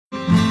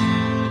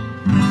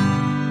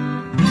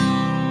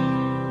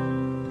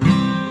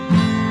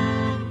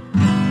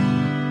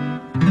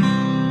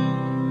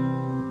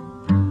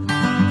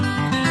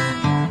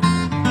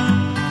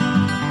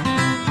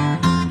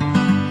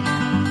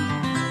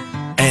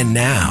And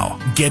now,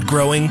 Get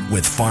Growing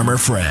with Farmer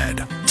Fred.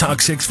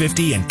 Talk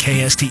 650 and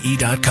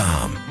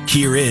KSTE.com.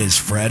 Here is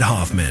Fred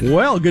Hoffman.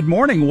 Well, good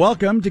morning.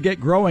 Welcome to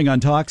Get Growing on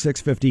Talk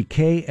 650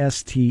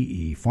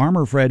 KSTE.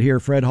 Farmer Fred here,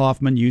 Fred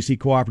Hoffman, UC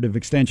Cooperative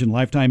Extension,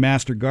 lifetime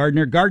master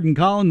gardener, garden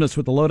columnist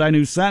with the Lodi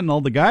News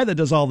Sentinel, the guy that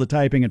does all the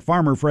typing at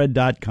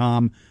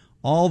farmerfred.com,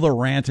 all the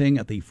ranting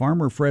at the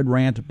Farmer Fred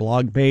Rant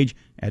blog page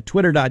at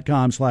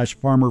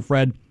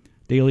twitter.com/farmerfred,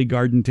 daily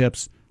garden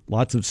tips,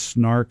 lots of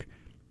snark,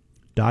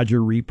 Dodger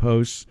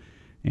reposts,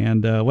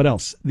 and what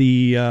else?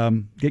 The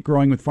Get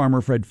Growing with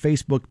Farmer Fred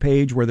Facebook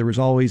page, where there is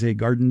always a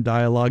garden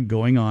dialogue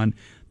going on.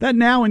 That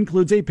now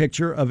includes a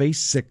picture of a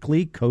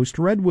sickly coast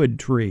redwood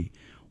tree.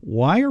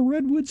 Why are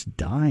redwoods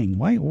dying?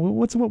 Why?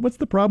 What's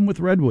the problem with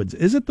redwoods?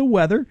 Is it the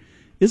weather?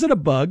 Is it a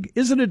bug?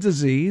 Is it a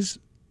disease?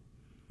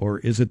 Or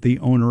is it the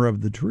owner of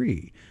the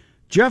tree?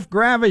 Jeff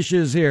Gravish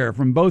is here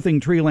from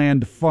Bothing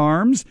Treeland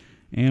Farms,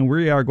 and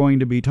we are going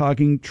to be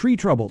talking tree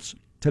troubles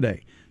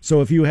today.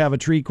 So if you have a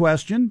tree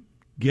question,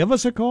 give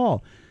us a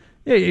call.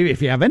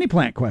 If you have any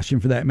plant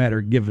question, for that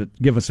matter, give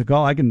us a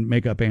call. I can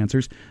make up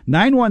answers.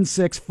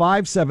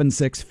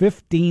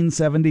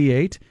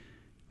 916-576-1578.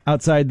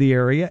 Outside the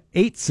area,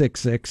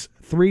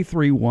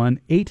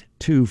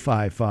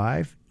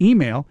 866-331-8255.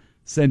 Email,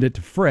 send it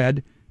to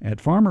Fred at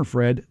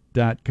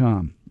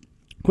farmerfred.com.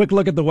 Quick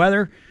look at the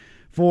weather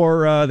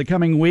for the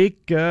coming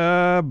week.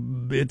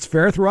 It's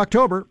fair through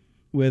October,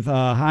 with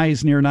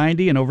highs near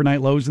 90 and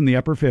overnight lows in the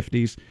upper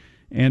 50s.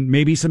 And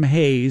maybe some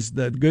haze.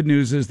 The good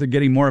news is they're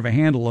getting more of a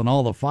handle on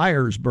all the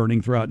fires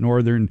burning throughout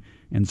northern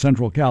and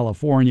central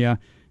California.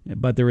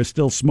 But there is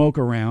still smoke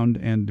around,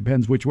 and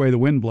depends which way the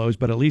wind blows.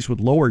 But at least with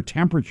lower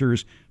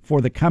temperatures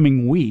for the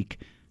coming week,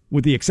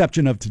 with the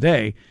exception of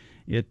today,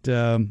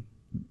 that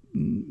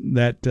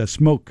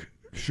smoke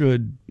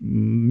should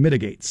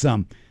mitigate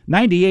some.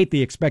 98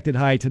 the expected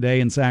high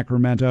today in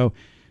Sacramento.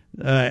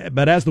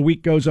 But as the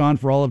week goes on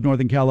for all of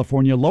Northern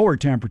California, lower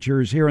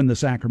temperatures here in the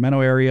Sacramento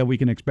area. We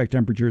can expect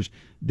temperatures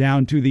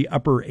down to the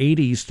upper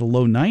 80s to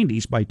low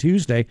 90s by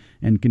Tuesday,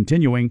 and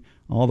continuing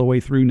all the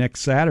way through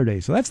next Saturday.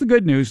 So that's the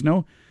good news.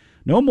 No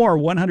more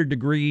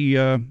 100-degree,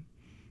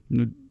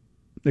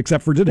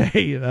 except for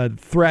today,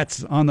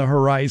 threats on the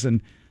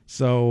horizon.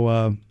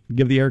 So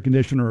give the air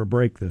conditioner a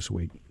break this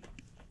week.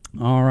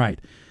 All right.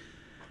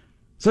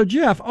 So,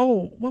 Jeff,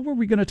 what were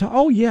we going to talk?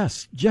 Oh,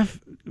 yes, Jeff,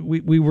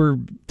 we were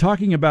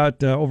talking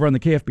about, over on the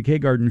KFBK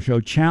Garden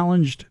Show,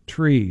 challenged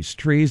trees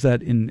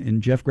that,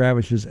 in Jeff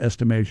Gravish's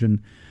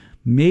estimation,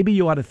 maybe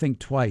you ought to think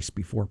twice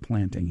before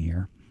planting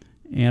here.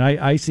 And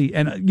I see,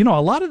 and, a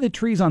lot of the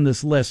trees on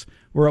this list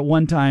were at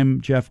one time,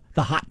 Jeff,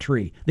 the hot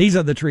tree. These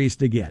are the trees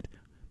to get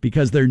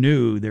because they're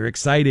new, they're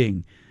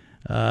exciting.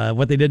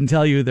 What they didn't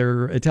tell you,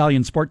 they're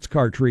Italian sports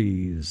car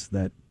trees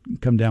that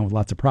come down with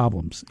lots of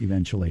problems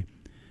eventually.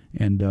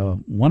 And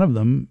one of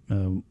them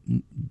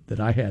that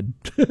I had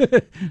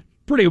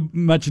pretty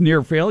much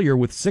near failure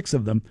with 6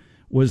 of them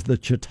was the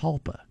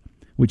Catalpa,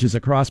 which is a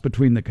cross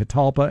between the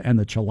Catalpa and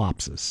the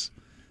Chalopsis.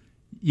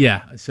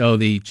 Yeah, so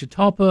the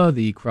Catalpa,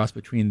 the cross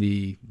between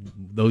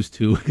those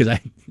two, because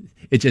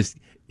it just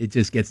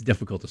gets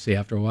difficult to say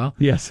after a while.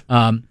 Yes,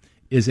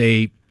 is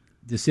a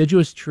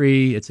deciduous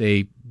tree. It's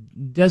a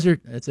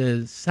desert. It's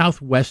a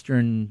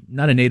southwestern,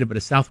 not a native, but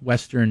a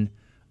southwestern.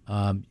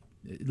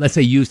 Let's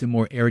say used in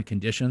more arid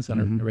conditions on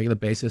a regular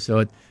basis. So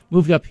it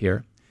moved up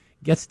here,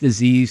 gets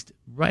diseased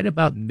right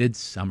about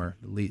midsummer.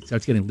 It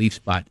starts getting leaf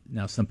spot.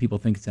 Now, some people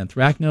think it's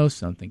anthracnose.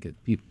 Some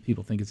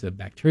people think it's a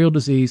bacterial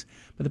disease.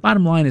 But the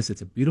bottom line is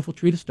it's a beautiful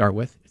tree to start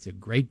with. It's a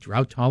great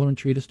drought-tolerant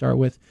tree to start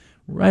with.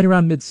 Right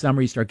around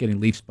midsummer, you start getting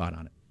leaf spot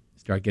on it.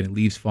 Start getting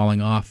leaves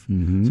falling off.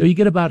 Mm-hmm. So you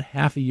get about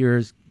half a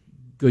year's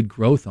good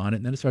growth on it,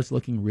 and then it starts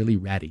looking really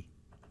ratty.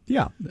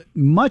 Yeah,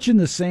 much in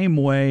the same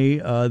way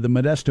the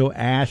Modesto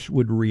ash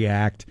would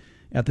react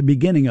at the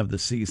beginning of the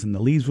season. The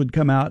leaves would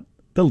come out,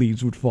 the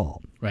leaves would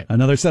fall. Right.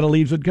 Another set of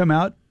leaves would come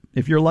out.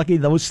 If you're lucky,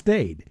 those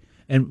stayed.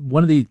 And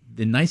one of the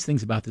nice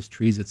things about this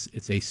tree is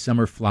it's a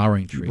summer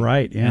flowering tree.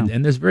 Right, yeah.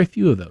 And there's very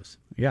few of those.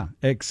 Yeah,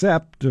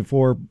 except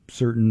for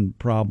certain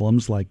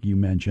problems like you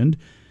mentioned.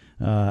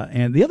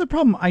 And the other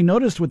problem I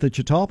noticed with the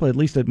Catalpa, at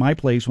least at my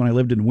place when I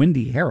lived in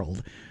Windy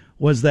Herald,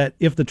 was that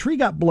if the tree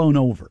got blown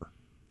over,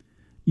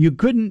 you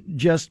couldn't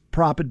just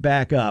prop it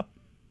back up.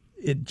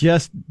 It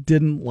just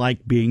didn't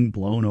like being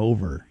blown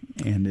over,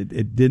 and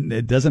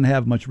it doesn't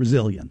have much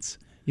resilience.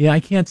 Yeah, I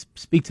can't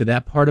speak to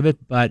that part of it,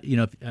 but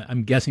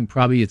I'm guessing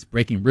probably it's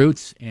breaking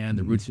roots, and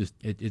the roots just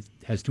it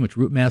has too much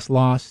root mass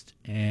lost,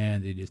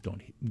 and they just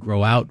don't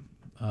grow out,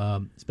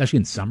 especially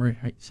in summer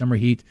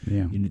heat.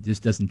 Yeah, it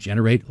just doesn't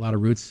generate a lot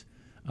of roots.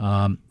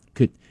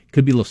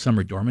 Could be a little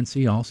summer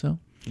dormancy also.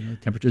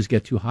 Temperatures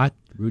get too hot,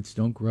 the roots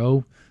don't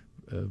grow,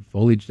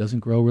 foliage doesn't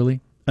grow really.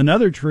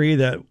 Another tree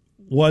that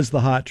was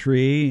the hot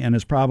tree and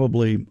is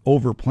probably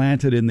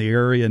overplanted in the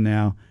area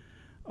now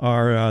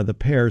are the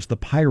pears, the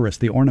pyrus,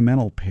 the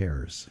ornamental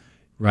pears.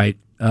 Right.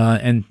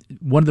 And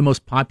one of the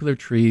most popular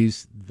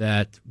trees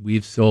that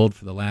we've sold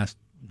for the last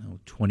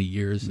 20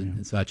 years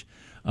and such,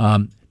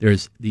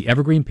 there's the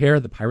evergreen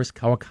pear, the Pyrus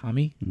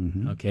Kawakami,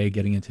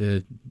 getting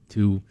into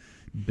to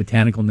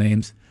botanical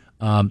names.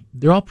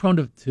 They're all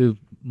prone to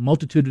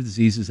multitude of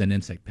diseases and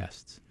insect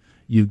pests.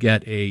 You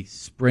get a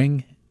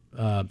spring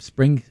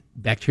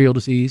bacterial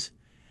disease,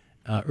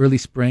 early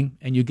spring,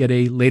 and you get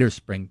a later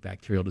spring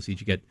bacterial disease.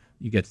 You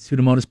get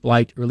Pseudomonas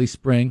blight early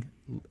spring,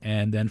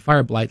 and then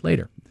fire blight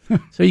later.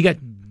 So you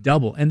get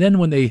double. And then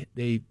when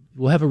they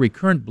will have a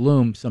recurrent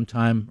bloom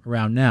sometime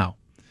around now,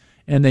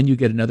 and then you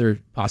get another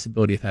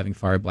possibility of having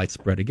fire blight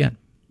spread again.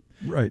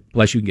 Right.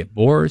 Plus, you can get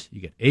borers, you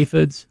get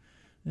aphids.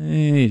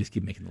 You just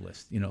keep making the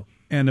list,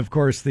 And, of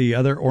course, the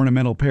other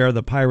ornamental pear,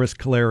 the Pyrus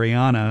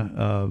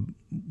Kelleriana,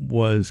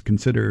 was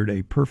considered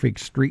a perfect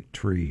street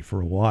tree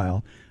for a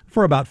while,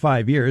 for about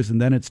 5 years,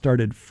 and then it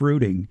started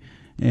fruiting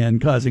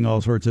and causing all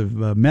sorts of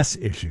mess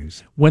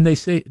issues. When they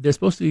say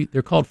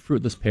they're called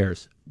fruitless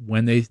pears.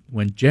 When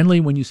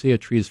you say a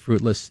tree is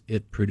fruitless,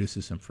 it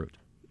produces some fruit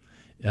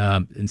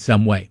in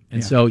some way,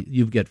 and so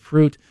you get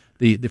fruit.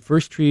 The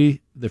first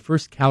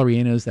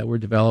Kellerianas that were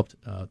developed,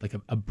 like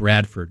a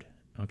Bradford.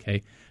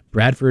 Okay,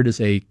 Bradford is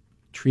a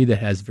tree that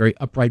has very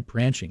upright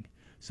branching,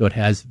 so it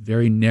has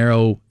very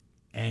narrow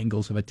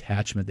angles of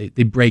attachment.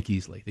 They break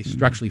easily. They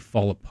structurally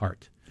fall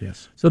apart.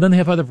 Yes. So then they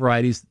have other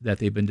varieties that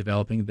they've been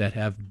developing that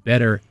have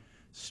better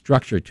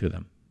structure to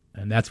them,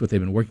 and that's what they've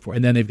been working for.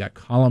 And then they've got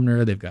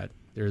columnar.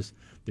 There's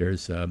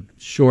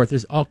short.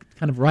 There's all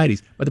kind of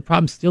varieties. But the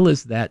problem still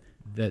is that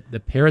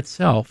the pear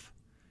itself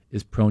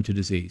is prone to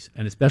disease,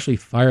 and especially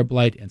fire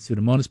blight and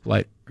Pseudomonas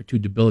blight are two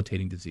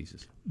debilitating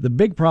diseases. The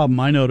big problem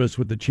I noticed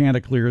with the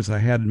Chanticleers I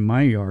had in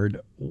my yard,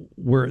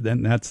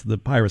 that's the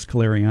Pyrus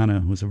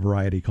Kelleriana, was a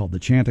variety called the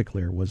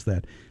Chanticleer, was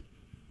that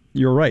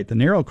you're right, the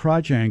narrow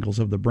crotch angles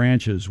of the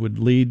branches would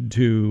lead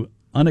to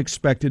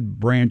unexpected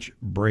branch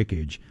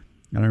breakage.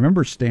 And I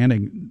remember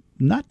standing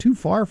not too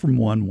far from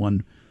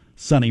one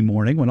sunny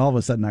morning when all of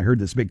a sudden I heard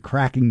this big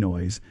cracking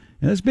noise,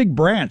 and this big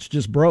branch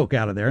just broke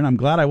out of there, and I'm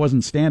glad I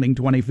wasn't standing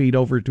 20 feet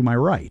over to my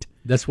right.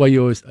 That's why I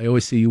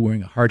always see you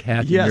wearing a hard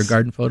hat in your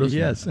garden photos.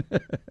 Yes.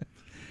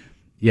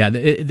 Yeah,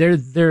 they're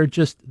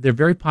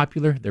very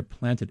popular. They're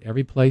planted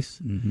every place.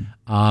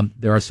 Mm-hmm.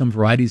 There are some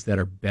varieties that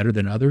are better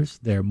than others.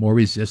 They're more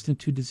resistant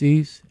to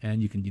disease,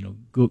 and you can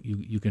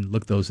you can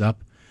look those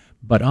up.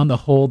 But on the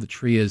whole, the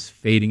tree is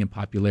fading in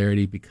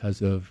popularity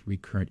because of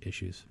recurrent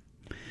issues.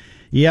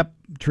 Yep,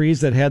 trees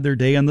that had their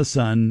day in the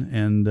sun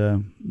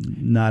and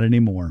not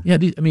anymore. Yeah,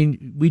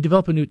 we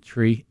develop a new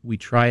tree. We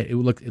try it. It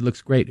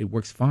looks great. It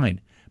works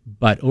fine.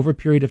 But over a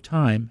period of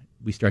time,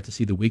 we start to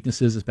see the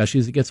weaknesses,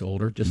 especially as it gets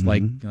older. Just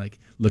like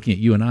looking at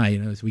you and I,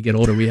 as we get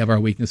older, we have our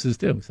weaknesses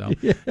too. So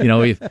we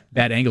have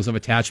bad angles of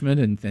attachment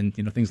and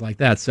things like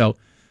that. So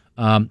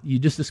you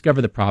just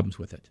discover the problems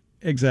with it.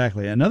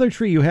 Exactly. Another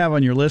tree you have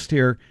on your list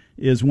here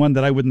is one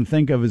that I wouldn't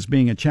think of as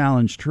being a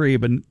challenge tree,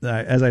 but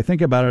as I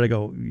think about it, I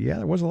go, yeah,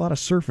 there was a lot of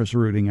surface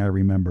rooting, I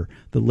remember.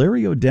 The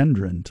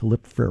Liriodendron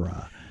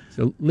tulipifera.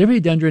 So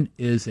Liriodendron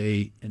is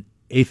an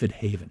aphid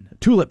haven.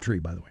 Tulip tree,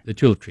 by the way. The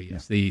tulip tree,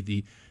 yes.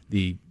 The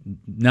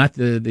not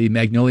the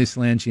Magnolia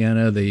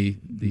Solangiana,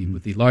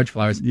 with the large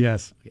flowers.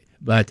 Yes. Okay.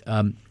 But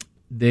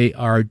they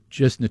are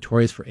just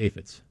notorious for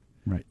aphids.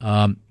 Right.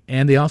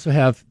 And they also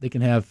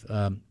can have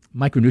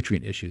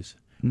micronutrient issues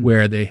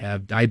where they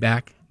have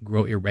dieback,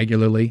 grow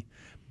irregularly.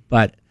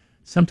 But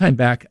sometime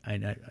back,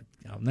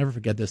 I'll never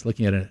forget this,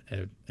 looking at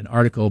an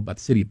article about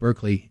the city of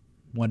Berkeley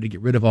wanted to get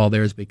rid of all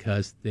theirs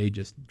because they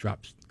just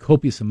dropped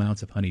copious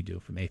amounts of honeydew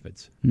from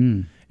aphids.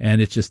 And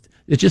it's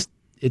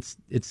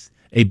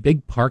a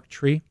big park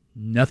tree,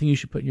 nothing you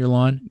should put in your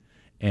lawn,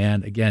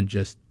 and again,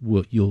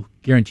 you'll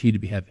guarantee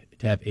to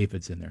have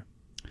aphids in there.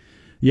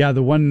 Yeah,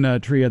 the one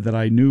tree that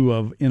I knew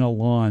of in a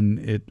lawn,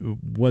 it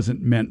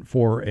wasn't meant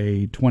for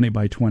a 20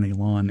 by 20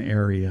 lawn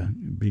area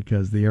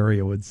because the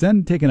area was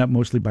then taken up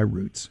mostly by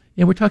roots.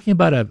 Yeah, we're talking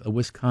about a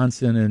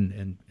Wisconsin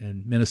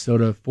and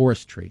Minnesota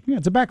forest tree. Yeah,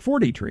 it's a back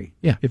 40 tree.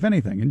 Yeah, if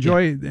anything,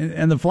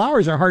 and the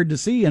flowers are hard to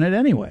see in it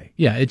anyway.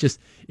 Yeah, it's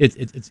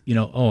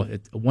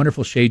a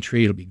wonderful shade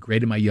tree. It'll be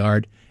great in my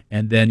yard,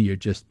 and then you're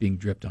just being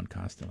dripped on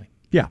constantly.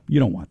 Yeah, you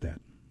don't want that.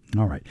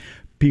 All right.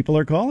 People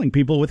are calling,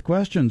 people with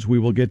questions. We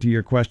will get to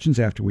your questions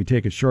after we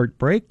take a short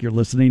break. You're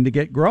listening to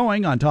Get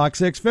Growing on Talk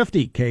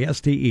 650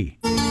 KSTE.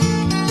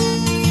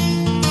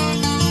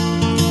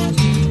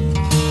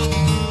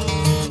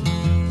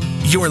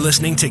 You're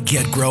listening to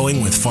Get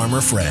Growing with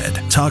Farmer Fred.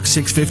 Talk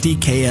 650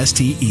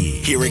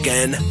 KSTE. Here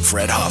again,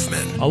 Fred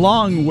Hoffman.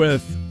 Along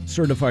with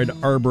certified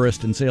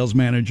arborist and sales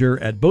manager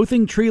at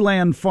Bothing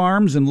Treeland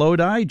Farms in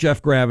Lodi,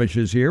 Jeff Gravish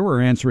is here.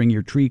 We're answering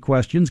your tree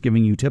questions,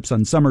 giving you tips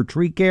on summer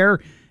tree care,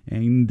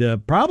 and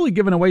probably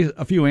giving away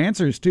a few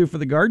answers, too, for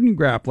the Garden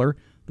Grappler.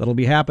 That'll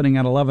be happening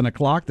at 11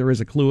 o'clock. There is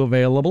a clue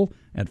available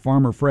at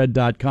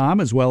farmerfred.com,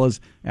 as well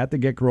as at the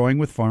Get Growing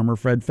with Farmer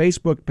Fred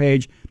Facebook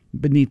page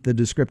beneath the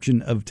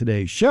description of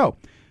today's show.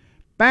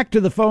 Back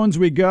to the phones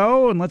we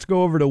go, and let's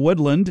go over to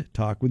Woodland,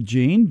 talk with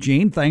Jean.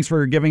 Jean, thanks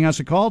for giving us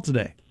a call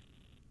today.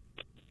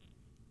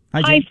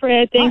 Hi,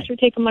 Fred. Thanks for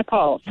taking my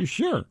call.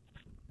 Sure.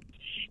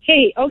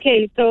 Hey,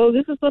 okay, so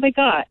this is what I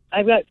got.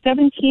 I've got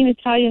 17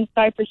 Italian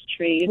cypress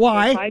trees.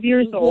 Why? They're 5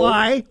 years old.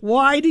 Why?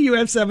 Why do you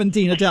have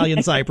 17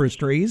 Italian cypress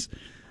trees?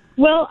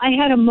 Well, I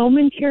had a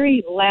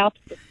momentary lapse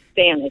of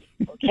sanity,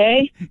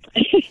 okay?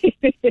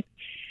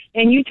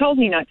 And you told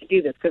me not to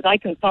do this because I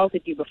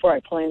consulted you before I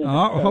planned it.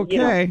 Oh, okay.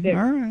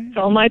 All right. It's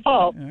all my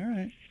fault. All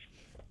right.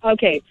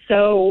 Okay,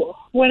 so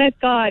what I've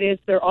got is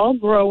they're all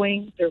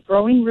growing. They're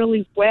growing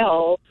really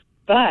well,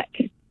 but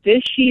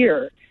this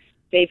year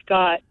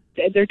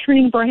they're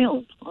turning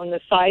brown on the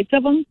sides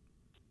of them.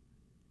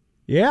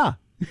 Yeah.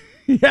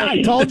 Yeah,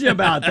 I told you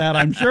about that.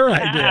 I'm sure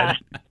I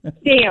did.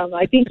 Damn,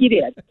 I think you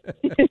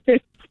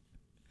did.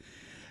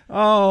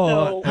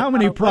 Oh, how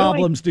many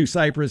problems do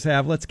cypress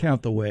have? Let's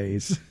count the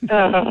ways.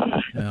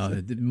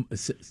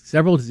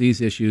 Several disease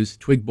issues,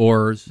 twig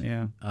borers,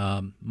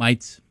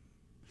 mites.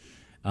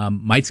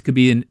 Mites could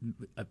be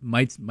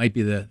mites might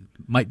be the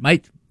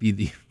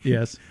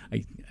yes.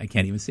 I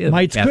can't even say that.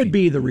 Mites could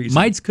be the reason.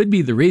 Mites could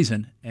be the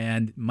reason,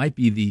 and might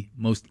be the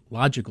most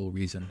logical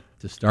reason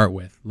to start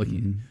with.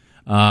 Looking,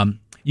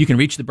 you can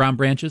reach the brown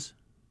branches.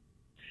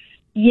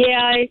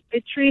 Yeah,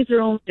 the trees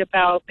are only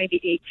about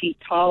maybe 8 feet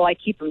tall. I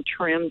keep them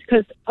trimmed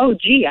because,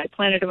 I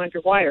planted them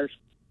under wires.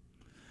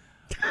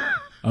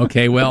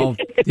 Okay, well,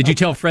 did you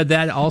tell Fred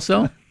that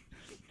also?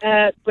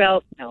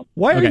 Well, no.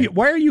 Why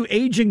are you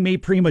aging me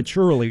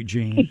prematurely,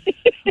 Gene?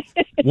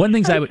 One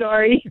thing I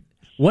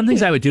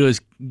would do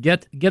is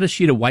get a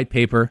sheet of white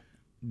paper,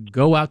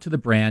 go out to the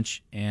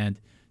branch, and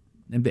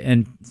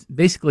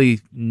basically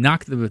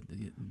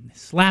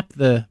slap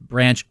the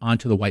branch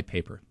onto the white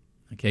paper.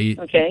 Okay.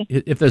 Okay.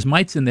 If there's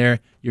mites in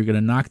there, you're going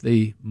to knock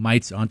the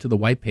mites onto the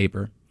white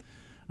paper.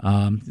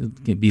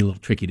 It can be a little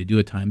tricky to do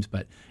at times,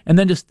 and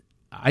then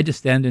I just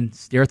stand and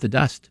stare at the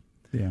dust.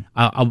 Yeah.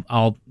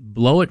 I'll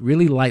blow it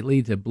really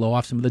lightly to blow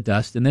off some of the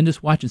dust, and then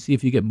just watch and see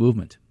if you get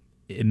movement.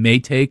 It may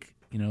take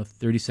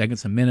 30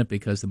 seconds, a minute,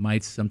 because the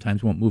mites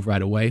sometimes won't move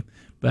right away.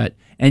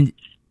 And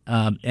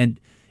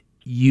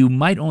you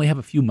might only have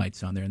a few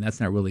mites on there, and that's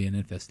not really an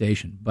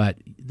infestation. But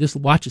just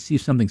watch to see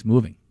if something's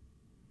moving.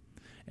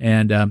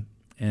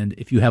 And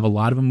if you have a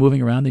lot of them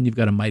moving around, then you've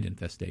got a mite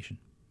infestation.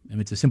 I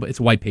mean, it's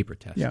a white paper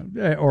test.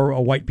 Yeah, or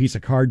a white piece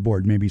of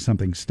cardboard, maybe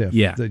something stiff.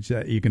 Yeah.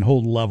 That you can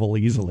hold level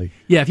easily.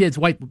 Yeah, if it's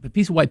white, a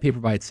piece of white paper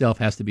by itself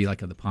has to be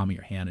like on the palm of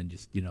your hand, and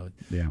just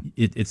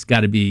it's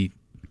got to be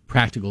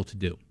practical to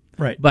do.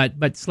 Right.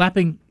 But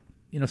slapping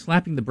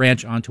the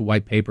branch onto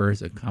white paper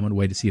is a common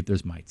way to see if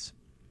there's mites.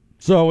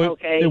 So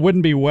it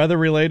wouldn't be weather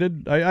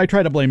related. I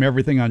try to blame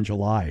everything on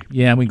July.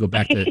 Yeah, we go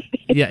back to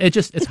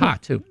it's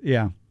hot too.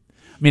 Yeah.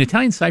 I mean,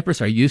 Italian cypress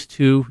are used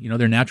to,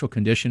 their natural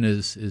condition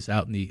is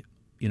out in the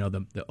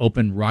the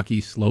open rocky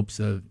slopes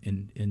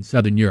in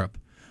southern Europe.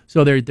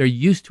 So they're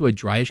used to a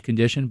dryish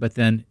condition, but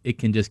then it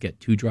can just get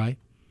too dry.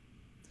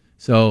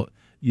 So,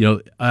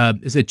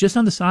 is it just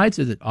on the sides?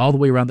 Is it all the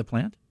way around the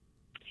plant?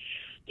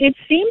 It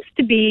seems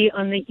to be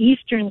on the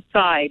eastern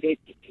side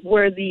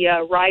where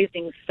the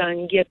rising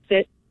sun gets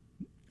it.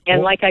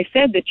 And like I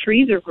said, the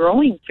trees are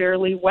growing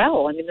fairly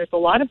well. I mean, there's a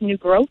lot of new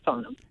growth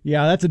on them.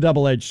 Yeah, that's a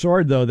double-edged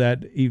sword, though,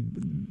 that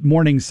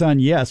morning sun,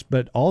 yes,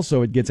 but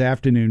also it gets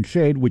afternoon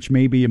shade, which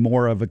may be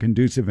more of a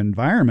conducive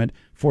environment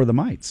for the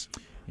mites.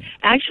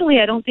 Actually,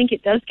 I don't think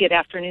it does get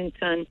afternoon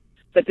sun,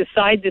 but the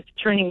side that's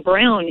turning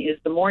brown is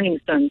the morning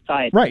sun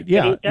side. Right,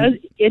 yeah. But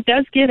it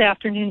does get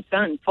afternoon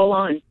sun, full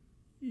on.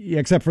 Yeah,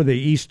 except for the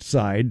east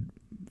side.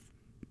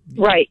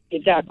 Right,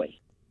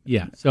 exactly.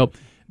 Yeah, so...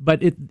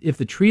 But if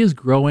the tree is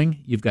growing,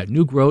 you've got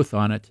new growth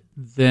on it,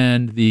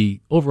 then the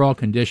overall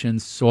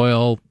conditions,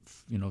 soil,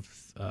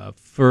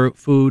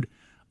 food,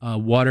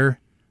 water,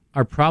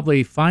 are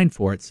probably fine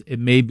for it. It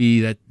may be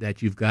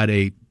that you've got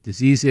a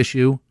disease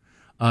issue.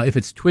 If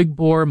it's twig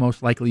borer,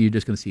 most likely you're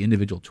just going to see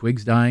individual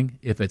twigs dying.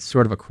 If it's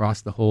sort of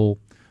across the whole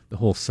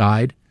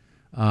side,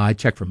 I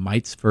check for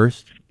mites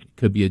first. It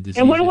could be a disease.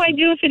 And what do I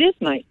do if it is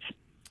mites?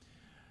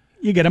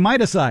 You get a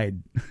miticide.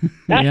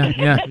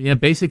 Yeah.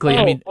 Basically,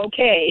 I mean,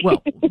 okay.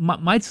 Well,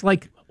 mites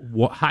like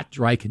hot,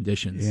 dry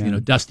conditions,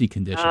 dusty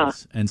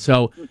conditions, and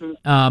so,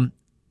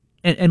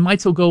 and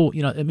mites will go.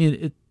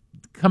 It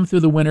come through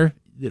the winter.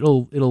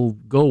 It'll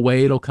go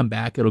away. It'll come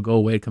back. It'll go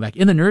away. Come back.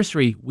 In the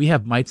nursery, we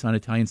have mites on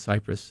Italian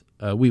cypress.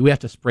 We have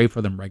to spray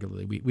for them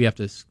regularly. We have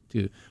to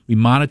we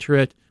monitor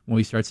it. When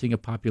we start seeing a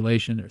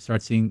population or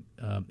start seeing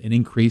an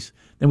increase,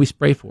 then we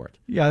spray for it.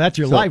 Yeah, that's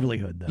your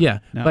livelihood, though. Yeah,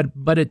 now,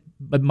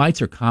 but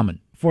mites are common.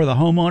 For the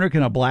homeowner,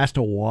 can a blast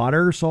of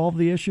water solve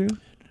the issue?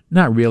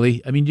 Not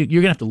really. I mean, you're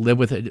going to have to live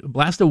with it. A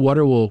blast of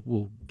water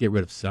will get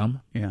rid of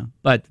some. Yeah,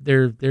 but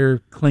they're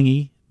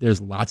clingy. There's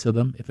lots of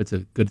them if it's a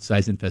good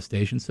sized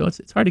infestation. So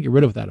it's hard to get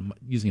rid of without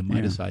using a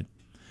miticide.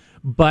 Yeah.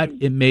 But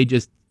it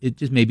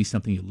just may be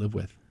something you live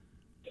with.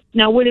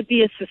 Now, would it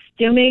be a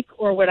systemic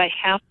or would I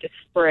have to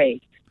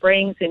spray?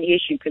 Spraying's an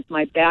issue because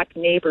my back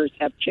neighbors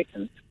have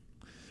chickens.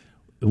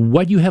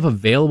 What you have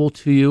available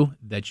to you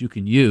that you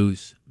can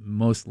use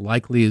most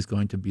likely is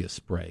going to be a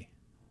spray.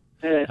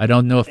 I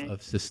don't know if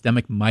a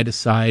systemic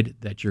miticide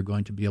that you're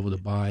going to be able to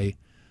buy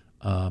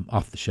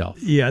off the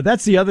shelf. Yeah,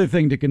 that's the other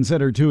thing to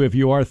consider, too, if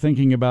you are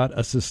thinking about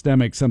a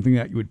systemic, something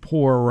that you would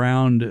pour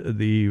around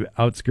the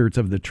outskirts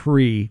of the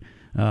tree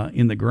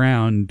in the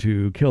ground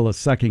to kill a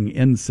sucking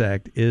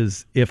insect,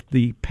 is if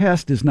the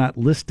pest is not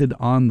listed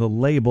on the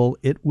label,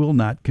 it will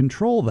not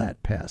control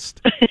that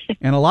pest.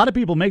 And a lot of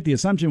people make the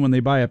assumption when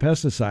they buy a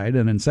pesticide,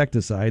 an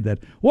insecticide, that,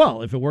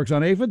 well, if it works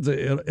on aphids,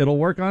 it'll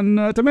work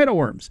on tomato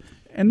worms.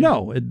 And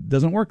no, it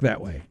doesn't work that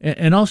way.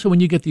 And also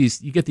when you get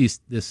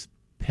this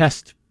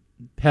pest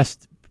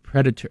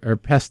predator or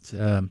pest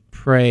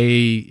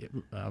prey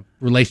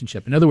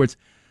relationship. In other words,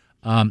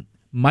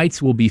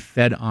 mites will be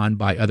fed on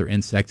by other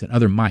insects and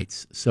other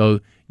mites.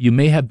 So you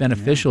may have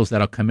beneficials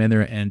that'll come in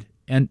there and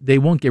they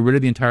won't get rid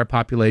of the entire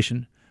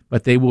population,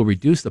 but they will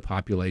reduce the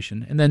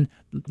population, and then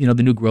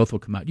the new growth will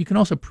come out. You can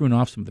also prune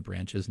off some of the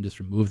branches and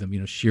just remove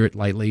them. Shear it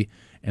lightly,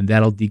 and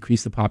that'll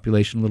decrease the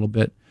population a little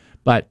bit.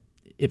 But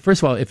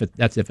first of all, if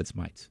it's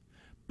mites,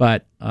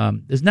 but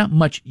there's not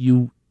much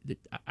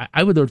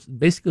I would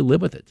basically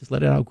live with it. Just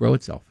let it outgrow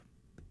itself.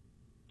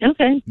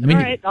 Okay. All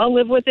right. I'll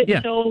live with it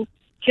until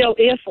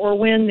if or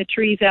when the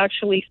trees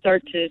actually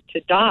start to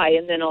die,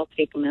 and then I'll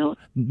take them out.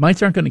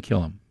 Mites aren't going to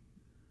kill them.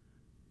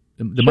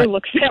 Sure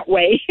looks that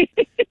way.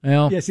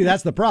 Well, yeah, see,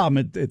 that's the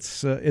problem.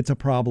 It's a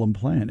problem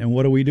plant. And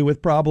what do we do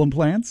with problem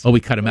plants? Oh, we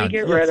cut them out.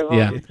 Get rid of them.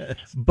 Yeah.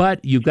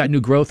 But you've got new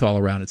growth all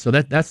around it. So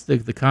that's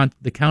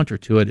the counter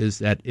to it, is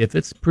that if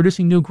it's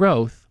producing new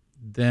growth,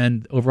 then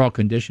the overall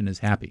condition is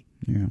happy.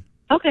 Yeah.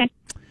 Okay.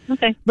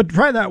 But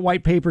try that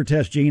white paper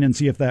test, Gene, and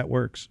see if that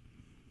works.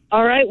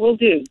 All right, we'll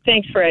do.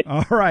 Thanks, Fred.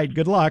 All right,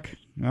 good luck.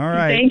 All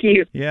right. Thank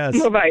you. Yes.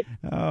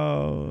 Bye-bye.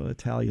 Oh,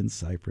 Italian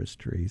cypress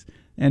trees.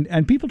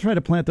 And people try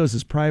to plant those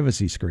as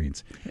privacy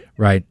screens.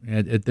 Right.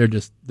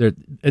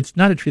 It's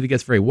not a tree that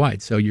gets very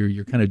wide, so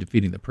you're kind of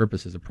defeating the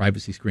purpose as a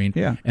privacy screen.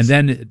 Yeah. And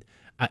then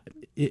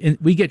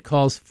we get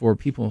calls for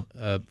people,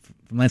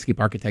 from landscape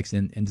architects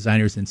and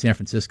designers in San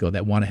Francisco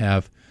that want to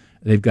have,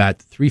 they've got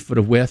 3 foot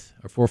of width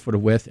or 4 foot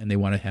of width, and they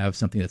want to have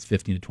something that's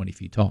 15 to 20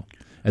 feet tall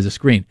as a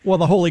screen. Well,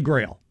 the Holy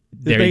Grail.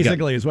 There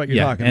basically is what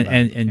you're talking about.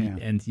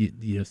 And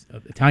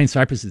Italian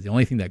cypress is the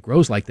only thing that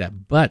grows like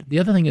that. But the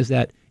other thing is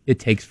that it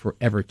takes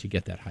forever to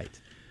get that height.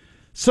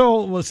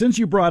 So, well, since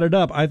you brought it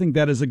up, I think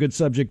that is a good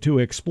subject to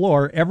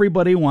explore.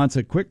 Everybody wants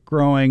a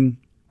quick-growing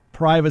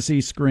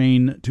privacy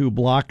screen to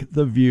block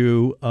the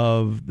view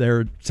of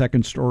their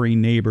second-story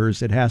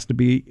neighbors. It has to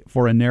be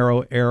for a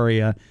narrow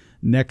area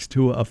next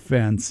to a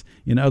fence.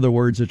 In other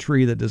words, a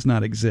tree that does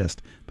not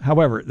exist.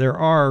 However, there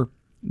are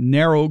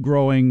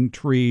narrow-growing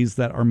trees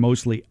that are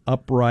mostly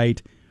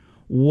upright.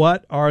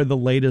 What are the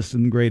latest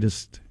and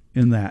greatest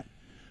in that?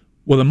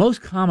 Well, the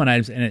most common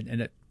items,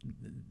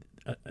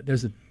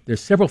 there's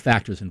several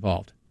factors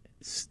involved.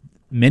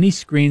 Many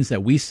screens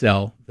that we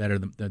sell that are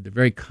the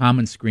very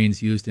common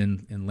screens used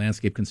in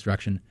landscape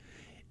construction,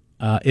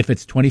 if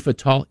it's 20 foot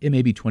tall, it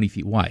may be 20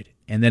 feet wide,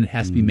 and then it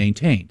has to be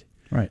maintained.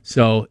 Right.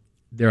 So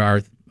there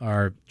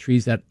are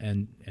trees that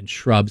and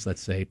shrubs,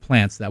 let's say,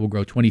 plants that will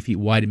grow 20 feet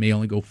wide and may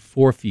only go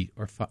 4 feet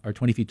or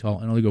 20 feet tall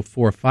and only go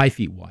 4 or 5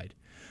 feet wide.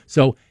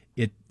 So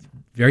it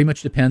very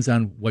much depends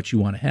on what you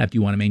want to have. Do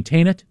you want to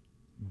maintain it?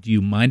 Do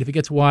you mind if it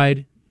gets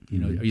wide?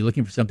 Are you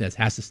looking for something that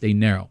has to stay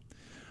narrow?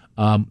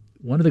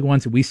 One of the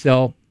ones that we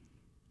sell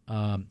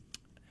a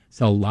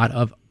lot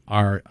of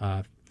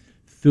are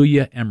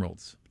Thuja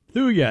emeralds.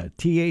 Thuja,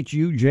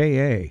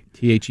 Thuja.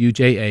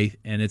 Thuja,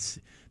 and it's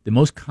the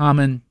most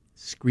common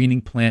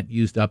screening plant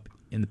used up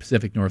in the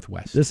Pacific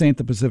Northwest. This ain't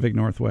the Pacific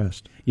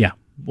Northwest. Yeah.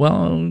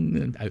 Well,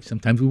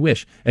 sometimes we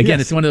wish. Again,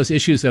 Yes. It's one of those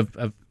issues of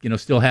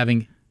still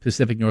having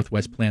Pacific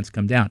Northwest plants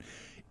come down.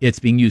 It's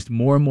being used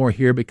more and more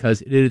here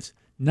because it is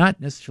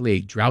not necessarily a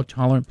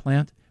drought-tolerant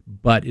plant,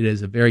 but it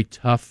is a very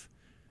tough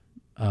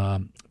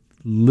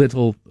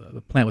little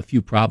plant with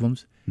few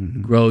problems.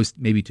 It grows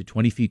maybe to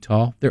 20 feet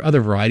tall. There are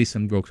other varieties,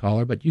 some grow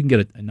taller, but you can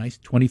get a nice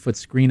 20-foot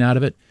screen out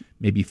of it,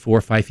 maybe 4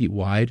 or 5 feet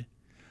wide.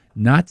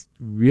 Not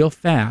real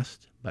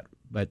fast,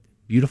 but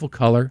beautiful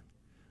color,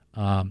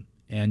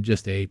 and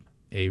just a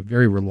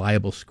very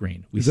reliable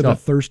screen. Is it a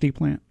thirsty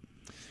plant?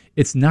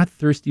 It's not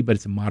thirsty, but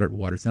it's a moderate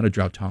water. It's not a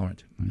drought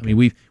tolerant. Okay. I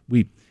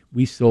mean,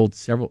 we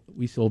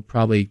sold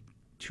probably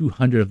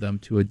 200 of them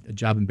to a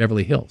job in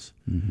Beverly Hills.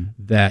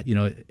 That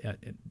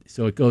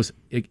so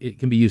it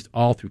can be used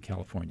all through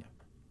California.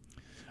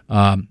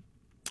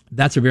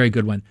 That's a very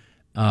good one.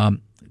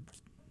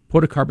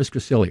 Podocarpus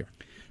gracilior.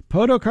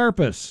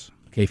 Podocarpus.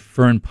 Okay,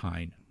 fern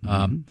pine.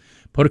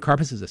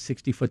 Podocarpus is a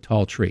 60-foot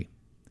tall tree,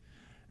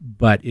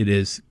 but it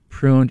is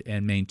pruned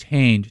and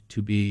maintained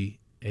to be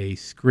a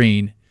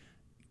screen,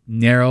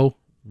 narrow,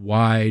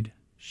 wide,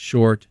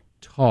 short,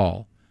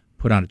 tall,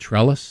 put on a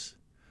trellis.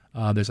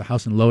 There's a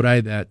house in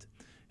Lodi that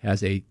has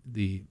the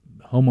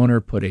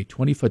homeowner put a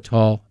 20-foot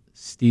tall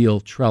steel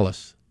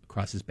trellis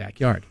across his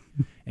backyard,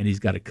 and he's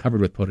got it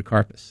covered with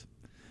podocarpus.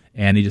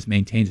 And he just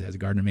maintains it, has a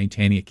gardener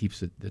maintaining it, keeps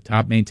the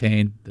top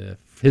maintained,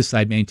 his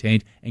side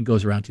maintained, and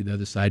goes around to the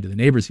other side to the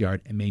neighbor's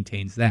yard and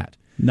maintains that.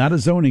 Not a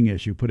zoning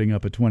issue putting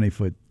up a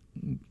 20-foot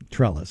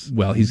trellis.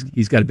 Well,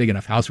 he's got a big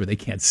enough house where they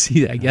can't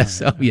see it, I guess.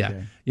 So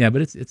yeah,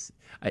 but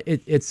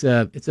it's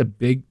a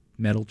big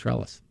metal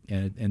trellis,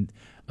 and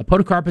a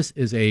podocarpus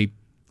is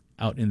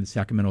out in the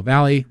Sacramento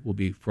Valley will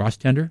be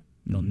frost tender.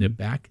 It'll nip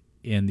back.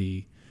 In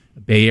the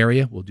Bay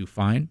Area, will do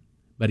fine.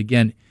 But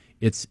again,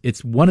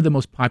 it's one of the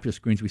most popular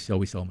screens we sell.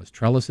 We sell them as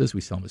trellises.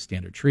 We sell them as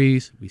standard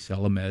trees. We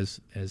sell them as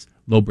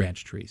low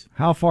branch trees.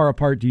 How far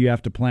apart do you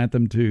have to plant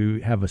them to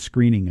have a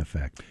screening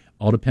effect?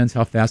 All depends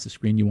how fast the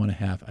screen you want to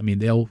have. I mean,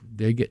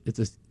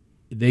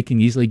 they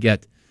can easily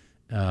get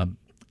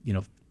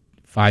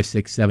 5,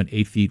 6, 7,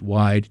 8 feet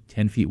wide,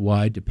 10 feet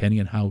wide, depending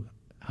on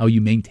how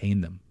you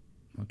maintain them.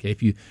 Okay,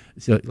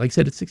 like I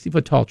said, a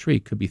 60-foot tall tree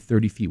could be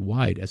 30 feet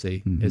wide as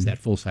that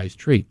full-size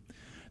tree.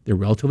 They're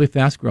relatively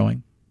fast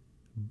growing.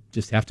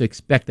 Just have to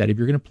expect that if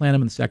you're going to plant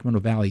them in the Sacramento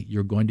Valley,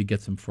 you're going to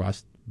get some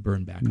frost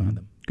burn back on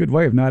them. Good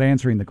way of not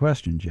answering the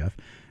question, Jeff.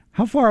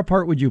 How far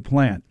apart would you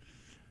plant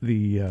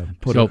the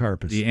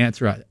podocarpus? So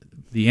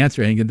the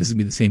answer, and again, this is going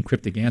to be the same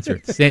cryptic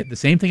answer. The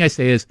same thing I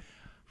say is,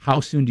 how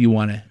soon do you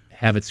want to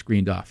have it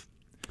screened off?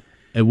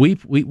 And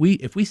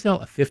if we sell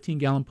a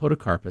 15-gallon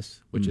podocarpus,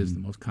 which is the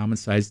most common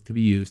size to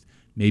be used,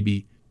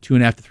 maybe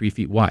 2.5 to 3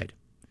 feet wide,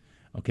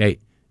 okay,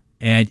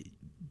 and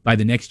by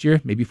the next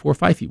year, maybe 4 or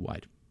 5 feet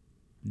wide.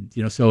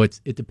 So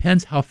it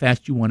depends how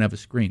fast you want to have a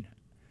screen.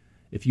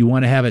 If you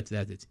want to have it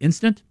that it's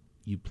instant,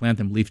 you plant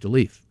them leaf to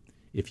leaf.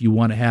 If you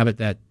want to have it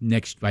that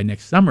by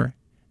next summer,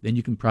 then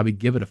you can probably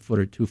give it a foot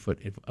or 2 foot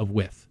of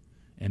width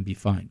and be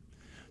fine.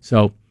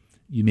 So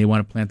you may want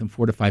to plant them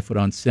 4 to 5 foot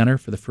on center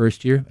for the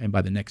first year, and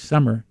by the next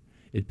summer,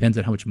 it depends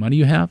on how much money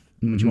you have,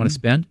 what you want to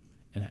spend,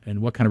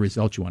 and what kind of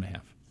results you want to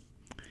have.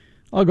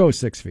 I'll go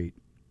 6 feet.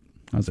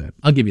 How's that?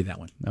 I'll give you that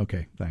one.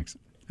 Okay, thanks.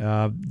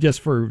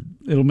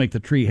 It'll make the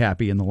tree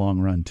happy in the long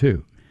run,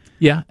 too.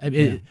 Yeah.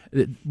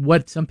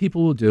 What some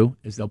people will do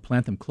is they'll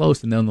plant them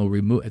close, and then they'll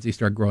remove, as they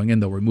start growing in,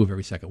 they'll remove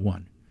every second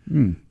one.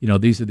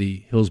 These are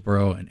the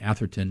Hillsborough and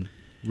Atherton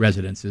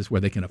residences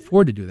where they can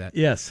afford to do that.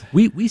 Yes.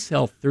 We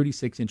sell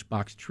 36-inch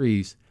box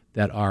trees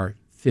that are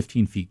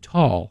 15 feet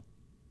tall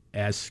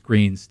as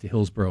screens to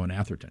Hillsborough and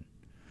Atherton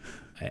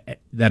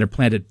that are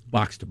planted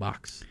box to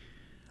box.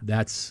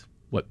 That's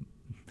where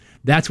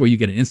you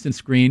get an instant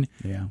screen,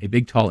 a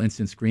big tall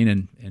instant screen,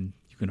 and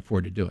you can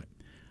afford to do it.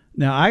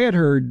 Now, I had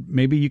heard,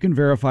 maybe you can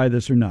verify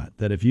this or not,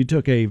 that if you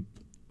took a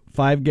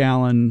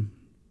 5-gallon,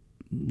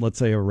 let's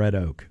say a red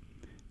oak,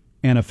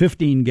 and a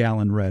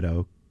 15-gallon red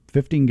oak,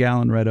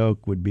 15-gallon red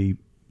oak would be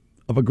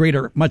of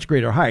a much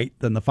greater height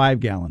than the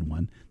 5-gallon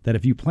one, that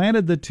if you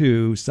planted the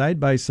two side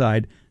by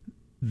side,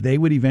 they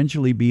would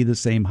eventually be the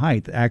same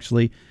height.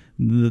 Actually,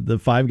 the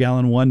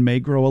 5-gallon one may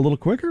grow a little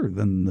quicker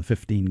than the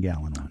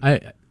 15-gallon one.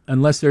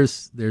 Unless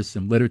there's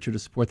some literature to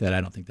support that, I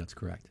don't think that's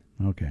correct.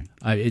 Okay.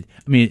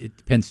 It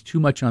depends too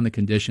much on the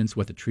conditions,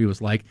 what the tree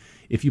was like.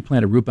 If you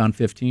plant a root-bound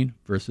 15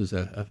 versus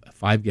a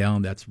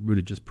 5-gallon that's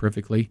rooted just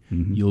perfectly,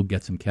 you'll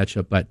get some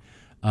catch-up. But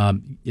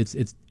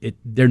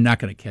they're not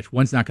going to catch.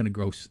 One's not going to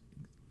grow.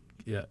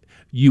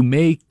 You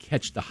may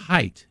catch the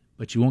height,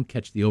 but you won't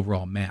catch the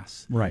overall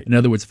mass. Right. In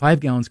other words, 5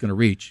 gallons going to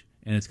reach,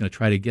 and it's going to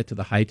try to get to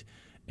the height.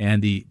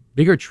 And the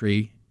bigger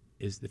tree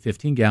is the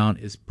 15-gallon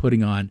is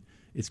putting on.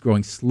 It's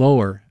growing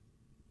slower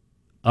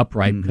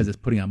upright because it's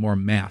putting on more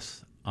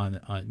mass on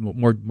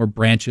more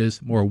branches,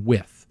 more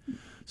width.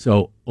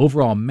 So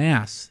overall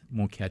mass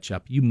won't catch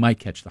up. You might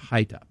catch the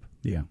height up.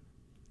 Yeah.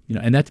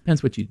 And that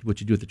depends what you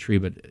do with the tree.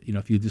 But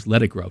if you just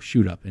let it grow,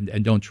 shoot up,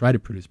 and don't try to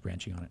produce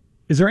branching on it.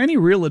 Is there any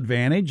real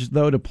advantage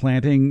though to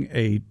planting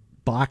a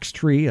box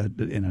tree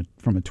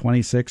from a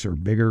 26 or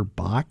bigger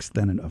box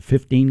than a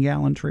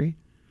 15-gallon tree?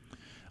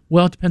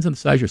 Well, it depends on the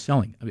size you're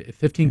selling. A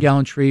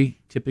 15-gallon tree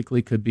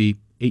typically could be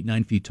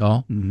 8-9 feet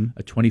tall.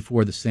 A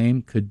 24 the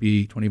same could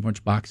be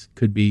 24-inch box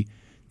could be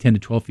 10 to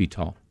 12 feet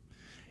tall.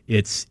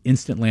 It's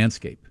instant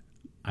landscape.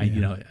 I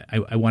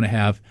want to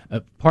have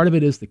part of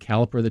it is the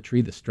caliper of the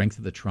tree, the strength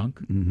of the trunk.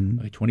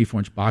 A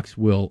 24-inch box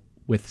will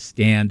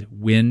withstand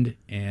wind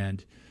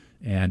and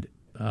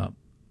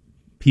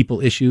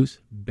people issues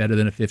better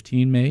than a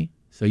 15 may.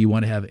 So you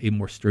want to have a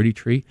more sturdy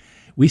tree.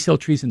 We sell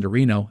trees into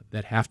Reno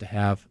that have to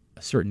have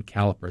a certain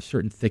caliper, a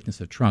certain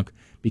thickness of trunk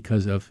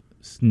because of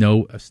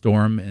snow, a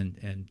storm,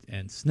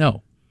 and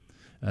snow.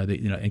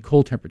 And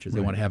cold temperatures,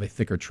 they want to have a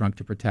thicker trunk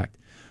to protect.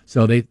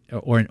 So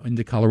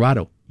into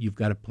Colorado, you've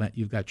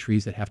got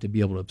trees that have to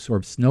be able to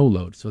absorb snow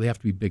load, so they have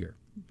to be bigger.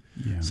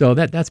 Yeah. So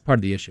that's part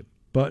of the issue.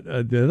 But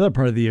the other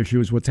part of the issue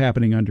is what's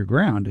happening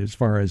underground. As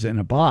far as in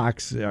a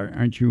box,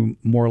 aren't you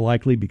more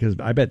likely, because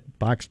I bet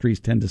box trees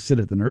tend to sit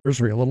at the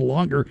nursery a little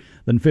longer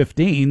than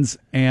 15s,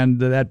 and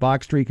that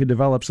box tree could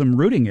develop some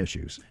rooting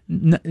issues.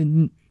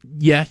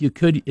 Yeah, you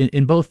could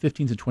in both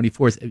 15s and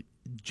 24s.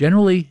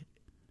 Generally,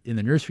 in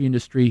the nursery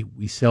industry,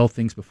 we sell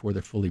things before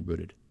they're fully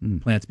rooted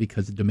plants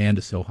because the demand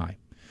is so high.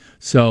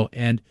 So,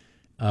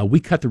 we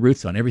cut the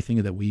roots on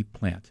everything that we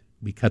plant.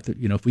 We cut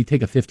if we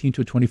take a 15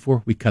 to a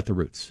 24, we cut the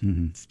roots.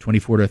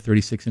 24 to a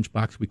 36-inch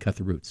box, we cut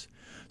the roots.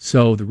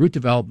 So the root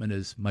development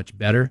is much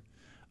better.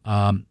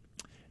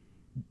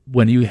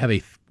 When you have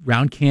a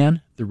round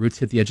can, the roots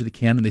hit the edge of the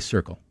can and they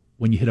circle.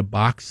 When you hit a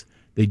box,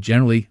 they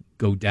generally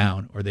go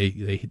down, or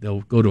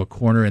they'll go to a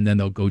corner and then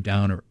they'll go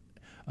down, or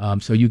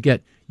so you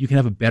can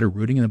have a better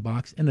rooting in the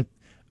box. And a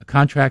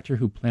contractor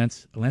who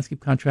plants, a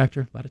landscape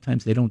contractor, a lot of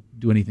times they don't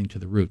do anything to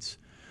the roots,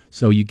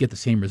 so you get the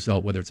same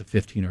result whether it's a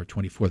 15 or a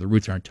 24. The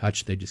roots aren't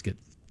touched; they just get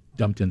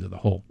dumped into the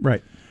hole.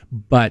 Right.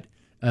 But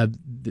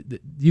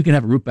you can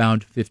have a root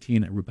bound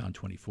 15 and a root bound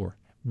 24.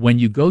 When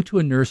you go to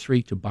a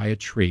nursery to buy a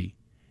tree,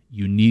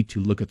 you need to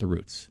look at the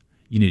roots.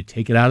 You need to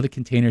take it out of the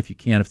container if you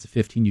can. If it's a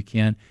 15, you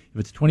can. If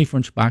it's a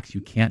 24-inch box,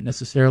 you can't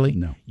necessarily.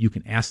 No. You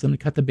can ask them to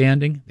cut the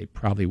banding. They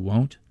probably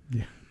won't.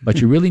 Yeah.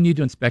 But you really need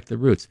to inspect the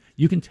roots.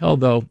 You can tell,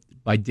 though,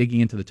 by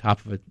digging into the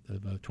top of a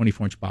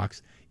 24-inch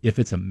box, if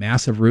it's a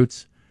mass of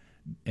roots,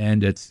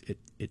 and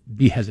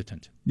be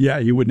hesitant. Yeah,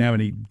 you wouldn't have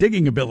any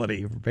digging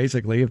ability,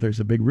 basically, if there's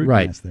a big root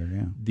mass there.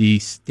 Yeah. The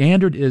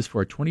standard is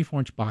for a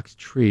 24-inch box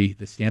tree,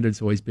 the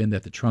standard's always been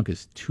that the trunk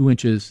is 2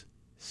 inches,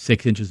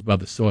 6 inches above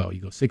the soil.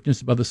 You go 6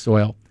 inches above the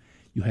soil,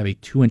 you have a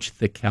 2-inch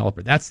thick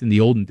caliper. That's in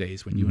the olden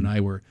days when you and I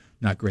were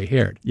not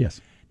gray-haired.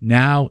 Yes.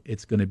 Now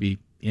it's going to be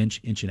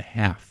inch and a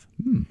half.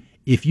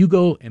 If you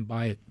go and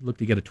look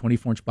to get a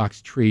 24-inch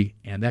box tree,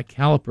 and that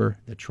caliper,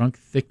 the trunk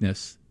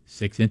thickness,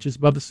 6 inches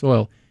above the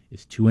soil,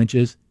 is 2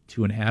 inches,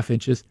 2.5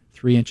 inches,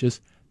 3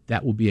 inches,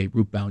 that will be a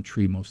root-bound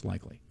tree most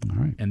likely. All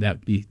right. And that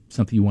would be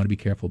something you want to be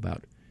careful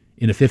about.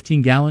 In a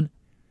 15-gallon,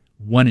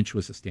 1 inch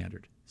was the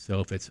standard.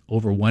 So if it's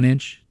over 1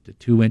 inch to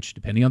 2 inch,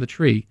 depending on the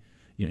tree,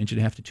 inch and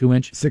a half to 2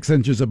 inch. 6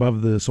 inches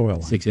above the soil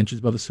line. 6 inches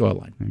above the soil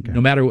line. Okay.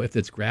 No matter if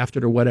it's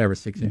grafted or whatever,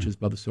 6 inches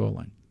above the soil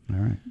line. All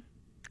right.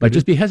 But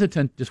just be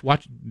hesitant. Just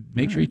watch.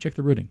 Make sure you check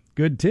the rooting.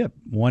 Good tip.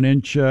 1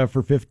 inch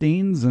for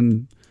 15s,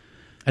 and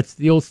that's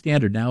the old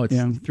standard. Now it's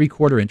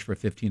 3/4 inch for a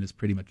 15 is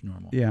pretty much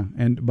normal. Yeah,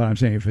 but I'm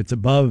saying if it's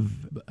above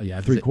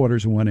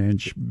 3/4 of 1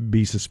 inch,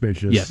 be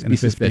suspicious. Yes, be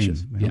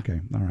suspicious. Yeah.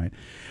 Okay, all right.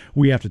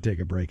 We have to take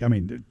a break. I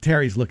mean,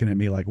 Terry's looking at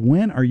me like,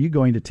 when are you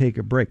going to take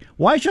a break?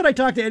 Why should I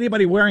talk to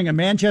anybody wearing a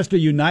Manchester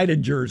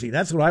United jersey?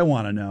 That's what I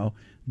want to know.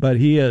 But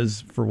he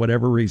is, for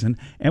whatever reason.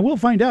 And we'll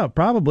find out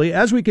probably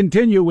as we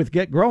continue with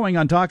Get Growing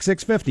on Talk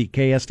 650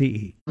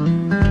 KSTE.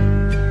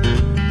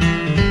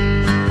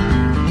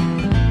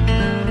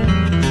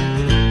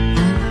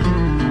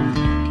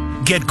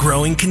 Get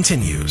Growing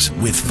continues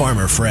with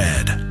Farmer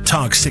Fred.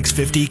 Talk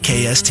 650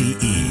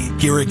 KSTE.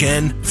 Here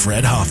again,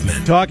 Fred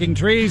Hoffman. Talking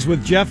trees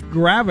with Jeff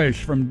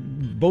Gravish from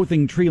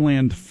Bothing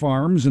Treeland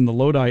Farms in the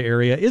Lodi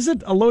area. Is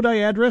it a Lodi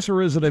address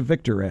or is it a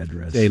Victor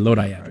address? It's a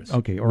Lodi address.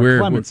 Okay, or a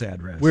Clements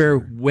address. We're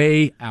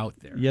way out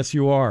there. Yes,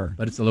 you are.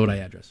 But it's a Lodi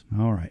address.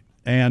 All right.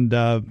 And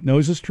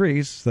noses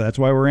trees, so that's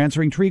why we're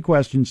answering tree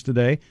questions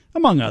today,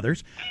 among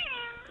others.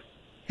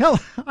 Hell,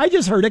 I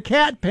just heard a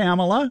cat,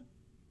 Pamela.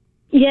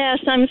 Yes,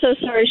 I'm so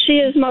sorry. She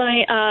is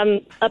my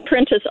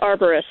apprentice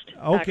arborist,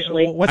 okay.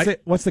 actually.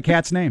 What's the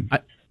cat's name?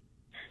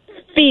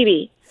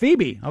 Phoebe.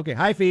 Phoebe. Okay.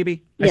 Hi,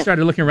 Phoebe. I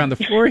started looking around the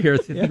floor here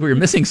to think we were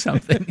missing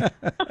something.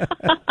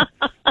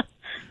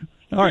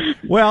 All right.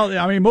 Well,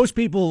 I mean, most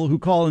people who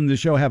call in the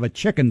show have a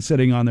chicken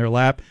sitting on their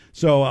lap,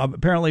 so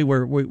apparently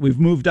we've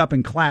moved up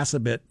in class a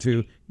bit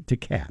to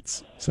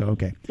cats. So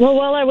okay. Well,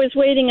 while I was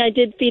waiting, I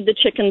did feed the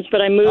chickens,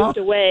 but I moved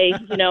away,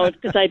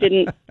 because I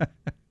didn't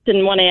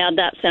want to add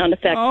that sound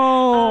effect.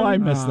 Oh, I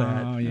missed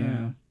that. Oh,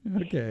 yeah.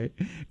 Okay.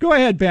 Go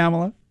ahead,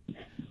 Pamela.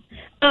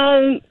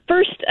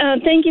 First,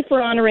 thank you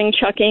for honoring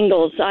Chuck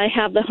Ingalls. I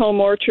have the Home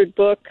Orchard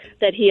book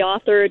that he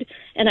authored,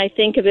 and I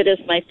think of it as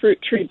my fruit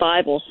tree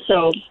Bible.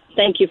 So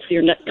thank you for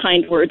your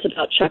kind words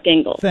about Chuck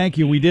Ingalls. Thank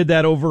you. We did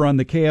that over on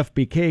the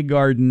KFBK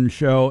Garden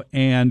Show,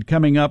 and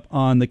coming up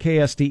on the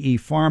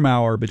KSTE Farm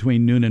Hour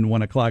between noon and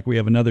 1 o'clock, we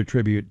have another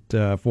tribute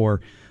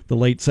for the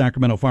late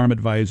Sacramento Farm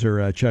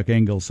Advisor, Chuck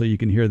Ingalls, so you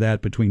can hear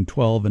that between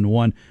 12 and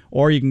 1,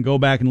 or you can go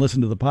back and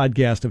listen to the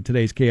podcast of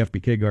today's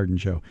KFBK Garden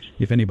Show,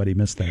 if anybody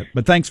missed that.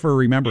 But thanks for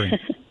remembering.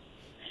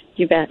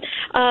 You bet.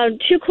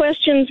 2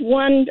 questions.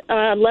 One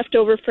left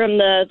over from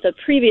the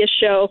previous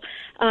show.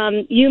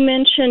 You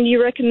mentioned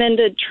you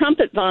recommended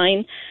trumpet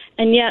vine,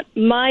 and yet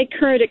my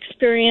current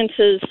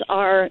experiences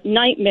are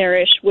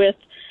nightmarish with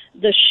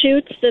the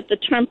shoots that the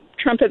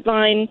trumpet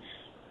vine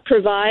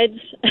provides,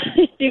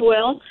 if you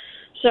will.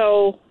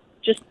 So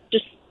just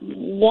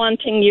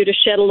wanting you to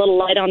shed a little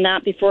light on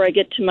that before I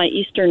get to my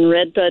eastern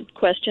redbud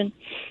question.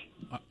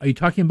 Are you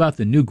talking about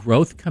the new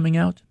growth coming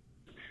out?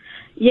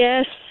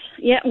 Yes.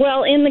 Yeah.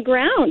 Well, in the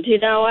ground,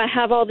 I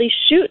have all these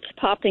shoots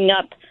popping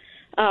up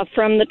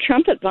from the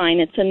trumpet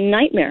vine. It's a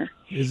nightmare.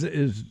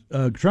 Is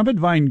trumpet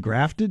vine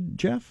grafted,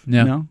 Jeff?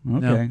 No.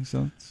 Okay. No.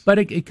 So, but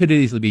it could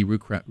easily be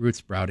root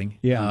sprouting.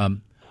 Yeah.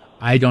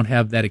 I don't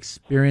have that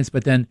experience,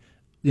 but then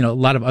a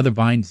lot of other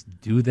vines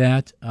do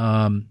that.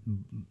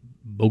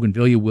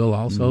 Bougainvillea will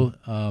also.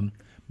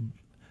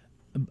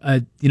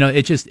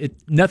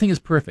 Nothing is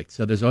perfect,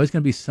 so there's always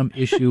going to be some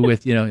issue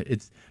with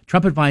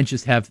trumpet vines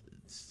just have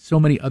so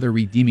many other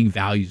redeeming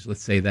values.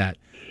 Let's say that,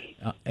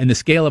 and the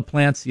scale of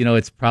plants,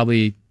 it's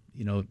probably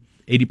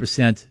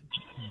 80%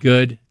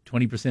 good,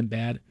 20%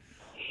 bad.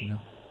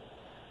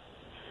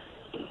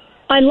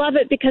 I love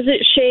it because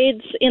it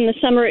shades, in the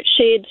summer, it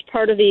shades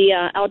part of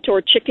the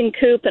outdoor chicken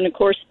coop. And, of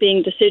course,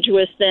 being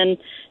deciduous, then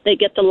they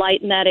get the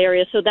light in that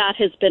area. So that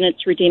has been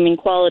its redeeming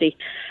quality.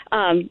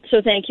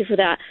 So thank you for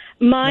that.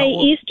 My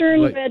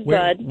eastern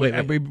redbud.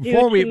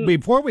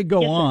 Before we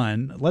go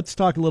on, let's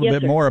talk a little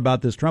bit more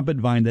about this trumpet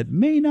vine that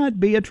may not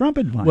be a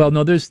trumpet vine. Well,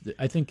 no,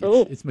 I think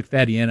it's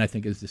McFadyiana, I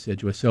think, is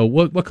deciduous. So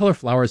what color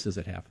flowers does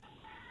it have?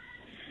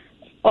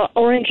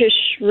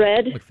 Orangish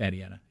red.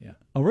 McFadyiana, yeah.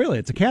 Oh, really?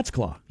 It's a cat's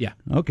claw? Yeah.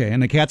 Okay,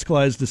 and the cat's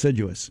claw is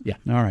deciduous? Yeah.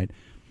 All right.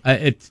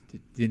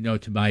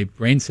 To my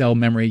brain cell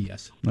memory,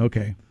 yes.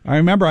 Okay. I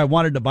remember I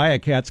wanted to buy a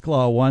cat's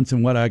claw once,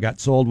 and what I got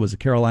sold was a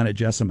Carolina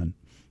jessamine.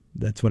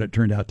 That's what it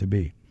turned out to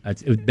be.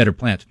 It was a better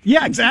plant.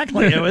 Yeah,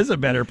 exactly. It was a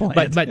better plant.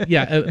 but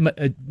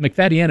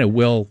McFadyiana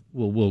will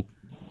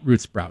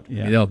root sprout.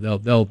 Yeah.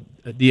 They'll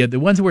the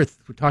ones we're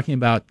talking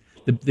about.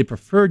 The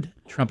preferred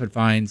trumpet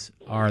vines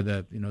are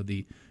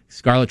the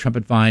scarlet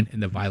trumpet vine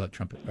and the violet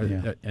trumpet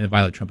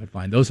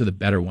vine. Those are the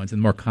better ones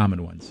and more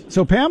common ones.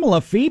 So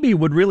Pamela, Phoebe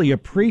would really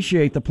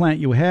appreciate the plant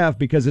you have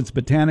because its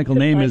botanical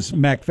name is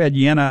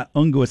McFadyiana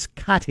unguis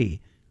cati,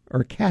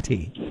 or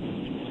catty.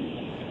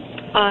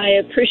 I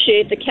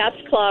appreciate the cat's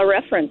claw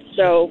reference.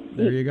 So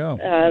there you go.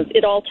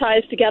 It all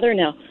ties together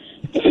now.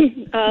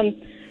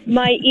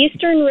 My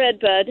eastern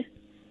redbud,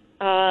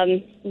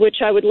 which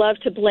I would love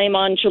to blame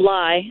on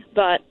July,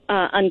 but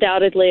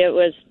undoubtedly it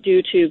was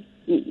due to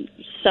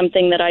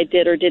something that I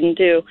did or didn't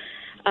do.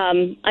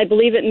 I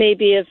believe it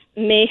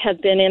may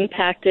have been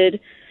impacted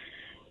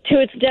to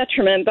its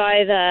detriment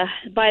by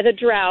the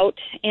drought,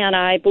 and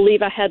I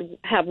believe I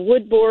have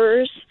wood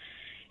borers.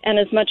 And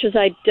as much as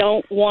I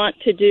don't want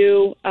to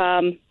do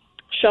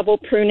shovel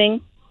pruning,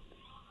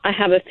 I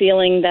have a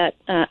feeling that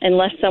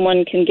unless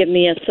someone can give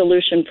me a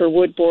solution for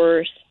wood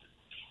borers,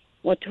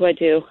 what do I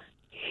do?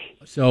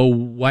 So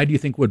why do you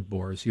think wood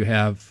borers? I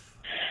have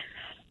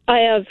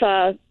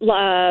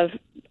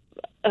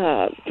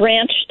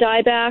branch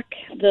dieback.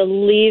 The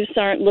leaves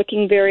aren't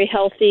looking very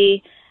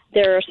healthy.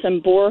 There are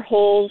some bore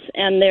holes,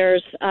 and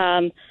there's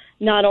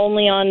not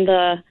only on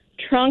the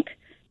trunk,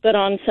 but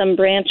on some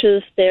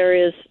branches there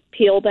is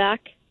peel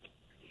back.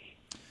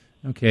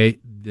 Okay.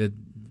 The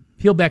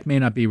peel back may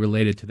not be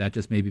related to that,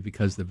 just maybe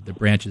because the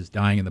branch is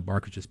dying and the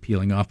bark is just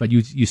peeling off. But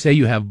you say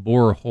you have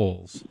bore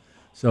holes.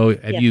 So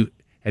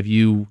have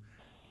you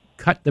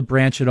cut the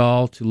branch at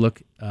all to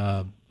look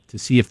to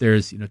see if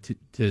there's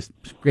to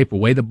scrape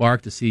away the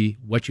bark to see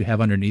what you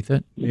have underneath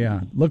it?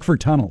 Yeah, look for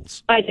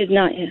tunnels. I did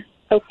not yet.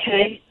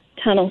 Okay.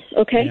 Tunnels,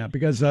 okay. Yeah,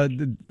 because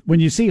when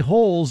you see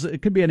holes,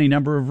 it could be any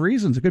number of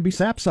reasons. It could be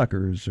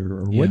sapsuckers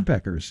or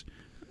woodpeckers,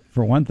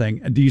 for one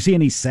thing. Do you see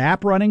any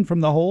sap running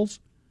from the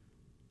holes?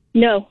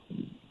 No.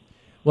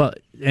 Well,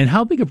 and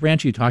how big a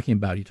branch are you talking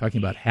about? Are you talking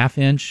about ½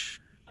 inch,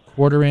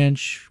 quarter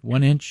inch,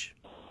 1 inch?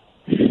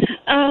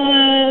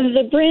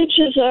 The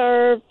branches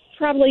are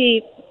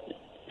probably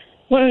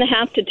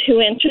 1.5 to 2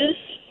 inches.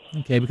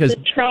 Okay, because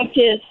the trunk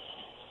is.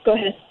 Go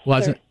ahead.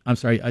 Well, I'm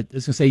sorry. I was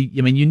going to say,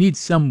 I mean, you need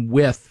some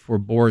width for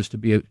borers to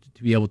be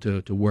able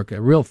to work. A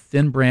real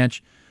thin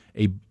branch,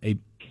 a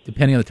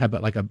depending on the type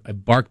of, like a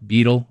bark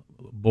beetle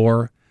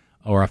borer,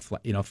 or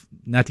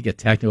not to get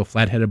technical,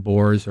 flat-headed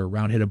borers or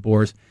round-headed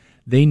borers,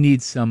 they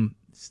need some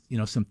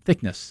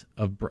thickness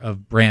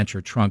of branch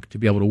or trunk to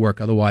be able to work.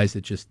 Otherwise,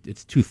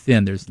 it's too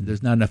thin.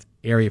 There's not enough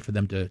area for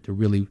them to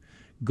really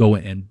go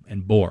and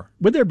bore.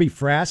 Would there be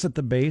frass at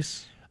the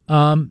base?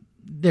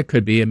 There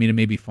could be. I mean, it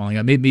may be falling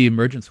out. Maybe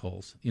emergence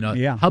holes.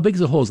 Yeah. How big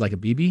is a hole? Is it like a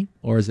BB,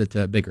 or is it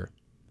bigger?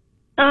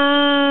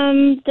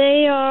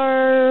 They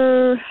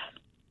are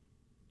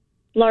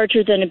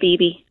larger than a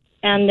BB,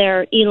 and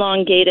they're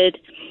elongated.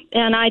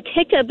 And I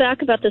take that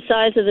back about the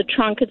size of the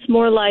trunk. It's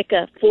more like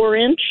a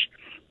 4-inch,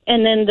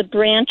 and then the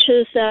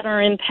branches that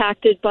are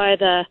impacted by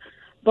the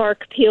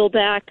bark peel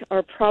back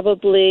are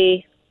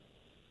probably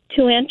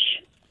 2-inch.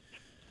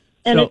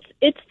 And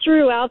it's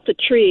throughout the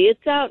tree.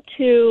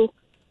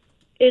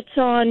 It's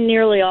on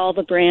nearly all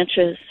the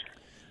branches.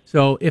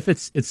 So if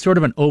it's sort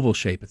of an oval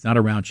shape, it's not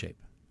a round shape.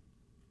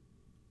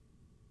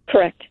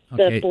 Correct.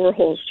 Okay. The bore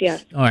holes,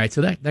 yes. All right.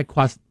 So that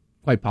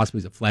quite possibly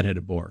is a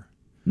flat-headed borer.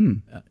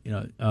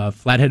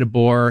 Flat-headed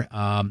borer,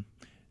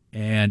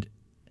 and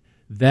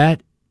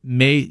that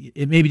may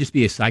just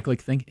be a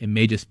cyclic thing. It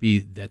may just be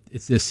that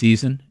it's this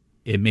season.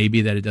 It may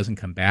be that it doesn't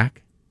come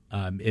back.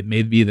 It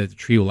may be that the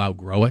tree will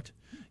outgrow it.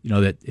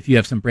 That if you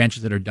have some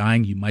branches that are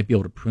dying, you might be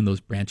able to prune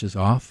those branches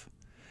off.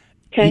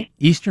 Okay.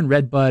 Eastern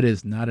redbud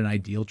is not an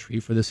ideal tree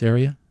for this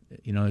area.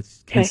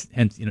 It's hence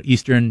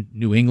eastern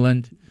New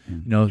England,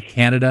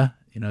 Canada.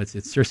 It's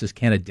Cercis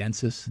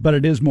canadensis. But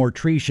it is more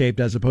tree-shaped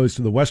as opposed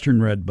to the western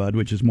redbud,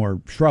 which is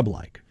more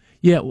shrub-like.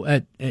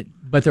 Yeah,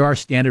 but there are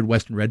standard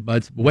western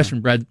redbuds.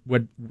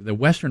 The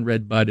western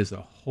redbud is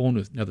a whole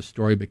another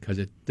story because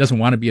it doesn't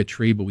want to be a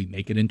tree, but we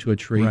make it into a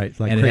tree. Right,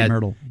 like crepe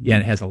myrtle. Yeah,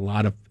 and it has a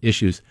lot of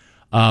issues.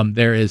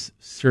 There is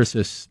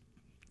Cercis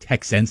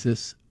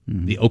texensis.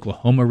 The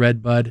Oklahoma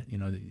redbud, you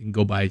can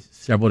go by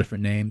several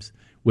different names,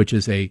 which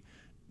is a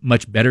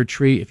much better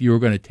tree. If you were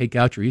going to take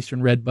out your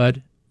eastern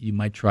redbud, you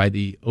might try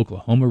the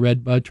Oklahoma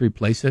red bud to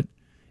replace it.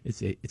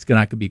 It's not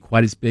going to be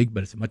quite as big,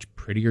 but it's a much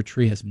prettier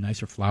tree, has some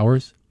nicer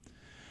flowers.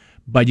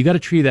 But you got a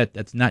tree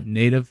that's not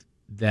native,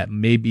 that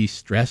may be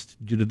stressed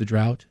due to the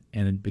drought,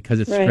 and because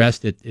it's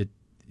stressed, it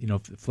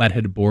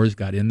flat-headed borers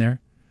got in there.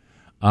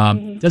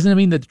 Doesn't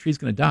mean that the tree's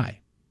going to die.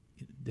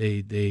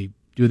 They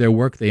do their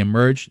work, they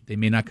emerge, they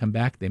may not come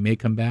back, they may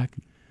come back,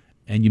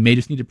 and you may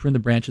just need to prune the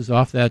branches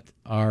off that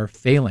are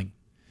failing.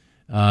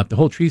 If the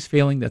whole tree's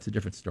failing, that's a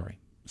different story.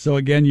 So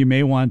again, you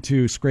may want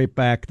to scrape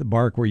back the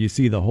bark where you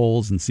see the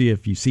holes and see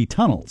if you see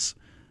tunnels.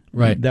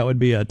 Right. That would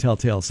be a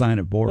telltale sign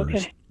of borers.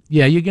 Okay.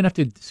 Yeah, you're going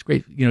to have to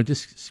scrape,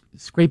 just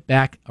scrape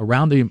back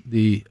around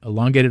the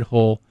elongated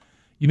hole.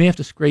 You may have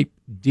to scrape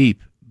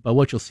deep, but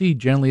what you'll see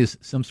generally is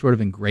some sort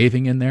of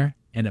engraving in there,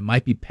 and it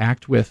might be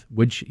packed with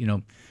wood,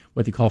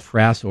 what they call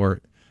frass,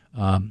 or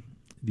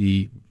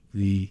the.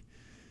 Is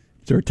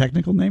there a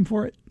technical name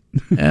for it?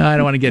 I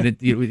don't want to get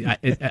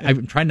it.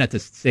 I'm trying not to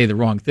say the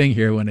wrong thing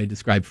here when I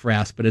describe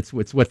frass, but it's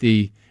what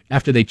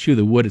after they chew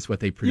the wood, it's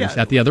what they produce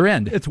at the other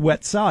end. It's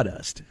wet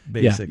sawdust,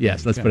 basically.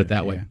 Yes, let's put it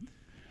that way.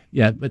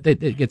 Yeah, but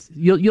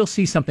you'll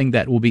see something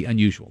that will be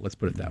unusual. Let's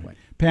put it that way.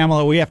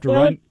 Pamela, we have to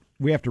run.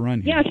 We have to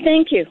run here. Yes,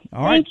 thank you.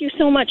 All right. Thank you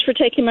so much for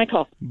taking my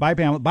call. Bye,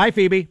 Pamela. Bye,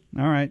 Phoebe.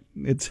 All right.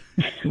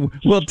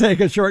 We'll take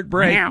a short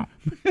break.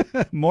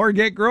 More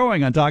Get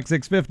Growing on Talk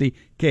 650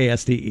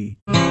 KSTE.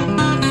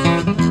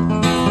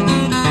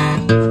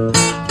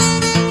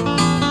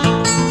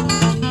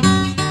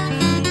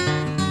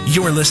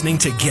 You're listening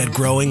to Get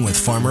Growing with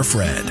Farmer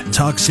Fred.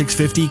 Talk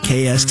 650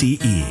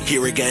 KSTE.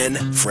 Here again,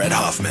 Fred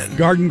Hoffman.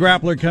 Garden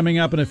Grappler coming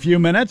up in a few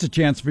minutes. A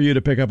chance for you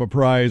to pick up a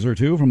prize or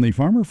two from the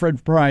Farmer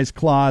Fred Prize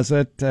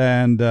Closet.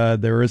 And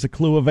there is a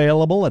clue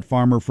available at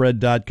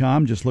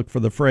farmerfred.com. Just look for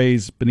the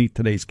phrase beneath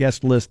today's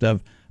guest list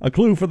of a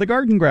clue for the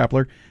Garden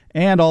Grappler.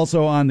 And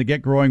also on the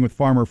Get Growing with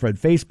Farmer Fred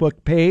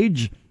Facebook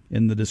page.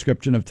 In the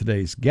description of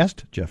today's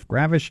guest, Jeff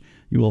Gravish,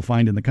 you will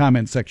find in the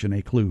comments section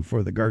a clue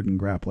for the Garden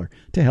Grappler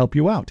to help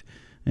you out.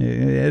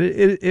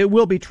 It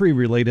will be tree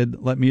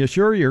related, let me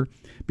assure you,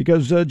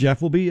 because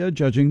Jeff will be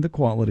judging the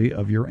quality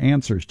of your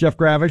answers. Jeff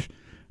Gravish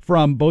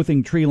from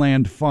Bothing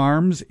Treeland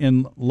Farms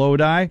in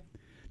Lodi.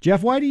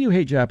 Jeff, why do you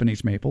hate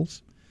Japanese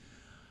maples?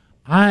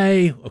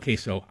 I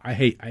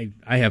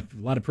have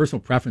a lot of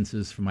personal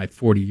preferences for my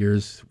 40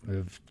 years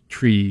of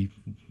tree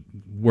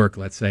work,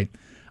 let's say.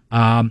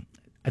 I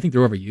think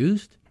they're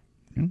overused,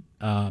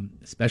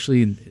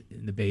 especially in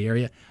the Bay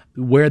Area.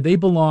 Where they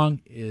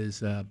belong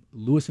is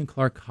Lewis and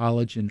Clark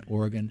College in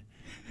Oregon,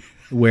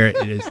 where it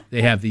is.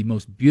 They have the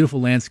most beautiful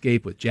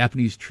landscape with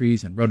Japanese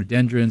trees and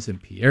rhododendrons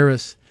and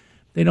pieris.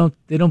 They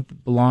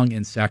don't belong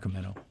in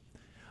Sacramento.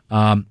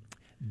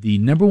 The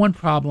number one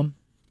problem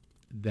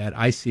that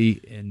I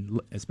see,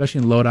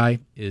 especially in Lodi,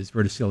 is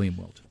verticillium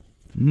wilt.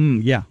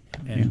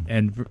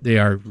 And they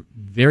are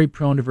very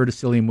prone to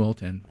verticillium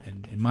wilt. And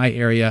in my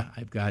area,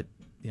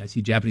 I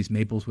see Japanese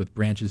maples with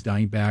branches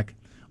dying back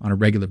on a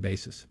regular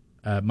basis.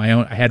 I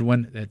had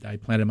one that I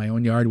planted in my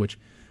own yard, which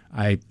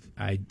I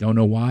don't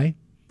know why.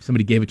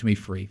 Somebody gave it to me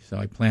free, so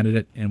I planted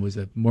it, and it was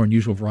a more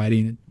unusual variety,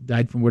 and it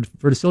died from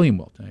verticillium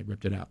wilt, and I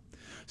ripped it out.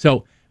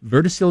 So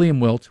verticillium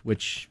wilt,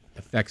 which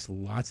affects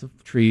lots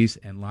of trees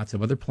and lots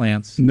of other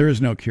plants. And there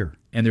is no cure.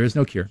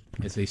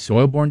 It's a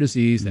soil-borne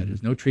disease that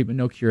has no treatment,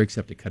 no cure,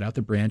 except to cut out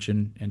the branch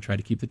and try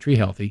to keep the tree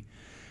healthy.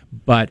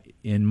 But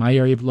in my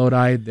area of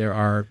Lodi, there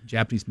are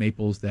Japanese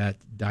maples that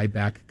die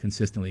back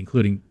consistently,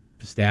 including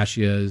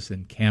pistachias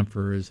and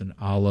camphors and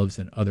olives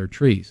and other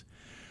trees.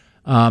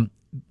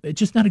 It's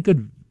just not a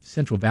good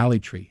Central Valley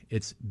tree.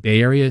 It's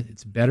Bay Area,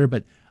 it's better,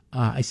 but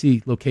I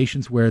see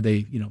locations where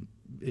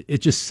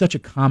it's just such a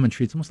common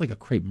tree. It's almost like a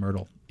crepe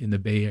myrtle in the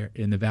Bay Area,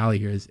 in the Valley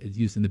here is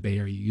used in the Bay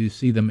Area. You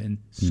see them in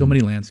so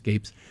many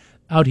landscapes.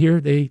 Out here,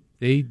 they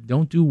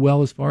don't do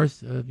well as far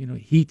as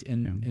heat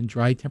and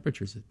dry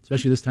temperatures,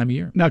 especially this time of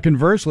year. Now,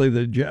 conversely,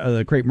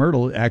 the crepe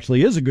myrtle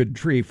actually is a good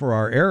tree for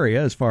our area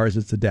as far as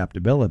its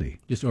adaptability.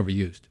 Just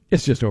overused.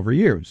 It's just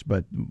overused,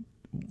 but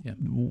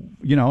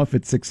if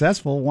it's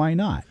successful, why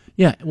not?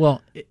 Yeah,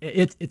 well,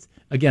 it's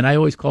again, I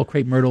always call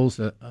crepe myrtles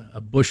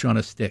a bush on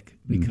a stick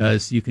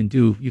because you can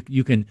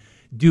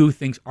do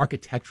things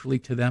architecturally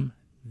to them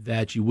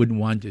that you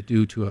wouldn't want to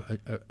do to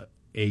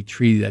a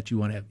tree that you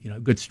want to have a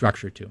good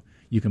structure to.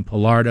 You can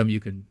pollard them. You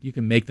can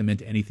make them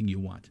into anything you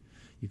want.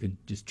 You can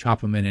just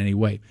chop them in any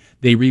way.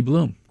 They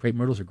rebloom. Crepe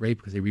myrtles are great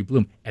because they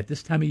rebloom. At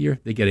this time of year,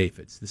 they get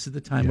aphids. This is the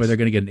time where they're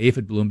going to get an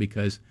aphid bloom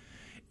because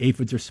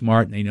aphids are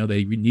smart and they know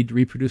they need to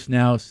reproduce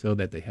now so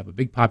that they have a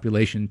big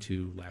population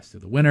to last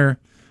through the winter.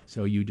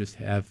 So you just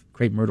have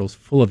crepe myrtles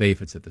full of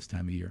aphids at this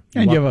time of year.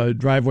 And you have a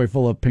driveway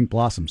full of pink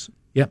blossoms.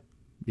 Yep.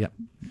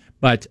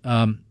 But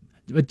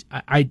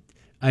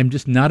I'm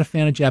just not a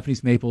fan of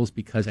Japanese maples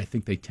because I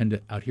think they tend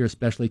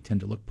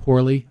to look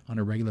poorly on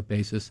a regular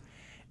basis,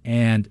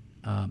 and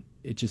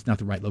it's just not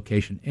the right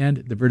location. And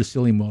the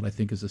verticillium wilt, I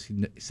think, is a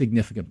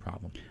significant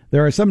problem.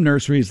 There are some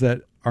nurseries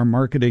that are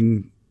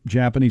marketing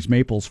Japanese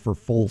maples for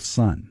full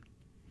sun.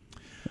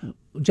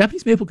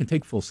 Japanese maple can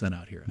take full sun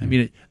out here. I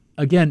mean,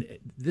 again,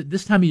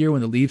 this time of year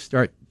when the leaves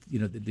start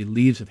the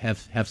leaves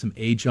have some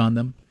age on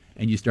them,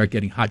 and you start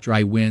getting hot,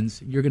 dry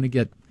winds, you're going to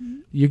get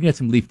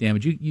some leaf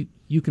damage.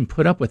 You can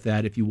put up with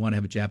that if you want to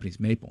have a Japanese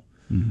maple.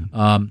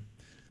 Mm-hmm.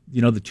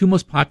 The two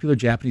most popular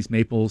Japanese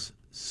maples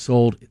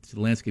sold to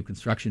the landscape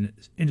construction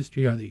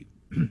industry are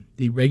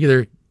the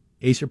regular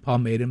Acer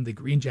palmatum, the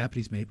green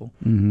Japanese maple.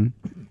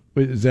 Mm-hmm.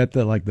 Is that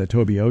the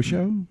Toby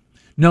Osho?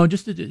 No,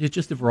 it's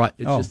just a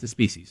variety. It's just the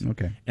species.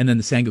 Okay. And then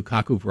the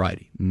Sangokaku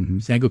variety. Mm-hmm.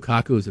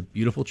 Sangokaku is a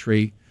beautiful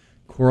tree.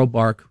 Coral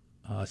bark,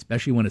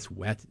 especially when it's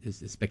wet,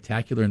 is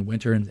spectacular in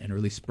winter and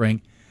early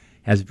spring.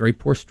 Has very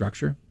poor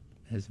structure.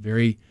 Has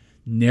very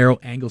narrow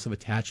angles of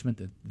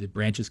attachment. The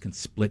branches can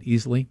split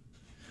easily.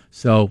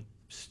 So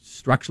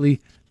structurally,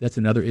 that's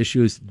another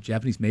issue. Is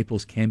Japanese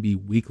maples can be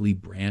weakly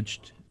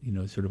branched.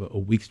 Sort of a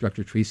weak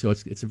structured tree. So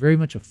it's very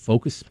much a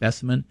focused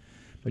specimen,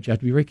 but you have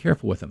to be very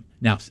careful with them.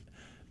 Now,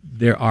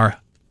 there are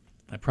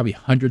probably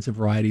hundreds of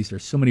varieties.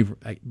 There's so many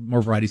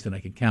more varieties than I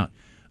can count,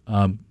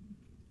 and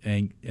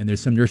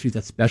there's some nurseries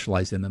that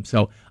specialize in them.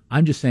 So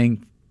I'm just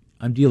saying,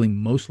 I'm dealing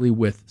mostly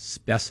with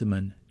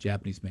specimen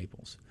Japanese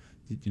maples.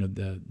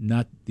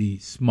 Not the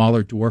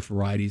smaller dwarf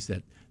varieties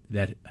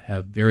that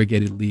have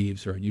variegated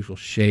leaves or unusual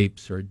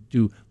shapes or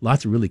do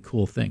lots of really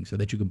cool things so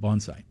that you can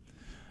bonsai.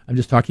 I'm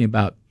just talking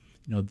about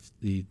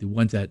the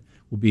ones that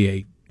will be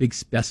a big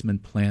specimen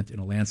plant in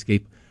a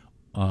landscape,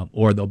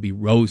 or there'll be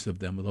rows of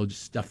them, or they'll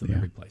just stuff them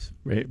every place.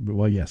 Right.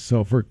 Well, yes.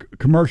 So for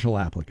commercial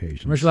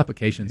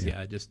applications.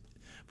 Just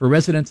for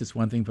residents, it's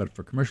one thing, but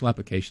for commercial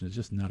applications, it's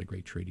just not a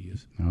great tree to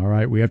use. All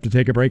right. We have to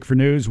take a break for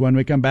news. When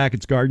we come back,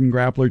 it's Garden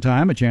Grappler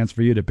time, a chance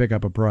for you to pick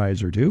up a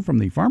prize or two from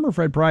the Farmer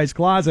Fred Prize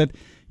Closet.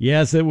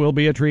 Yes, it will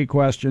be a tree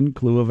question.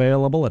 Clue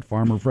available at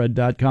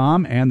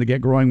farmerfred.com and the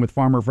Get Growing with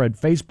Farmer Fred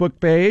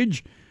Facebook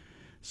page.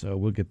 So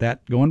we'll get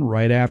that going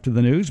right after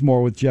the news.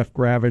 More with Jeff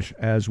Gravish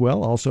as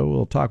well. Also,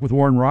 we'll talk with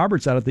Warren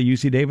Roberts out at the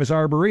UC Davis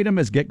Arboretum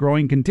as Get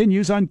Growing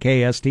continues on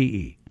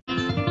KSTE.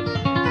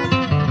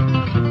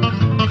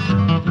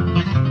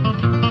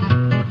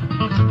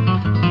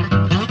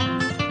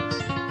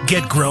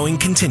 Get Growing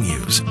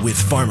continues with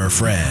Farmer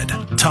Fred.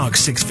 Talk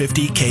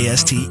 650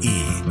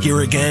 KSTE. Here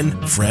again,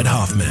 Fred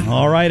Hoffman.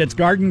 All right, it's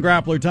Garden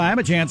Grappler time.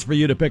 A chance for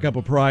you to pick up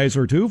a prize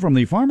or two from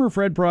the Farmer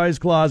Fred Prize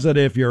Closet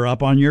if you're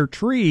up on your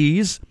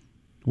trees.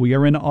 We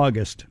are in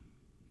August,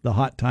 the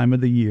hot time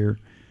of the year.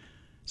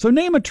 So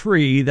name a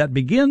tree that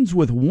begins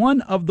with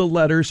one of the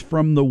letters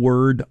from the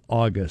word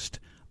August.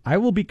 I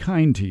will be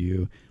kind to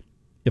you.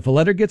 If a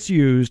letter gets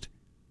used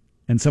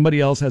and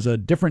somebody else has a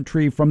different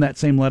tree from that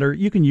same letter,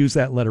 you can use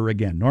that letter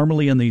again.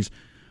 Normally in these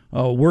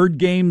word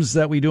games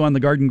that we do on the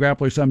Garden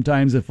Grappler,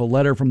 sometimes if a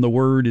letter from the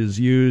word is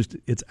used,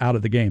 it's out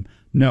of the game.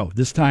 No,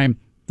 this time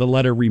the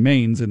letter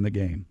remains in the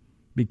game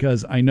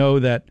because I know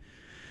that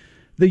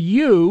the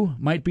U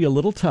might be a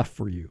little tough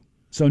for you.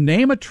 So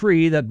name a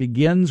tree that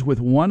begins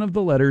with one of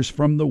the letters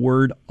from the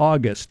word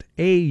August,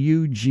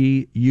 August.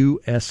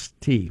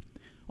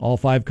 All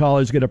 5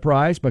 callers get a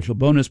prize, special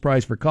bonus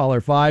prize for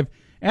caller 5,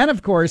 and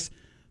of course,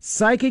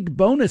 psychic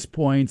bonus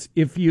points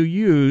if you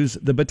use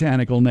the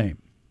botanical name.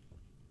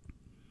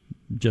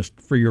 Just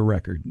for your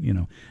record,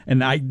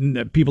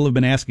 And people have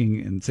been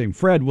asking and saying,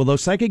 Fred, will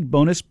those psychic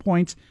bonus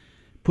points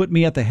put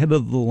me at the head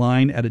of the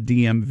line at a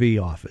DMV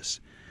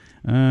office?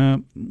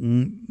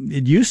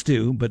 It used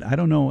to, but I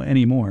don't know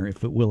anymore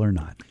if it will or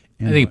not.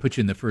 Anyway. I think it puts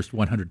you in the first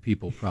 100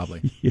 people,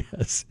 probably.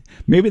 Yes.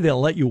 Maybe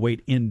they'll let you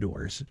wait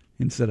indoors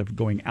instead of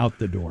going out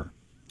the door.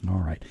 All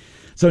right.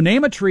 So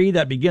name a tree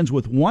that begins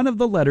with one of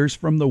the letters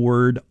from the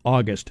word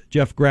August.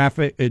 Jeff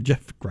Gravish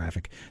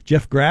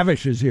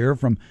is here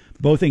from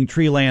Bothing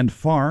Treeland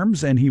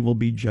Farms, and he will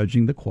be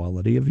judging the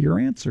quality of your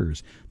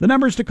answers. The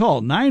numbers to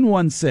call,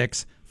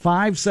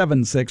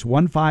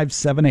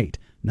 916-576-1578.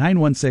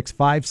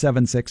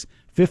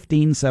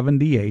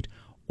 916-576-1578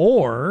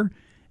 or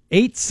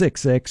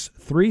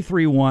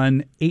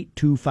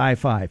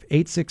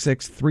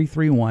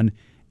 866-331-8255.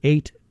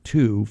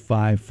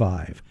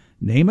 866-331-8255.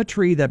 Name a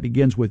tree that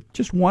begins with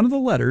just one of the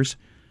letters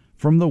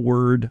from the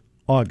word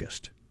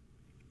August.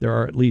 There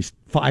are at least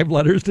 5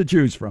 letters to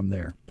choose from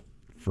there.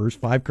 First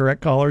 5 correct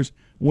callers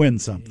win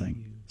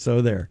something.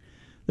 So there's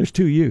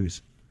 2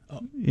 U's. Oh.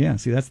 Yeah,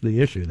 see, that's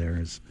the issue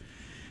there is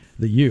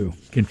the U.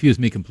 Confused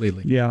me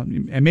completely. Yeah,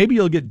 and maybe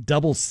you'll get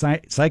double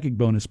psychic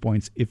bonus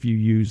points if you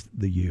use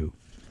the U.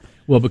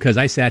 Well, because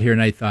I sat here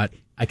and I thought,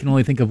 I can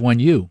only think of one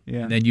U.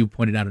 Yeah. And then you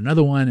pointed out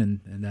another one,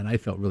 and then I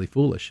felt really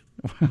foolish.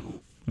 Well,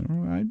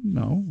 I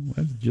know.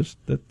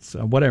 That's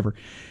whatever.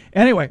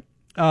 Anyway,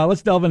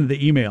 let's delve into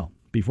the email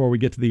before we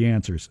get to the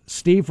answers.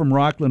 Steve from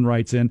Rockland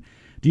writes in,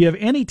 do you have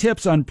any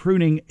tips on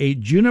pruning a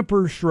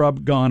juniper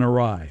shrub gone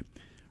awry?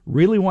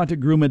 Really want to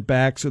groom it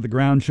back so the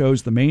ground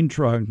shows the main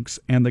trunks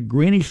and the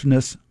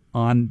greenishness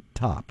on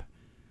top.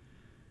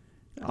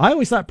 I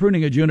always thought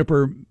pruning a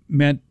juniper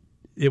meant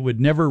it would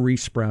never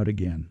resprout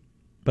again.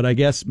 But I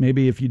guess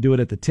maybe if you do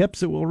it at the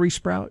tips, it will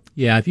resprout?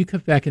 Yeah, if you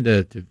cut back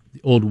into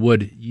old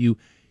wood, you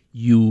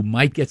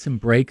might get some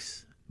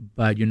breaks,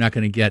 but you're not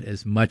going to get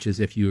as much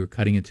as if you were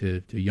cutting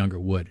into younger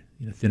wood,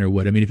 thinner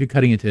wood. I mean, if you're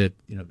cutting into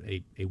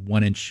a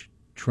 1-inch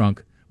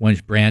trunk one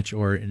branch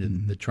or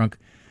in the trunk,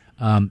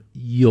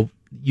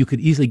 you could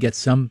easily get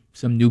some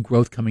new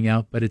growth coming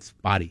out, but it's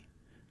body.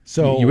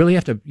 So you really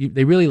have to.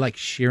 They really like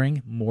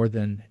shearing more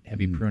than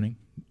heavy pruning.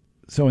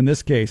 So in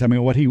this case, I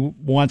mean, what he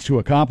wants to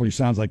accomplish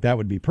sounds like that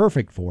would be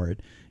perfect for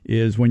it.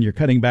 Is when you're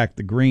cutting back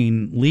the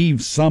green,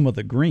 leave some of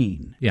the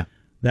green. Yeah.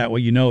 That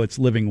way you know it's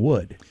living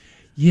wood.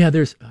 Yeah,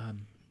 there's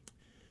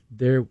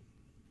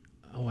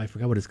I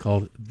forgot what it's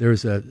called.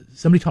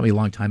 Somebody taught me a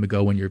long time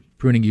ago, when you're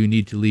pruning, you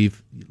need to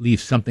leave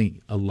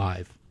something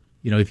alive.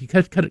 If you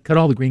cut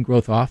all the green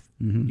growth off,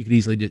 you could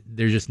easily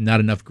there's just not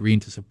enough green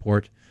to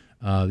support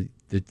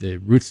the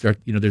roots start.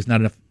 There's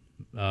not enough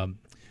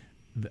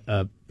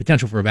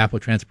potential for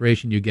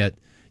evapotranspiration.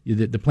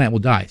 The plant will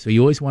die. So you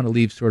always want to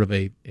leave sort of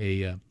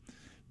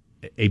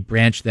a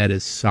branch that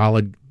is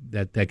solid,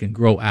 that can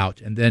grow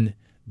out, and then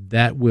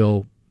that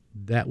will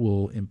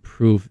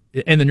improve.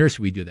 In the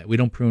nursery, we do that. We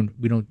don't prune.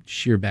 We don't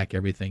shear back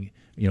everything.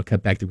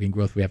 Cut back the green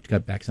growth. We have to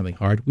cut back something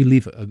hard. We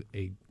leave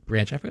a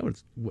branch. I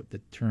forgot what the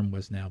term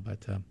was now,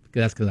 but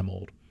that's because I'm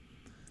old.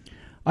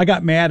 I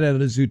got mad at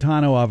a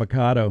Zutano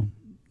avocado.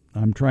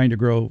 I'm trying to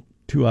grow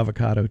 2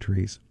 avocado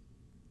trees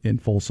in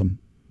Folsom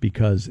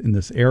because in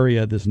this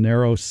area, this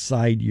narrow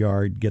side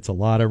yard gets a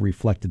lot of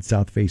reflected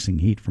south-facing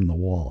heat from the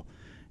wall.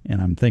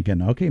 And I'm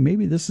thinking, okay,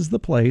 maybe this is the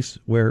place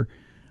where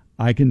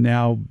I can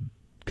now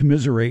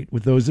commiserate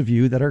with those of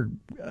you that are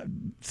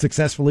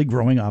successfully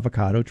growing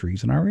avocado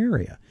trees in our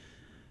area.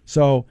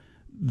 So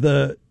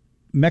the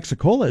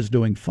Mexicola is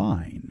doing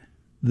fine.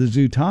 The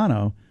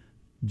Zutano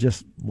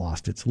just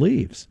lost its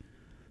leaves.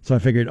 So I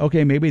figured,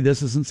 okay, maybe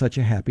this isn't such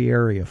a happy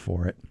area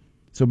for it.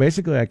 So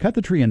basically I cut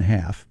the tree in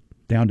half,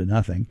 down to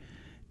nothing,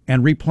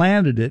 and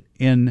replanted it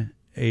in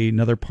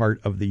another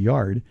part of the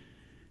yard.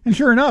 And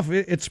sure enough,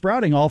 it's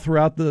sprouting all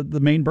throughout the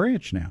main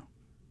branch now.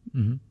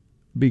 Mm-hmm.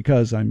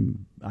 Because I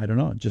don't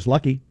know, just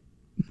lucky.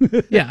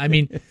 Yeah, I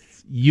mean,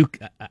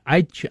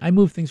 I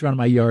move things around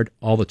my yard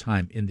all the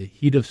time. In the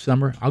heat of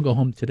summer, I'll go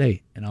home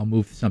today and I'll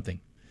move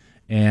something,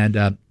 and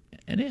I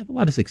have a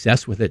lot of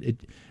success with it.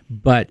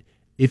 But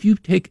if you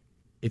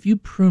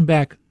prune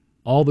back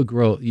all the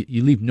growth,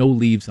 you leave no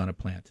leaves on a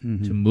plant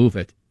to move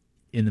it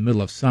in the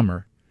middle of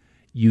summer,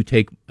 you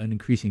take an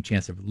increasing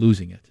chance of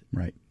losing it.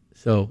 Right.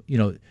 So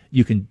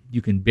you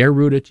can bare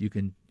root it. You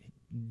can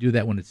do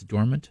that when it's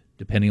dormant,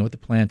 depending on what the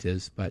plant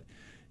is. But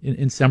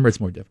in summer, it's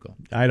more difficult.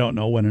 I don't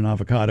know when an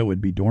avocado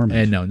would be dormant.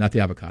 And no, not the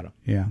avocado.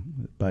 Yeah,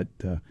 but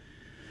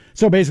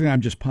so basically,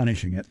 I'm just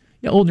punishing it.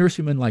 Yeah, old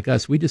nurserymen like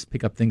us, we just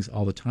pick up things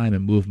all the time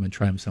and move them and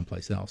try them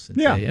someplace else. And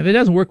yeah. Say, if it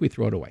doesn't work, we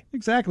throw it away.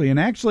 Exactly. And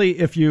actually,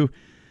 if you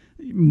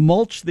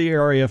mulch the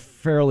area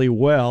fairly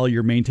well,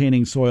 you're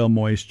maintaining soil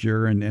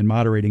moisture and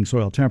moderating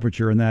soil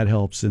temperature, and that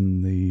helps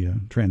in the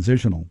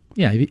transitional.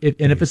 Yeah,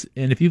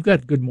 if you've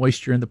got good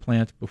moisture in the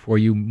plant before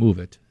you move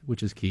it,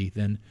 which is key,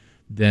 then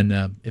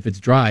if it's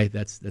dry,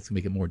 that's going to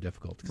make it more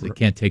difficult because it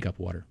can't take up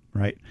water.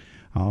 Right.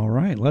 All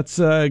right. Let's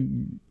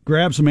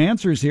grab some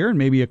answers here and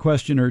maybe a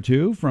question or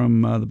two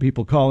from the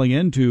people calling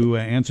in to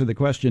answer the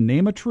question.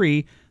 Name a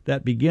tree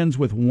that begins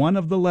with one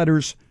of the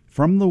letters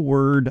from the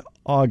word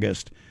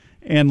August.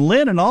 And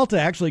Lynn and Alta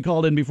actually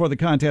called in before the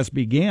contest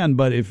began,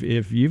 but if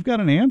you've got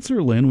an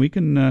answer, Lynn, we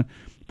can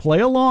play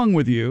along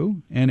with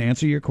you and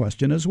answer your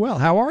question as well.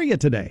 How are you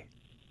today?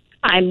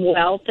 I'm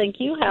well, thank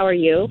you. How are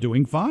you?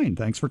 Doing fine.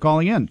 Thanks for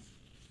calling in.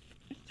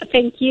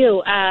 Thank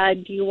you.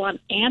 Do you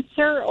want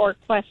answer or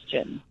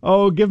question?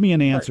 Oh, give me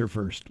an answer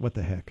first. What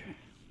the heck?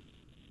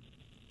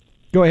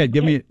 Go ahead.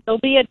 Give me. There'll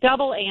be a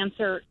double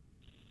answer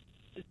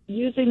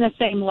using the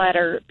same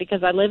letter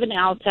because I live in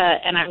Alta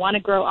and I want to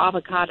grow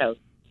avocados.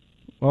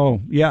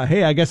 Oh, yeah.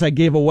 Hey, I guess I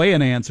gave away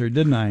an answer,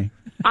 didn't I?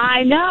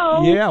 I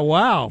know. Yeah,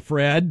 wow,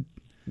 Fred.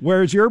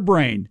 Where's your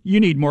brain? You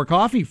need more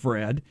coffee,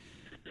 Fred.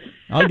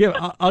 I'll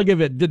give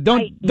it.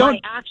 Don't.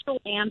 My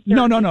actual answer.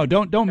 No.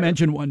 Don't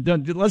mention one.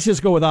 Let's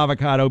just go with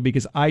avocado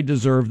because I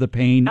deserve the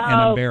pain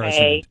and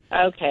embarrassment.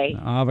 Okay.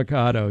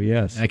 Avocado,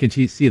 yes. I can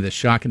see the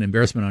shock and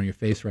embarrassment on your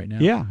face right now.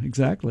 Yeah,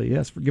 exactly.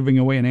 Yes, for giving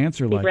away an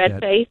answer like that.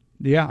 Red-faced?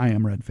 Yeah, I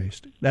am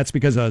red-faced. That's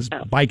because I was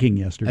biking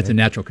yesterday. That's a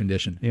natural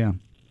condition. Yeah.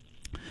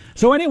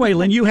 So anyway,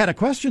 Lynn, you had a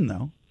question,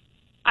 though.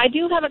 I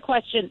do have a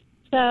question.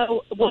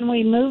 So when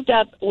we moved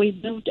up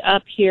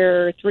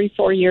here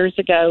 3-4 years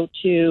ago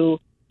to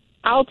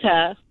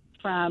Alta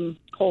from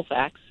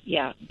Colfax.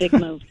 Yeah, big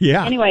move.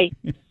 Yeah. Anyway,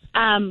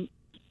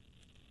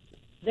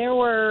 there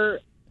were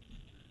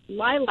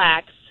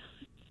lilacs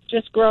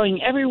just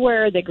growing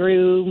everywhere. They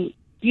grew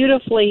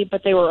beautifully,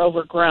 but they were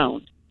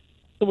overgrown.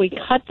 So we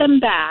cut them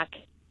back.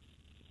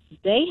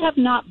 They have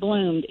not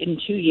bloomed in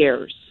 2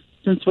 years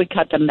since we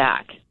cut them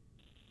back.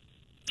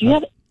 Do you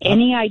have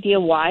any idea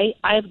why?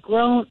 I've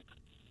grown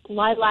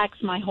lilacs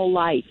my whole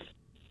life.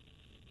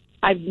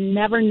 I've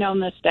never known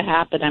this to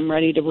happen. I'm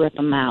ready to rip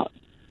them out.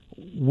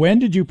 When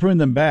did you prune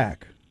them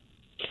back?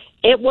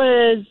 It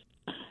was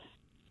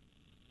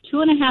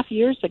 2.5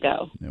 years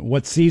ago.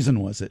 What season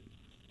was it?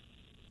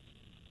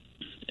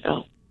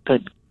 Oh,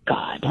 good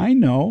God. I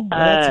know.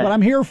 That's what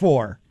I'm here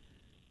for.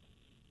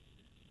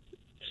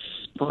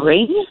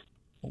 Spring?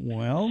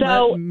 Well,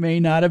 So- that may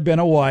not have been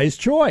a wise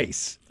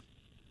choice.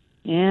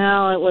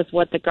 Yeah, it was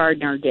what the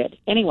gardener did.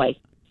 Anyway,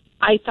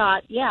 I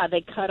thought, yeah,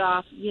 they cut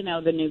off,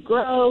 the new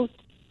growth.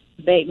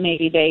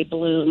 Maybe they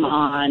bloom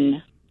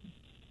on,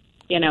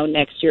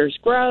 next year's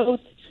growth.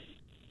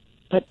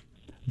 But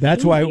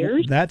That's 2 why.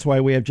 years? That's why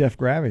we have Jeff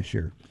Gravish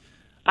here.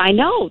 I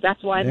know.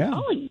 That's why I'm Yeah.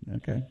 calling.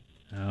 Okay.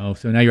 Oh,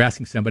 so now you're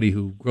asking somebody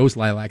who grows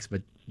lilacs,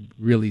 but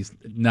really is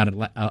not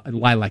a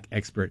lilac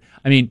expert.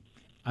 I mean,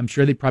 I'm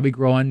sure they probably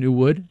grow on new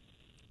wood,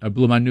 or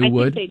bloom on new I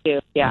wood. think they do.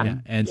 Yeah.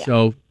 And Yeah.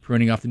 so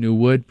pruning off the new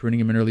wood, pruning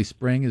them in early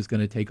spring is going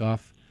to take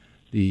off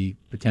the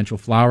potential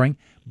flowering.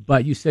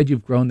 But you said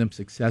you've grown them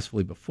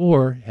successfully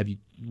before.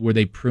 Were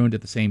they pruned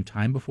at the same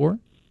time before?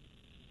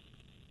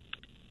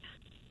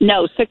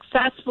 No,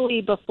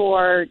 successfully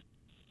before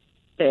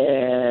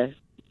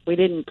we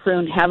didn't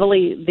prune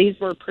heavily. These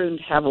were pruned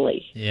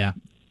heavily. Yeah.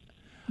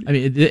 I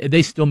mean,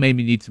 they still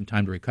maybe need some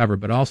time to recover,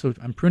 but also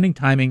I'm pruning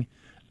timing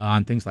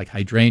on things like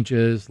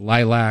hydrangeas,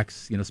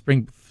 lilacs,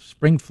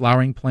 spring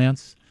flowering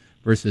plants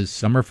versus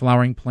summer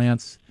flowering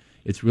plants.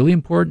 It's really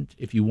important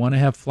if you want to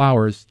have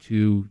flowers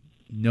to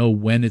know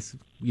when it's,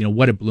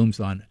 what it blooms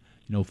on.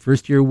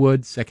 First year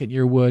wood, second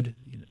year wood,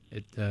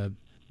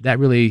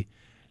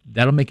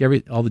 that'll make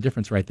all the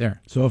difference right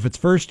there. So if it's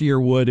first year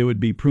wood, it would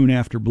be prune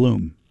after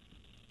bloom.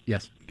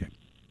 Yes. Okay.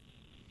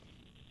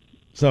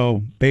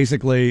 So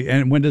basically,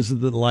 and when does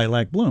the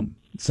lilac bloom?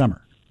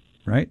 Summer,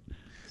 right?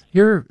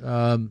 Here,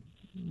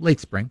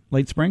 late spring.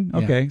 Late spring? Yeah.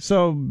 Okay.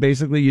 So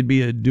basically, you'd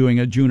be doing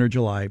a June or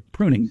July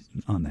pruning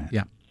on that.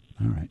 Yeah.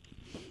 All right.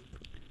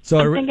 So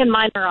I'm thinking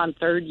mine are on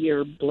third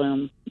year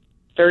bloom,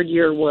 third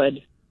year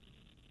wood.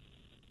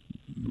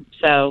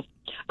 So,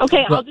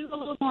 okay, Well- I'll do a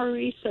little more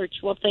research.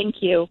 Well, thank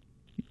you.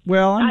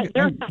 well,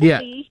 They're yeah.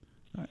 healthy.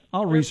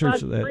 I'll they're research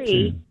that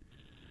bug-free. too.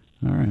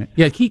 All right.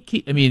 Yeah,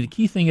 the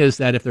key thing is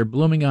that if they're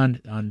blooming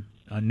on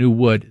new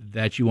wood,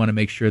 that you want to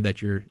make sure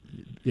that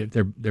if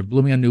they're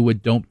blooming on new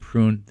wood, don't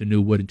prune the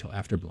new wood until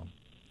after bloom.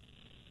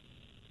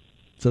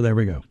 So there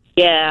we go.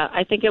 Yeah,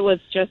 I think it was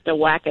just a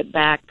whack it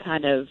back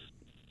kind of.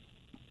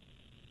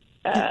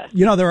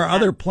 There are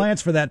other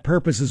plants for that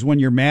purpose. Is when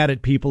you're mad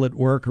at people at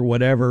work or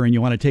whatever, and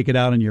you want to take it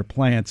out on your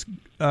plants.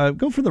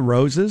 Go for the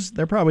roses.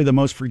 They're probably the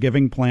most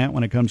forgiving plant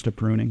when it comes to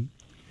pruning.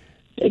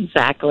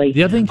 Exactly.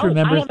 The other thing to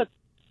remember.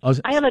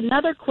 I have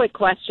another quick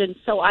question.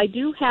 So I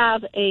do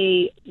have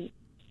a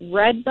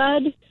red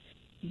bud.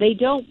 They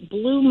don't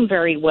bloom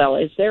very well.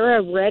 Is there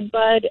a red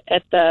bud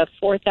at the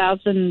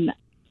 4,000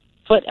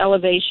 foot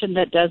elevation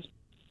that does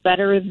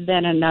better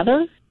than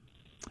another?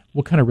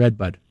 What kind of red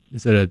bud?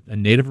 Is it a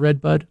native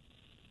red bud?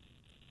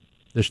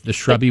 The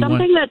shrubby It's one?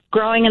 something that's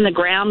growing in the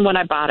ground when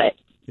I bought it,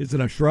 Is it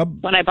a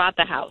shrub? when I bought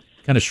the house.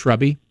 Kind of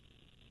shrubby?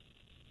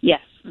 Yes,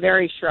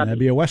 very shrubby. That'd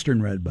be a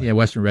western red bud. Yeah,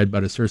 western red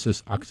bud,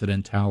 Cercis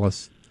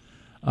occidentalis.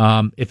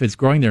 If it's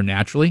growing there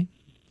naturally,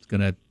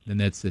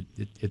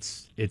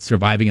 it's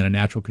surviving in a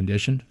natural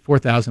condition.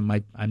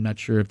 4,000 I'm not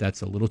sure if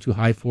that's a little too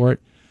high for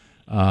it,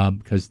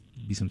 because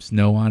there'd be some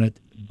snow on it.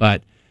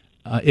 But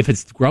if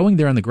it's growing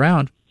there on the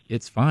ground,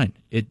 it's fine.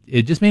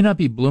 It just may not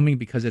be blooming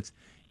because it's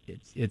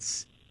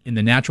in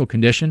the natural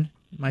condition.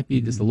 It might be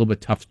just a little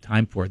bit tough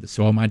time for it. The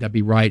soil might not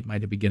be right,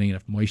 might not be getting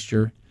enough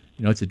moisture.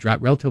 It's a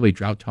relatively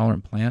drought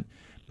tolerant plant.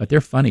 But they're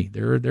funny.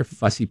 They're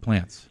fussy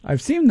plants.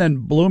 I've seen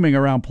them blooming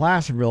around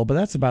Placerville, but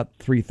that's about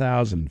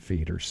 3,000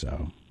 feet or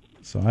so.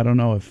 So I don't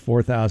know if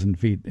 4,000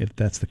 feet, if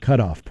that's the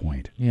cutoff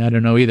point. Yeah, I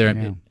don't know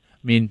either.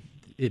 Yeah.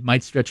 It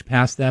might stretch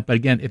past that. But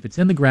again, if it's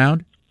in the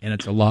ground and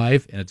it's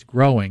alive and it's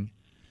growing,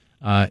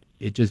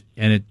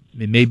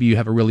 maybe you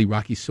have a really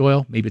rocky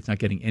soil. Maybe it's not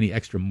getting any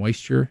extra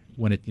moisture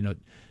when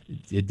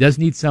it does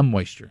need some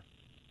moisture.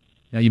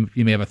 Now you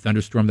may have a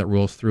thunderstorm that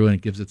rolls through and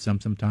it gives it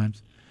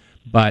sometimes,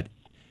 but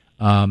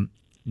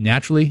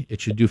naturally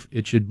it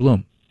should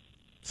bloom.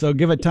 So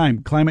give it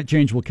time. Climate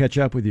change will catch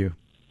up with you.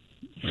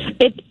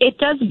 It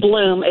does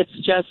bloom. It's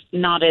just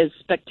not as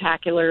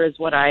spectacular as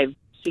what I've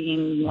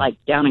seen, like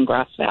down in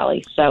Grass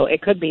Valley. So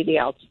it could be the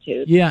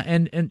altitude. Yeah,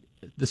 and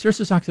the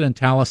Cercis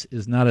occidentalis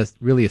is not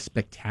really a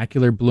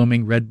spectacular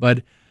blooming red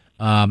bud.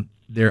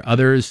 There are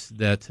others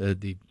that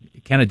the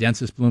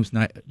canadensis blooms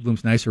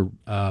nicer.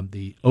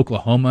 The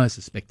Oklahoma is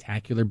a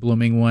spectacular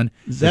blooming one.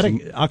 Is that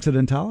an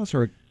occidentalis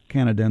or a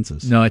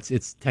canadensis? No,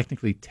 it's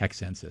technically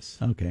texensis.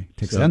 Okay,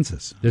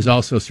 texensis. So there's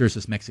also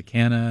Cercis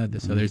mexicana.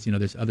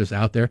 There's others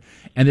out there,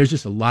 and there's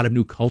just a lot of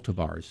new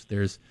cultivars.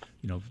 There's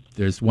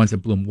ones that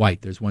bloom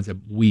white. There's ones that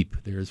weep.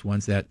 There's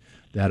ones that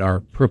are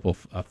purple.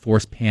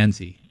 Forest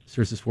pansy.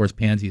 Cercis forest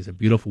pansy is a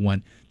beautiful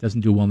one. Doesn't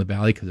do well in the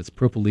valley because it's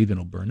purple leaf and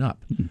it'll burn up.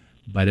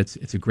 But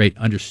it's a great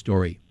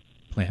understory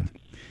plant.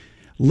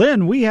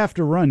 Lynn, we have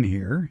to run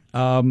here.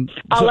 I'll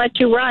let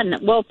you run.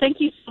 Well, thank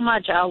you so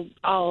much.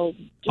 I'll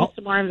do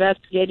some more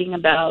investigating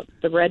about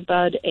the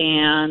redbud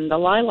and the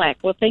lilac.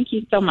 Well, thank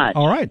you so much.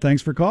 All right,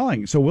 thanks for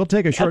calling. So we'll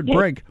take a short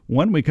break.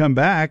 When we come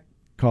back,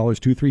 callers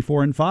 2, 3,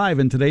 4, and 5.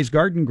 In today's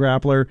Garden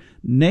Grappler,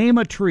 name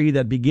a tree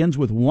that begins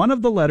with one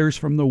of the letters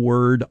from the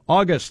word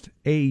August. August.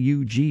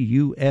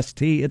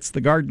 It's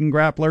the Garden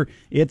Grappler.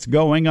 It's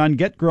going on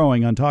Get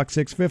Growing on Talk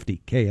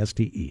 650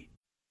 KSTE.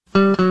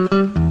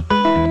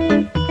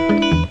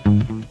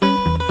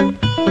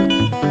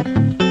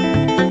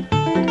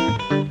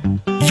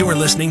 You're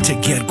listening to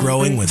Get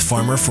Growing with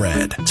Farmer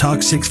Fred.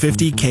 Talk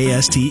 650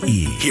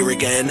 KSTE. Here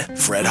again,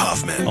 Fred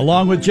Hoffman.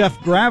 Along with Jeff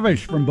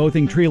Gravish from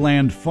Bothing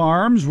Treeland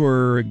Farms,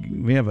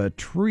 we have a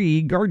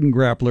tree garden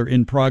grappler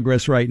in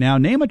progress right now.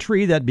 Name a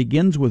tree that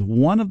begins with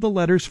one of the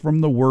letters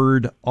from the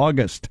word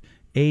August.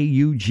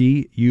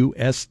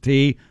 August.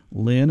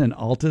 Lynn and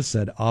Alta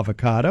said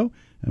avocado,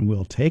 and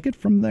we'll take it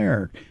from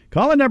there.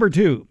 Caller number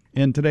 2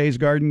 in today's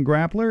garden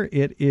grappler.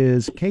 It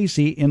is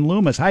Casey in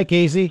Loomis. Hi,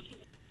 Casey.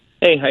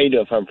 Hey, how you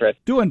doing, Farm Fred?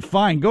 Doing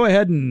fine. Go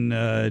ahead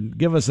and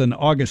give us an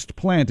August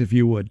plant, if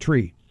you would,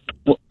 tree.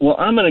 Well,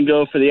 I'm going to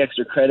go for the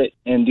extra credit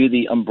and do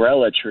the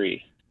umbrella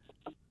tree.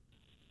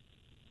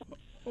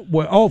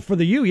 Well, for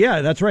the U,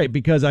 yeah, that's right,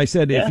 because I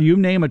said if you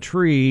name a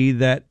tree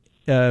that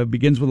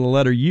begins with the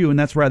letter U, and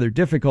that's rather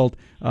difficult,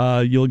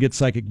 you'll get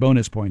psychic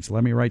bonus points.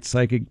 Let me write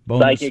psychic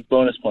bonus. Psychic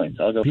bonus points.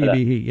 I'll go for that.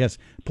 PBE, yes.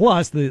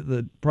 Plus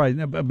the prize.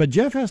 But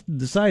Jeff has to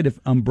decide if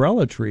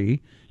umbrella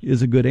tree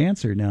is a good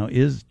answer. Now,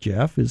 is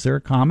there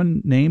a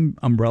common name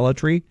umbrella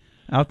tree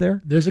out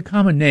there? There's a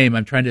common name.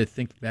 I'm trying to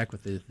think back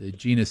what the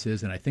genus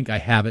is, and I think I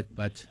have it.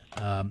 But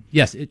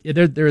yes,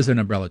 there is an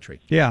umbrella tree.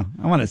 Yeah,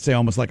 I want to say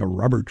almost like a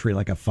rubber tree,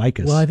 like a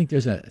ficus. Well, I think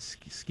there's a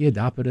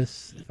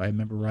Sciadopodus, if I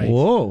remember right.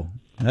 Whoa.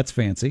 That's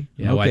fancy.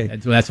 Yeah, okay.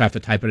 So that's why I have to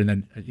type it, and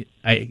then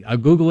I'll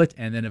Google it,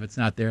 and then if it's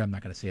not there, I'm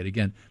not going to say it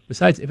again.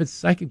 Besides, if it's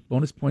psychic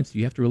bonus points, do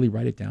you have to really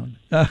write it down?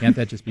 Can't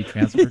that just be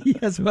transferred?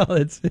 Yes, well,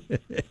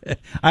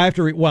 I have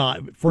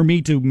to, for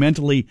me to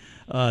mentally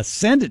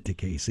send it to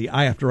Casey,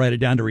 I have to write it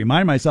down to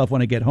remind myself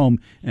when I get home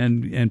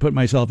and put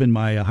myself in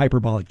my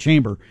hyperbolic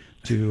chamber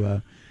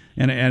to...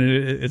 And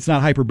it's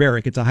not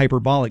hyperbaric; it's a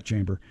hyperbolic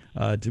chamber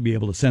to be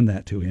able to send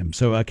that to him.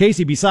 So,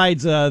 Casey,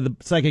 besides the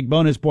psychic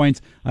bonus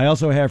points, I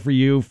also have for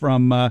you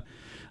from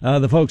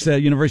the folks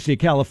at University of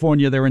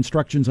California their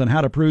instructions on how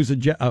to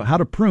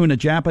prune a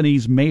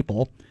Japanese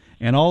maple,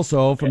 and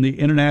also from the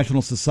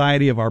International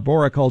Society of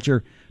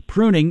Arboriculture,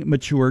 pruning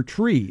mature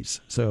trees.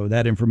 So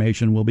that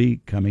information will be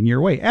coming your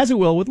way, as it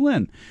will with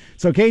Lynn.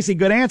 So, Casey,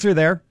 good answer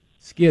there.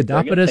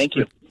 Sciadopodus. Thank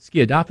you.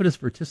 Sciadopodus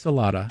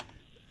verticillata.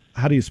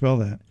 How do you spell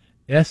that?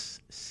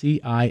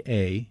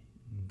 Sciadopitys.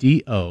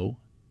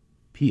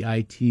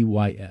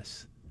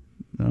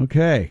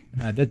 Okay.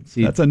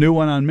 That's a new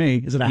one on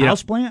me. Is it a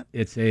house plant?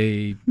 It's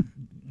a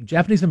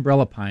Japanese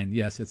umbrella pine.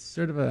 Yes, it's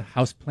sort of a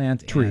house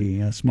plant.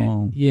 Tree,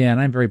 small.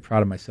 And I'm very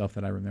proud of myself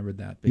that I remembered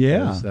that.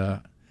 Because,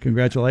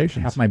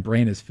 congratulations. Half my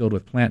brain is filled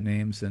with plant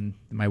names, and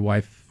my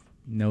wife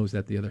knows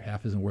that the other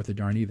half isn't worth a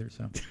darn either.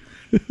 So,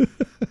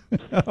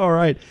 all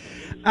right.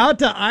 Out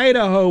to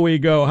Idaho we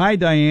go. Hi,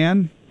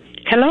 Diane.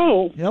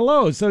 Hello.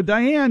 Hello. So,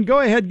 Diane, go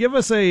ahead. Give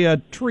us a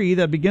tree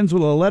that begins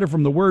with a letter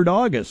from the word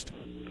August.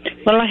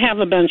 Well, I have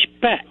a bunch,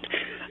 but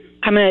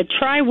I'm going to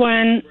try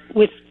one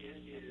with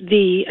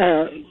the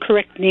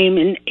correct name,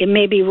 and it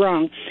may be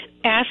wrong.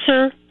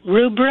 Acer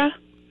rubra.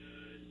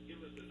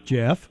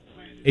 Jeff?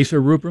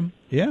 Acer rubrum?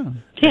 Yeah.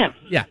 Yeah.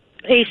 Yeah.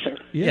 Acer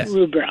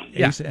rubra.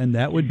 Yeah. And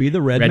that would be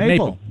the red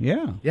maple.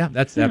 Yeah. Yeah,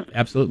 that's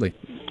absolutely.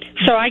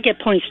 So I get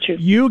points, too.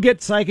 You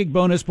get psychic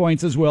bonus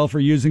points as well for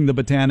using the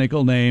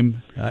botanical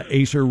name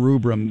Acer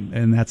rubrum,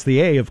 and that's the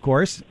A, of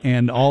course,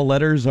 and all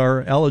letters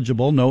are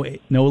eligible. No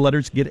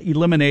letters get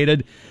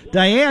eliminated.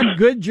 Diane,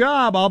 good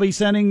job. I'll be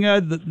sending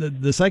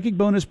the psychic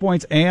bonus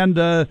points and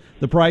the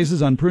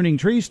prizes on pruning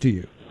trees to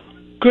you.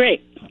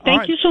 Great.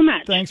 Thank you so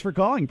much. Thanks for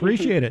calling.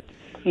 Appreciate it.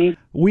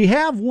 We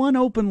have one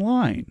open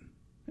line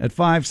at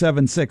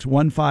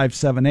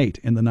 576-1578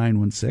 in the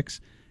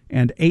 916.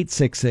 And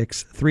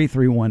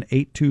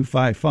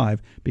 866-331-8255,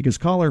 because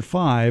caller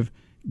 5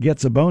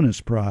 gets a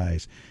bonus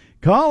prize.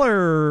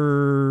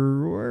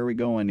 Caller, where are we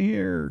going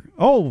here?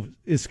 Oh,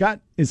 is Scott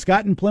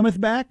in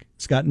Plymouth back?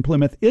 Scott in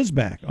Plymouth is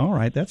back. All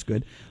right, that's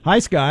good. Hi,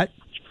 Scott.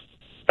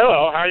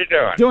 Hello, how you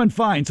doing? Doing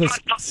fine. So,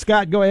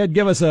 Scott, go ahead,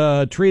 give us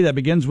a tree that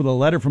begins with a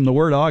letter from the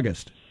word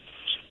August.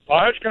 Well,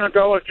 I was going to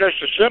go with just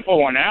a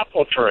simple one,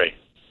 apple tree.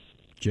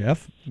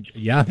 Jeff?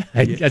 Yeah,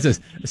 that's a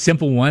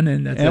simple one.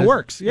 And it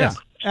works, yeah. Yes.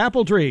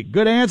 Apple tree.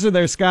 Good answer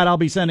there, Scott. I'll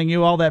be sending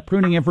you all that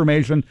pruning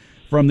information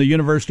from the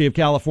University of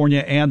California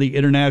and the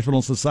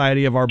International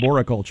Society of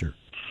Arboriculture.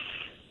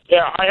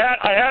 Yeah,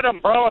 I had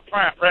umbrella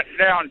plant written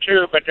down,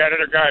 too, but that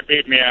other guy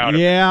beat me out.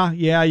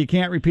 Yeah, you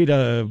can't repeat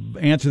a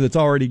answer that's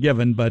already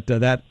given, but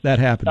that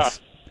happens.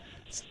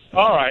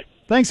 All right.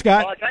 Thanks,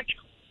 Scott.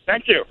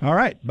 Thank you. All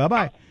right,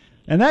 bye-bye.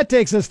 And that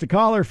takes us to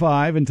caller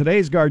 5 in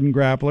today's Garden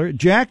Grappler,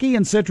 Jackie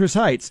in Citrus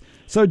Heights.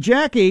 So,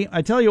 Jackie,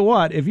 I tell you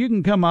what, if you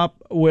can come up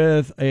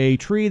with a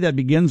tree that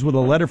begins with a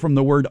letter from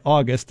the word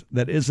August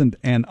that isn't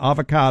an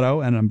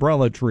avocado, an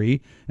umbrella tree,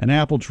 an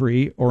apple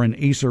tree, or an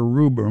Acer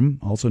rubrum,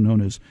 also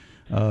known as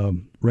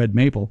red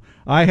maple.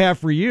 I have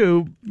for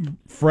you,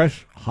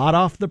 fresh, hot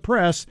off the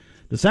press,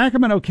 the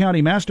Sacramento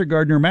County Master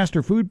Gardener,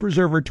 Master Food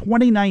Preserver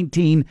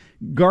 2019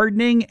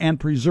 Gardening and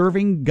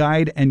Preserving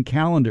Guide and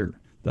Calendar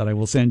that I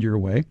will send your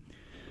way.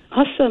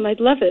 Awesome. I'd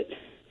love it.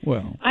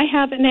 Well, I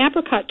have an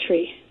apricot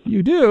tree.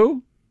 You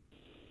do?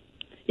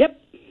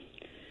 Yep.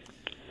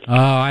 Oh,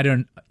 I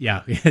don't.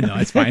 Yeah, no,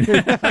 it's fine.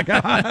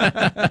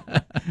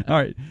 All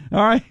right.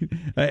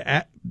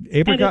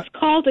 Apricot. And it's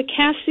called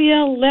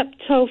Acacia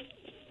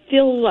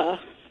leptophylla,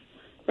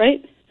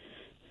 right?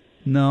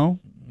 No.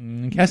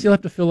 Acacia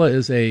leptophylla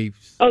is a...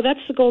 Oh, that's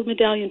the gold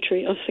medallion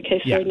tree. Oh,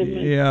 okay, sorry. Never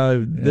mind. Yeah,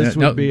 this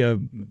would be a...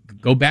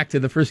 Go back to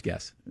the first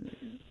guess.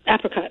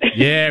 Apricot.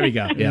 There we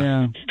go.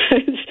 Yeah. I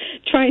was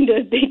trying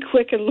to be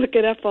quick and look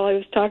it up while I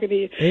was talking to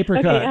you.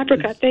 Apricot. Okay,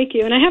 apricot. Thank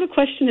you. And I have a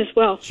question as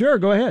well. Sure,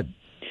 go ahead.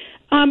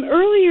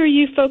 Earlier,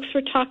 you folks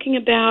were talking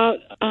about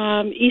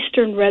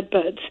eastern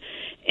redbuds,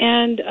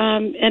 and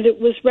it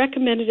was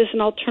recommended as an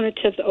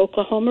alternative to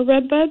Oklahoma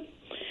redbud.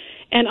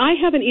 And I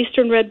have an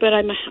eastern redbud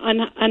I'm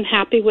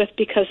unhappy with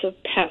because of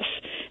pests.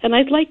 And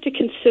I'd like to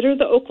consider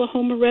the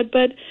Oklahoma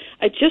redbud.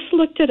 I just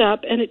looked it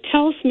up, and it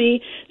tells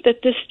me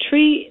that this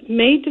tree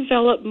may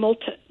develop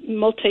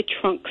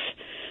multi-trunks.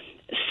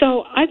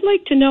 So I'd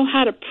like to know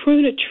how to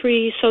prune a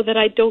tree so that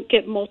I don't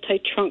get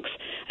multi-trunks.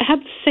 I have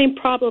the same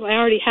problem. I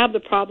already have the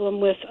problem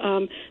with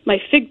my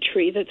fig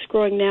tree that's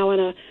growing now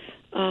in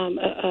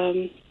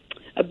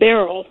a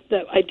barrel,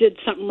 that I did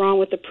something wrong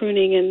with the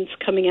pruning and it's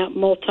coming out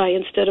multi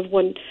instead of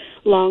one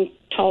long,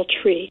 tall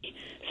tree.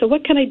 So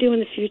what can I do in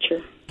the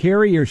future?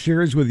 Carry your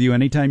shears with you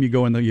anytime you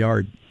go in the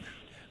yard.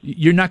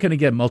 You're not going to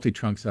get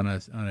multi-trunks on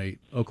a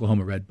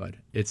Oklahoma redbud.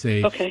 It's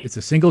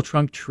a single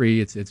trunk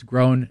tree. It's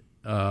grown.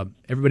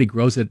 Everybody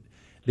grows it.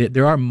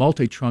 There are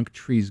multi-trunk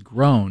trees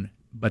grown,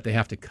 but they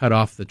have to cut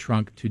off the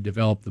trunk to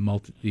develop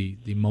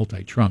the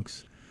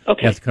multi-trunks.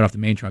 Okay. You have to cut off the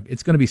main trunk.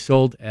 It's going to be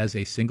sold as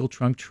a single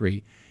trunk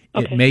tree.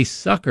 Okay. It may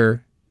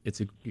sucker.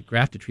 It's a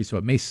grafted tree, so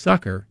it may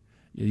sucker.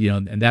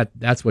 And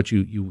that's what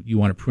you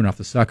want to prune off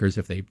the suckers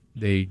if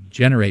they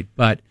generate.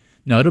 But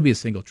no, it'll be a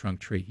single trunk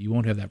tree. You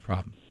won't have that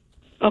problem.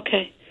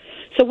 Okay.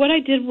 So what I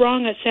did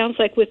wrong, it sounds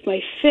like, with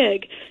my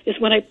fig, is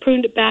when I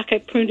pruned it back, I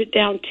pruned it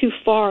down too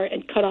far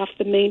and cut off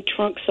the main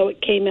trunk, so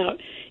it came out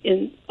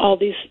in all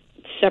these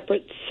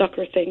separate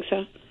sucker things,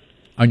 huh?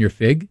 On your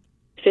fig?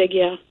 Fig,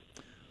 yeah.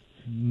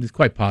 It's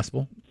quite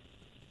possible.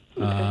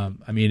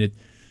 Okay.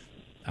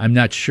 I'm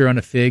not sure on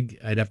a fig.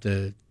 I'd have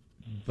to,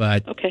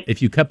 but okay.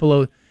 If you cut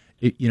below,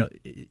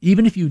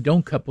 even if you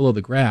don't cut below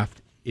the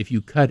graft, if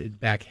you cut it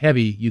back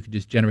heavy, you could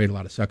just generate a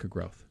lot of sucker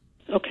growth.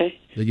 Okay.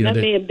 That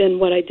may have been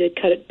what I did,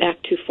 cut it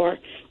back too far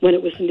when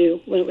it was new,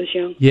 when it was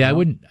young. Yeah, I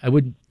wouldn't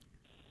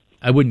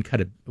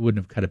cut it. I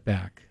wouldn't have cut it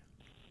back.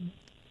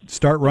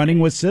 Start running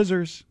with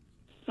scissors.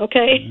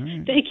 Okay.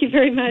 Right. Thank you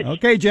very much.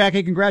 Okay,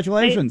 Jackie,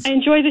 congratulations. I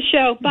enjoy the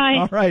show. Bye.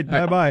 All right,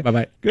 bye-bye.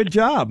 Bye-bye. Good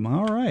job.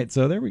 All right,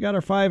 so there we got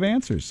our 5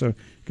 answers. So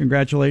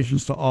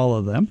congratulations to all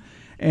of them.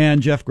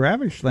 And Jeff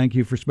Gravish, thank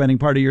you for spending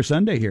part of your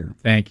Sunday here.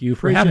 Thank you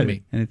for having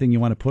me. Anything you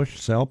want to push,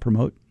 sell,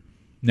 promote?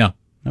 No.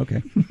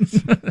 Okay.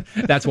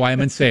 That's why I'm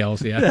in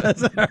sales, yeah.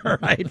 That's all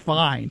right,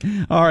 fine.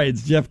 All right,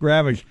 it's Jeff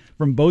Gravish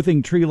from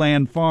Bothing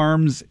Treeland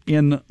Farms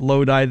in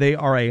Lodi. They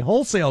are a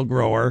wholesale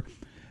grower,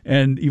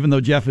 and even though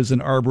Jeff is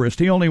an arborist,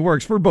 he only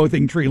works for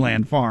Bothing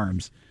Treeland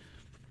Farms.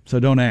 So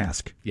don't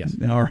ask. Yes.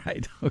 All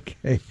right.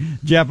 Okay.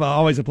 Jeff,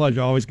 always a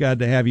pleasure. Always glad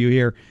to have you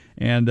here.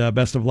 And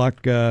best of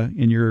luck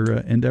in your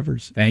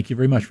endeavors. Thank you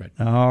very much, Fred.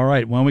 All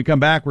right. When we come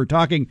back, we're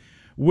talking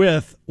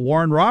with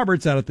Warren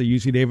Roberts out at the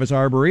UC Davis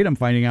Arboretum,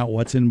 finding out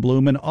what's in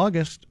bloom in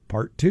August,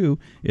 Part 2.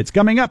 It's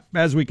coming up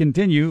as we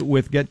continue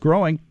with Get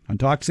Growing on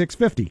Talk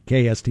 650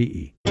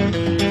 KSTE.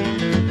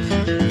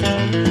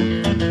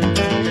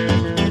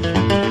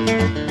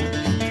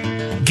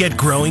 Get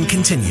Growing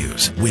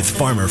continues with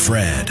Farmer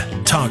Fred.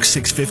 Talk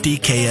 650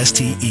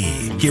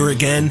 KSTE. Here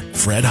again,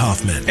 Fred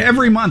Hoffman.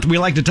 Every month we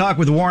like to talk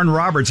with Warren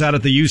Roberts out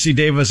at the UC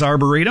Davis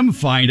Arboretum,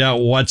 find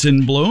out what's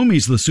in bloom.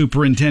 He's the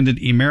superintendent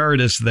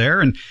emeritus there.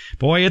 And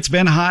boy, it's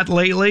been hot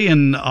lately,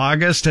 and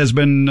August has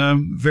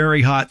been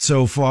very hot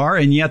so far.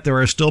 And yet there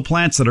are still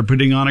plants that are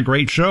putting on a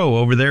great show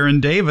over there in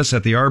Davis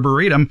at the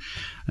Arboretum.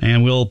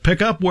 And we'll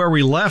pick up where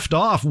we left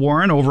off,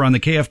 Warren, over on the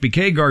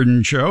KFBK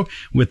Garden Show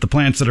with the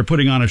plants that are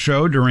putting on a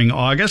show during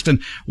August.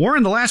 And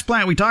Warren, the last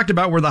plant we talked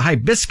about were the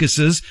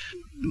hibiscuses.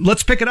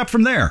 Let's pick it up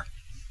from there.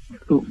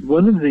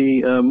 One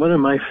of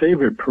my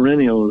favorite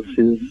perennials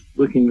is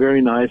looking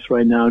very nice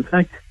right now. In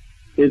fact,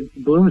 it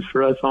blooms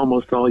for us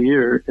almost all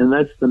year, and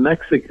that's the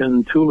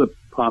Mexican tulip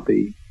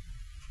poppy.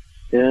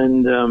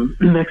 And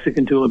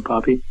Mexican tulip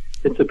poppy,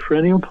 it's a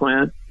perennial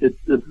plant. It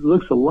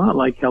looks a lot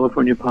like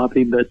California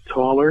poppy, but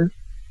taller.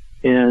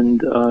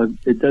 And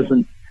it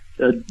doesn't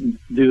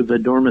do the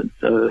dormant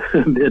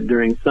bit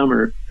during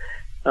summer.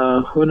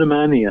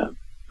 Hunnamania,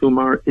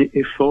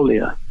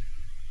 Humariifolia,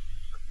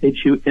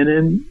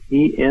 Hunnemannia,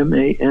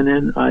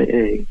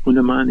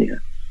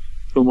 Hunnamania,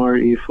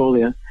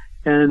 Humariifolia.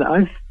 And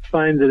I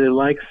find that it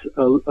likes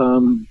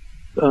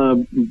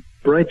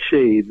bright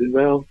shade.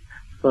 Well,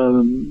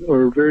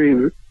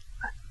 or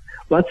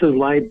lots of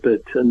light,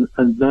 but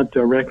not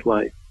direct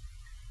light,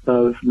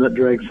 not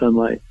direct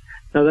sunlight.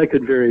 Now that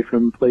could vary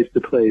from place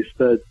to place,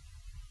 but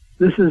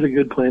this is a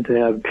good plant to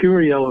have.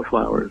 Pure yellow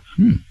flowers.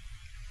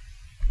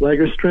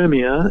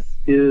 Lagerstroemia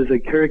is a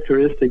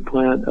characteristic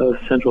plant of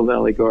Central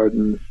Valley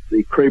Gardens,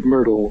 the crepe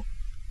myrtle.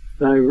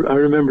 I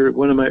remember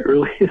one of my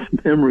earliest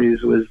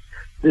memories was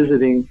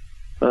visiting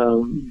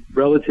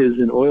relatives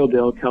in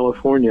Oildale,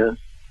 California,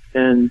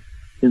 and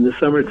in the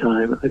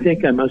summertime, I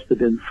think I must have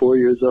been 4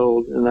 years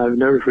old, and I've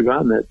never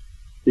forgotten it.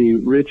 The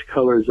rich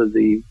colors of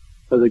the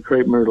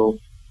crepe myrtle,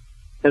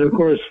 and of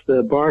course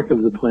the bark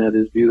of the plant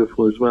is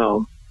beautiful as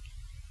well.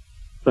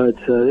 But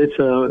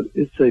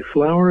it's a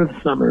flower of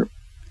summer.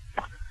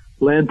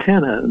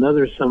 Lantana,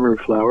 another summer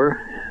flower.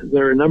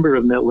 There are a number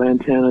of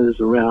lantanas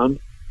around,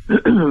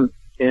 and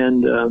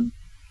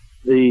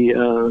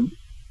the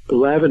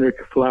lavender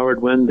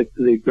flowered one,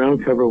 the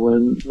ground cover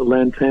one,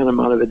 Lantana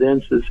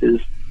monovidensis,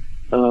 is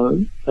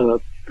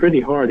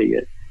pretty hardy.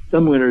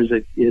 Some winters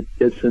it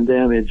gets some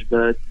damage,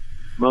 but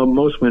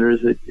most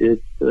winters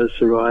it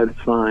survives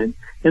fine.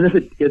 And if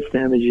it gets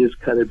damaged, you just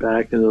cut it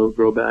back and it'll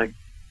grow back.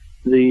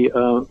 The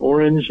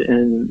orange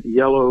and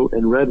yellow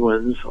and red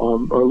ones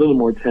are a little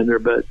more tender,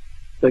 but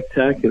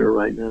spectacular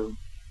right now.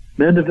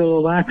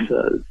 Mandevilla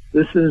laxa.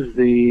 This is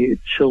the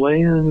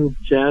Chilean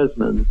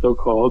jasmine,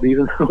 so-called,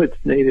 even though it's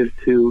native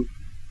to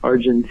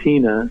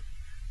Argentina.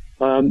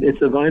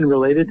 It's a vine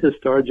related to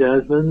star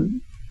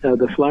jasmine.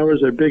 The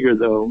flowers are bigger,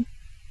 though.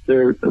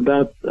 They're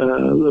about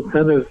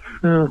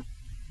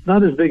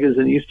not as big as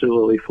an Easter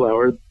lily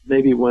flower,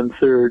 maybe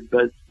 1/3,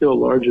 but still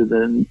larger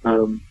than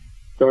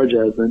star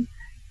jasmine.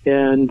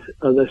 And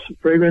the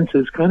fragrance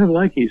is kind of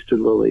like Easter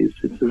lilies.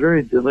 It's a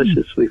very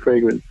deliciously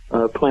fragrant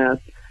plant.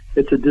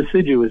 It's a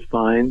deciduous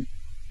vine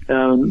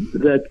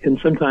that can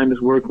sometimes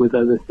work with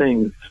other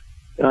things.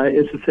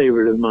 It's a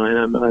favorite of mine,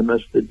 I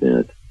must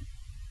admit.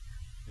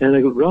 And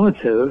a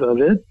relative of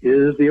it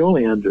is the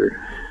oleander.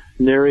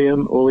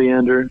 Nerium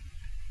oleander,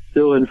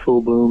 still in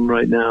full bloom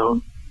right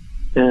now.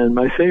 And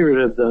my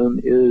favorite of them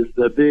is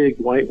the big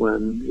white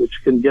one,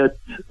 which can get,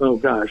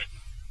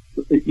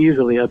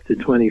 easily up to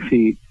 20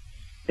 feet.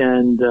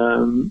 And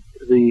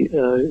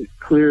the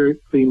clear,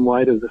 clean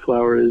white of the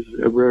flower is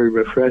very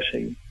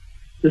refreshing.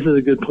 This is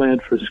a good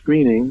plant for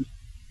screening.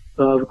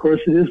 Of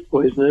course, it is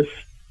poisonous,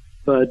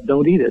 but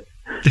don't eat it.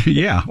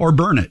 Yeah, or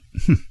burn it.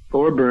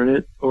 Or burn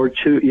it, or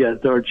chew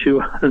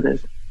on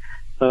it.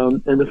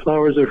 And the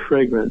flowers are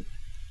fragrant.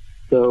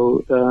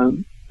 So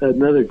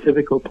another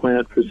typical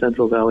plant for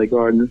Central Valley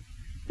Gardens.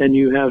 And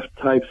you have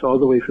types all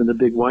the way from the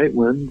big white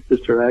one,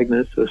 Sister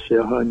Agnes or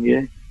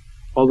Serranier,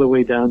 all the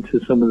way down to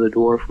some of the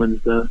dwarf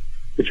ones,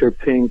 which are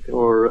pink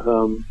or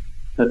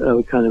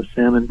a kind of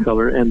salmon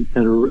color, and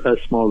a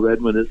small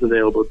red one is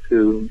available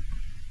too.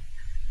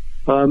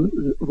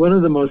 One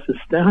of the most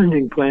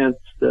astounding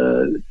plants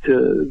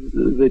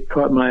that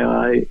caught my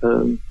eye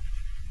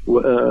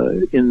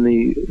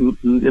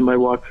in my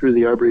walk through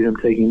the Arboretum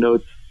taking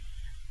notes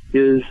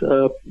is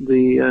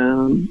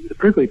the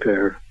prickly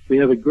pear. We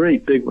have a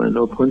great big one,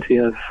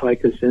 Opuntia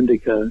ficus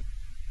indica,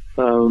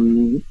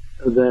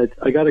 that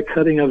I got a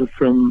cutting of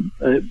from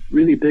a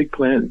really big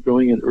plant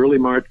growing in Early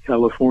Mart,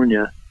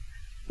 California.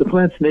 The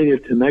plant's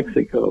native to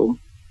Mexico,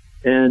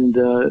 and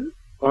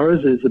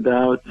ours is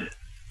about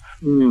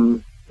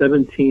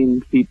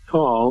 17 feet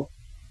tall,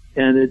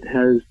 and it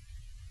has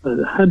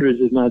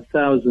hundreds, if not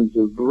thousands,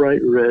 of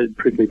bright red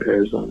prickly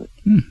pears on it.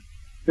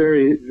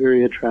 Very,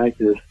 very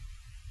attractive.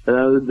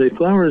 The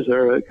flowers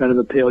are kind of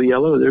a pale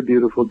yellow. They're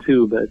beautiful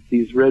too, but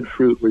these red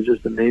fruit were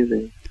just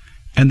amazing.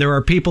 And there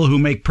are people who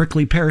make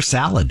prickly pear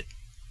salad.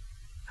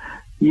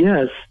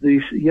 Yes,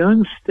 these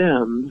young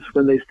stems,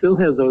 when they still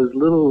have those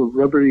little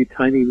rubbery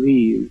tiny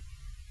leaves,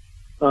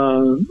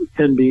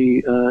 can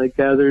be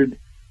gathered.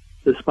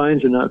 The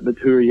spines are not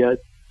mature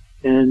yet,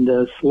 and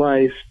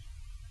sliced,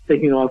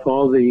 taking off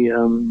all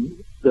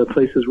the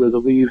places where the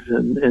leaves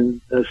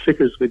and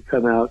stickers would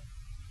come out,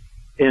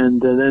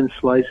 and then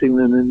slicing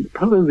them. And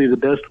probably the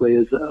best way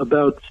is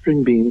about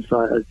string bean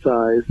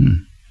size.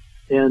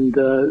 And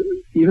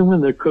even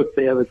when they're cooked,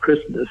 they have a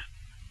crispness.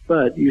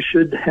 But you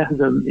should have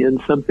them in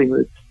something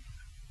that's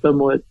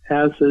somewhat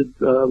acid,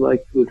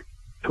 like with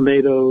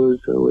tomatoes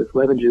or with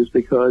lemon juice,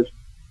 because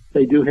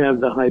they do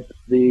have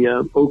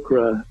the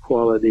okra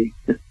quality.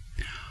 They're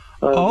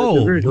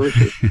very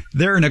delicious.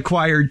 They're an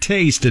acquired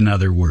taste, in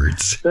other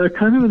words. They're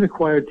kind of an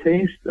acquired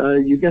taste.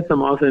 You get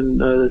them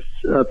often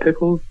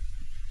pickled,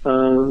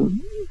 or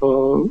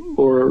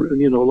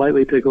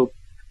lightly pickled,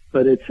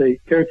 but it's a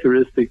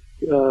characteristic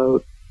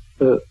food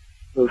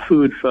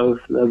of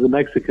the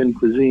Mexican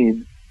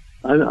cuisine.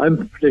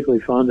 I'm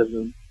particularly fond of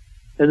them.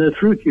 And the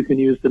fruit you can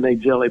use to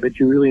make jelly, but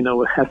you really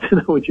have to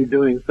know what you're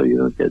doing so you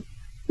don't get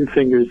your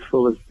fingers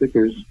full of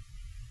stickers.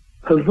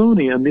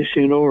 Pavonia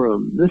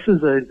missionorum. This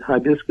is a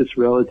hibiscus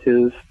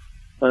relative,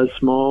 a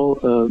small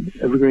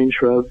evergreen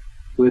shrub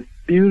with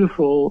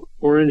beautiful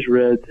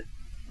orange-red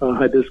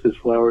hibiscus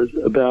flowers,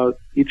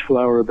 each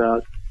flower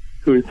about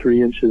 2 or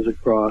 3 inches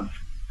across.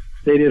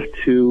 Native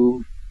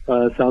to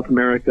South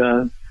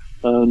America,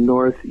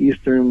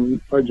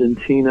 northeastern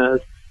Argentina,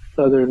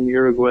 southern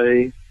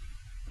Uruguay,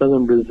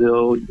 southern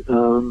Brazil,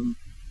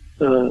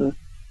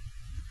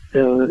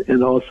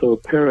 and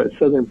also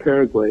southern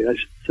Paraguay, I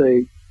should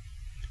say.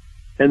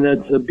 And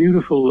that's a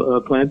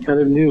beautiful plant, kind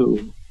of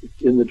new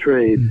in the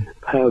trade,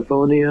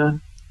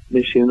 Pavonia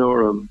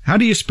missionorum. How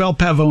do you spell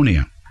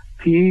Pavonia?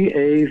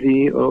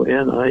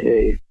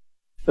 Pavonia.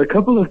 A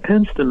couple of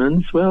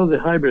penstemons, well, the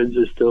hybrids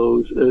are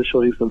still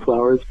showing some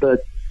flowers,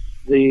 but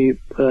a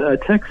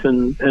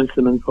Texan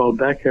penstemon called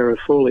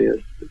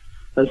Baccarifolius,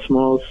 a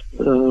small,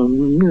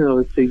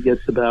 it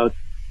gets about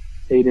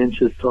 8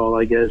 inches tall,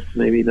 I guess,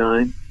 maybe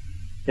 9,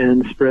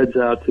 and spreads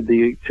out to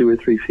be 2 or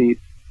 3 feet.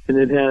 And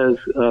it has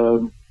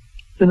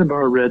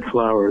cinnabar red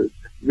flowers,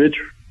 rich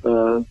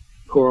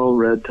coral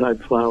red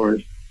type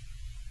flowers.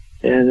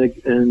 And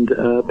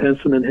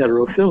Penstemon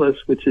heterophyllus,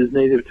 which is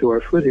native to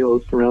our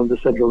foothills around the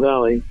Central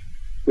Valley,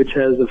 which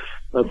has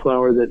a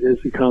flower that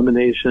is a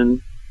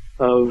combination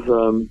of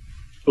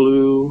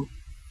blue,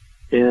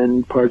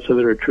 and parts of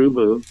it are true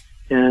blue,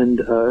 and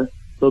a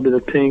little bit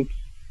of pink,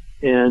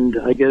 and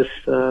I guess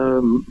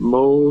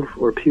mauve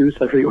or puce,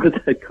 I forget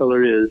what that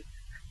color is,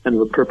 kind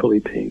of a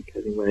purpley pink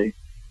anyway.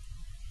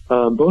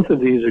 Both of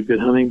these are good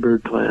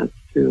hummingbird plants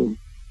too.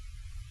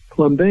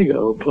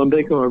 Plumbago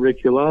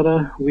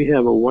auriculata, we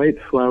have a white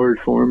flowered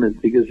form at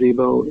the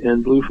gazebo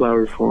and blue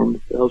flowered forms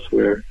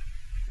elsewhere.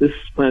 This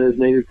plant is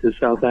native to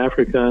South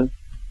Africa,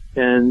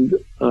 and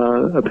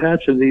a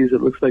patch of these, it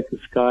looks like the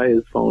sky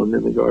has fallen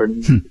in the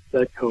garden,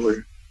 that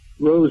color.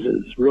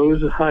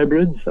 Rose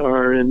hybrids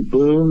are in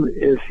bloom.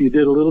 If you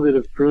did a little bit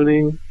of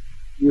pruning,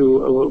 you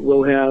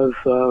will have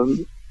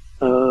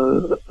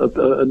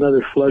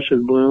another flush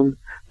of bloom.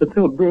 But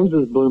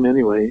roses bloom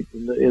anyway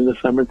in the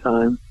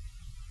summertime.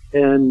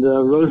 And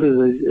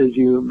roses, as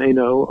you may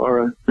know,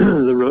 are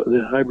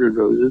the hybrid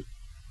roses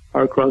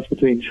are a cross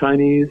between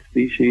Chinese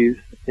species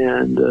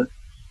and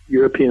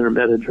European or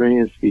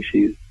Mediterranean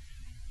species.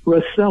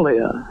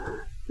 Russellia,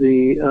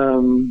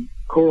 the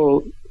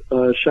coral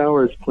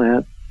showers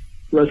plant.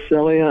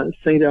 Russellia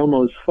St.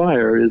 Elmo's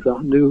Fire is a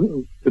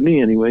new, to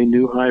me anyway,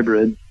 new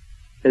hybrid.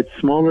 It's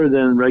smaller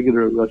than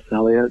regular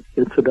Russellia.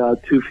 It's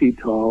about 2 feet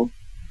tall,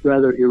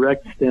 rather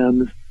erect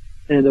stems,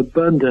 and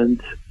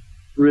abundant,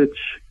 rich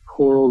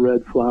coral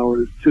red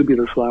flowers,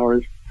 tubular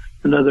flowers,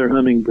 another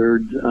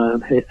hummingbird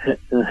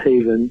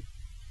haven,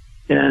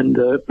 and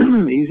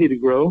easy to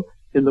grow.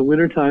 In the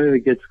wintertime, if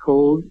it gets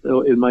cold,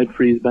 it might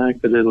freeze back,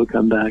 but it'll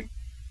come back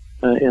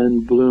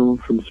and bloom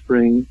from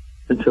spring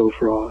until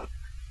frost.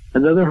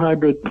 Another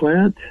hybrid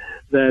plant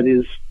that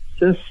is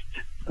just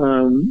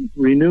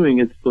renewing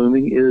its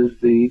blooming is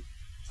the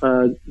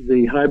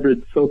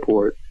hybrid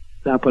soapwort,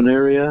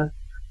 Saponaria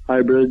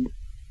hybrid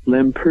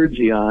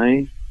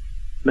Lempergii,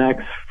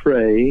 Max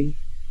Frey.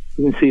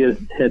 You can see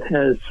it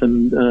has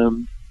some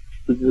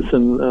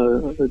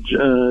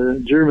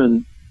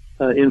German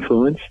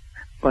influence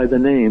by the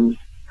names.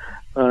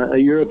 A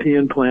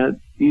European plant,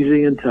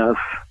 easy and tough,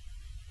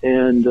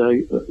 and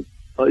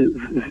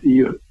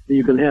you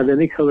can have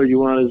any color you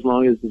want as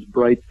long as it's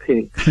bright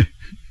pink.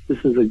 This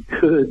is a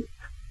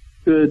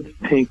good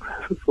pink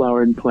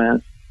flowering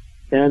plant,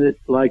 and it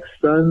likes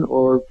sun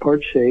or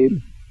part shade.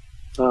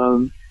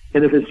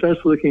 And if it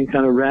starts looking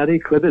kind of ratty,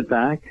 clip it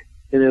back,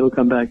 and it'll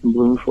come back and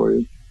bloom for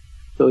you.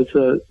 So it's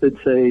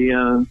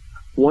a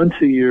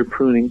once-a-year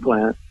pruning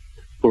plant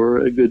for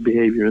a good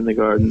behavior in the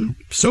garden.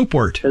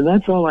 Soapwort. And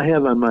that's all I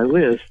have on my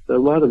list. A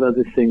lot of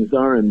other things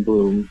are in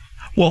bloom.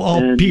 Well,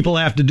 all people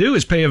have to do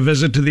is pay a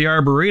visit to the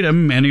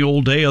Arboretum any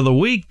old day of the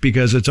week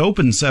because it's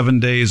open 7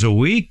 days a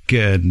week.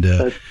 And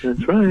that's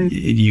right.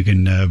 You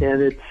can.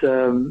 And it's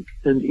an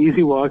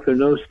easy walk. There are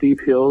no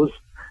steep hills.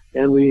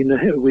 And we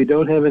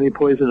don't have any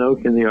poison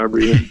oak in the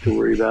Arboretum to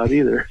worry about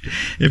either.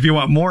 If you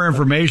want more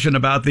information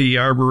about the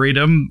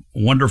Arboretum,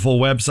 wonderful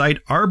website,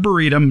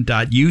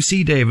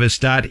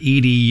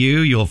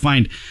 arboretum.ucdavis.edu. You'll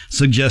find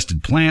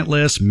suggested plant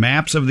lists,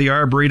 maps of the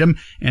Arboretum,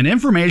 and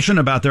information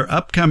about their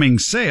upcoming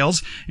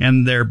sales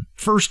and their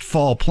first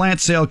fall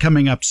plant sale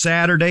coming up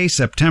Saturday,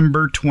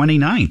 September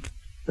 29th.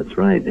 That's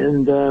right.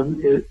 And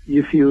it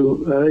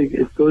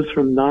goes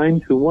from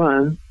 9 to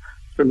 1.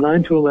 From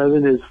 9 to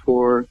 11 is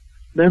for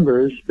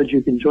members, but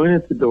you can join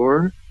at the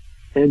door,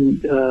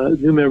 and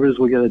new members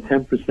will get a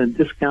 10%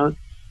 discount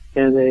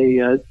and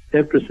a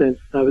 10%,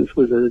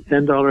 was it a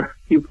 $10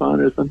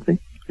 coupon or something?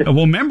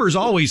 Well, members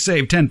always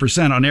save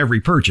 10% on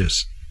every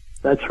purchase.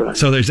 That's right.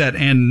 So there's that,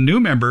 and new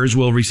members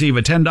will receive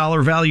a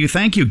 $10 value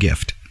thank you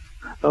gift.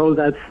 Oh,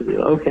 that's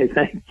okay.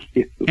 Thank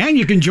you. And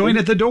you can join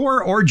at the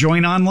door or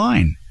join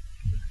online.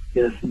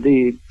 Yes,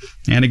 indeed.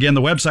 And again,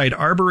 the website,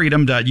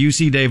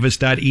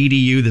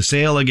 arboretum.ucdavis.edu. The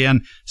sale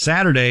again,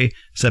 Saturday,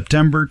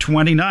 September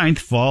 29th.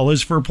 Fall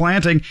is for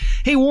planting.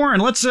 Hey,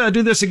 Warren, let's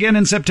do this again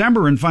in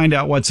September and find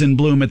out what's in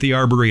bloom at the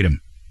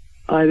Arboretum.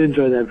 I'd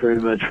enjoy that very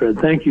much, Fred.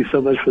 Thank you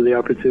so much for the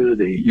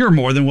opportunity. You're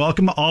more than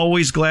welcome.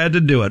 Always glad to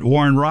do it.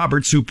 Warren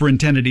Roberts,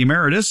 Superintendent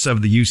Emeritus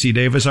of the UC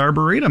Davis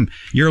Arboretum.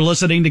 You're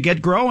listening to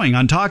Get Growing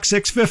on Talk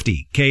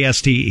 650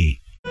 KSTE.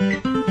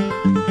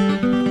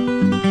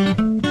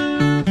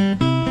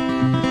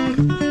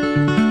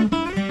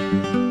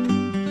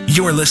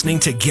 You're listening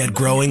to Get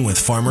Growing with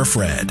Farmer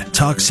Fred.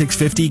 Talk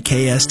 650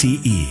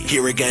 KSTE.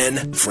 Here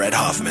again, Fred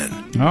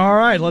Hoffman. All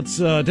right, let's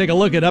take a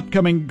look at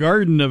upcoming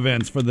garden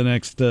events for the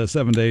next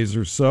 7 days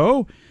or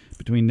so,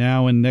 between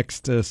now and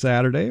next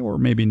Saturday, or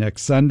maybe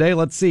next Sunday.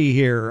 Let's see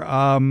here.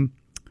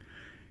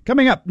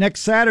 Coming up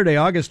next Saturday,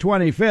 August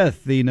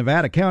 25th, the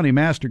Nevada County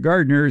Master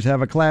Gardeners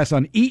have a class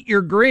on Eat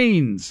Your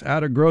Greens,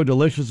 how to grow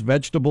delicious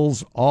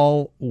vegetables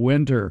all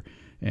winter.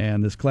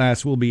 And this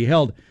class will be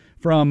held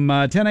from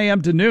 10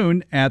 a.m. to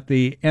noon at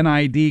the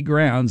NID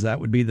grounds.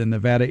 That would be the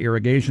Nevada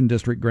Irrigation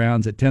District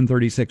grounds at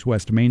 1036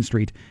 West Main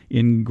Street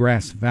in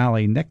Grass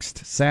Valley.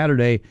 Next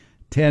Saturday,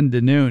 10 to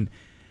noon.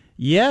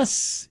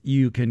 Yes,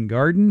 you can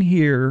garden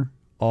here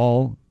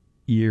all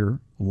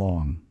year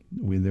long.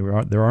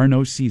 There are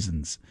no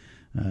seasons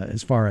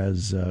as far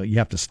as you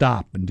have to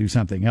stop and do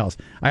something else.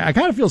 I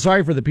kind of feel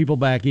sorry for the people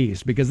back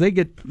east because they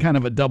get kind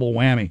of a double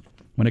whammy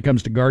when it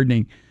comes to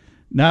gardening.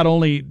 Not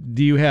only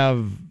do you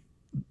have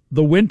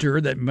the winter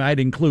that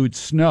might include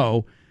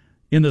snow,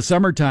 in the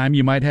summertime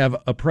you might have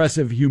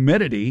oppressive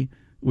humidity,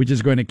 which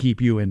is going to keep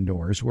you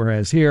indoors.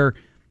 Whereas here,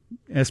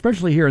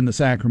 especially here in the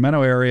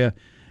Sacramento area,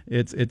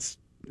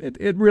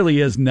 it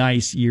really is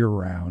nice year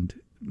round.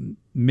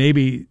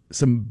 Maybe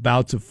some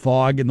bouts of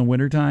fog in the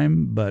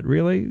wintertime, but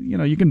really,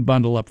 you can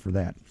bundle up for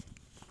that.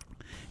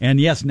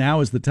 And yes, now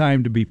is the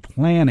time to be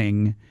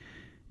planning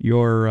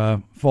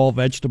your fall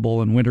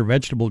vegetable and winter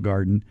vegetable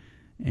garden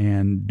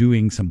and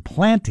doing some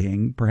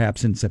planting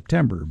perhaps in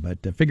September.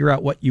 But to figure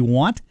out what you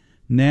want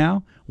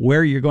now,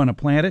 where you're going to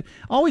plant it.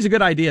 Always a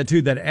good idea,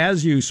 too, that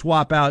as you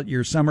swap out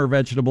your summer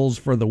vegetables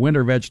for the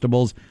winter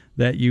vegetables,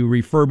 that you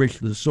refurbish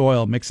the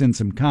soil, mix in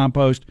some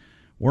compost,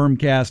 worm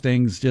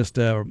castings, just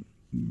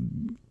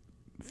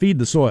feed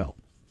the soil,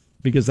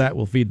 because that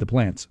will feed the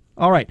plants.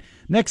 All right,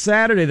 next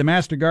Saturday, the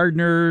Master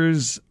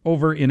Gardeners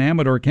over in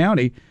Amador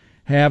County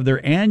have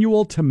their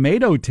annual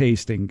tomato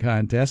tasting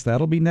contest.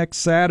 That'll be next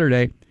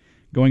Saturday.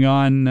 Going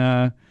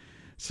on,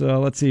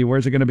 so let's see,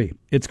 where's it going to be?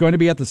 It's going to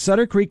be at the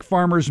Sutter Creek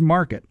Farmers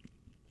Market.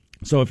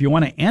 So if you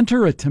want to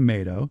enter a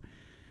tomato,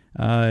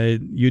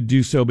 you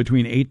do so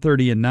between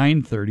 8:30 and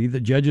 9:30. The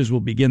judges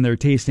will begin their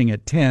tasting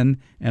at 10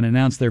 and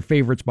announce their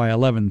favorites by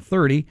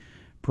 11:30.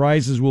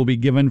 Prizes will be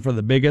given for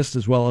the biggest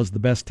as well as the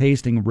best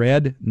tasting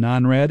red,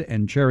 non-red,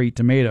 and cherry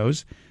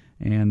tomatoes.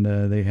 And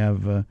they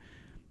have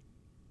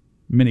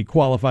many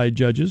qualified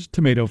judges,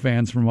 tomato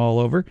fans from all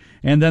over.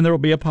 And then there will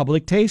be a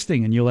public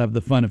tasting, and you'll have the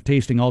fun of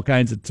tasting all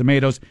kinds of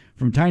tomatoes,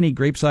 from tiny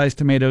grape-sized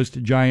tomatoes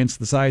to giants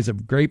the size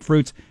of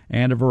grapefruits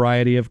and a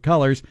variety of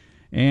colors.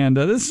 And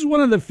this is one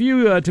of the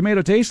few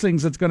tomato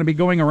tastings that's going to be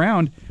going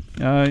around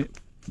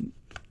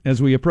as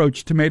we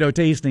approach tomato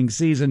tasting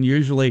season,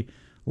 usually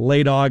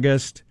late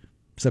August,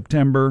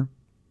 September,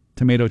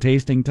 tomato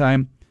tasting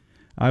time.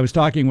 I was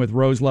talking with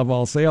Rose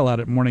Loveall Sale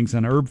out at Morning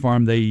Sun Herb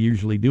Farm. They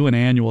usually do an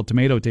annual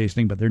tomato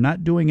tasting, but they're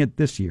not doing it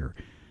this year.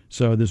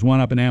 So there's one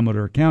up in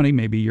Amador County,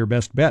 maybe your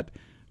best bet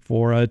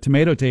for a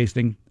tomato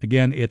tasting.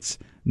 Again, it's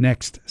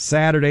next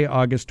Saturday,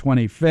 August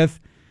 25th,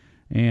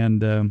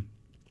 and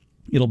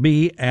it'll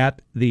be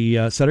at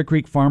the Sutter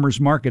Creek Farmers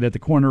Market at the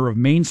corner of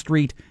Main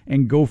Street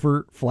and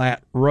Gopher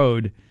Flat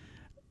Road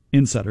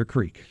in Sutter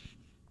Creek.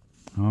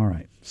 All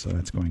right, so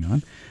that's going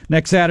on.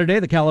 Next Saturday,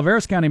 the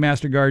Calaveras County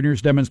Master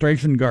Gardeners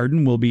Demonstration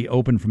Garden will be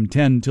open from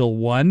 10 till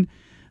 1.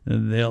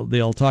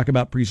 They'll talk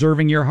about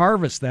preserving your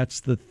harvest.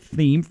 That's the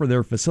theme for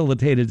their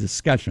facilitated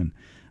discussion.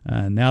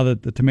 Now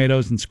that the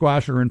tomatoes and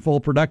squash are in full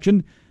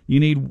production, you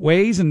need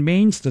ways and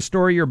means to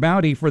store your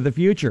bounty for the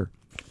future.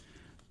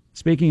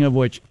 Speaking of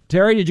which,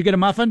 Terry, did you get a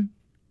muffin?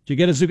 Did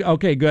you get a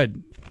okay,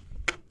 good.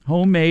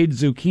 Homemade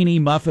zucchini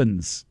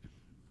muffins.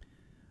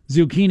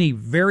 Zucchini,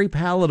 very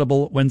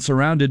palatable when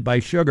surrounded by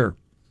sugar.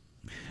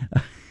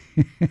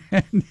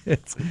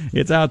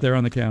 it's out there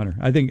on the counter.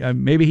 I think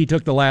maybe he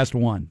took the last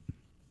one.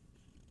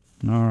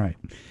 All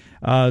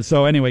right.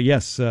 So anyway,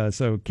 yes.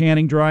 So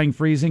canning, drying,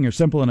 freezing are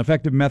simple and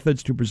effective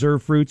methods to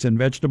preserve fruits and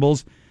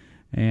vegetables.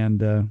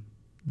 And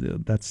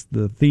that's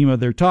the theme of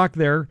their talk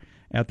there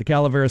at the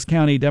Calaveras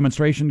County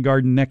Demonstration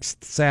Garden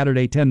next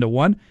Saturday, 10 to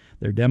 1.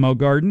 Their demo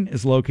garden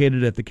is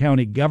located at the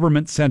County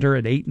Government Center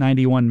at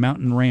 891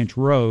 Mountain Ranch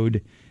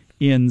Road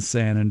in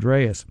San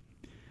Andreas.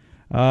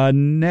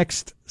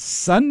 Next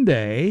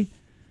Sunday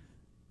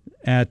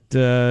at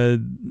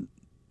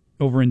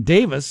over in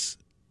Davis,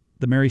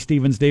 the Mary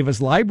Stevens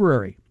Davis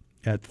Library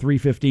at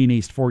 315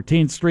 East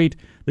 14th Street,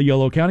 the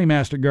Yolo County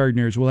Master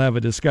Gardeners will have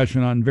a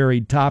discussion on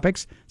varied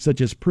topics such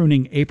as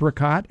pruning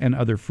apricot and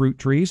other fruit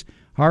trees,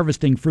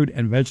 harvesting fruit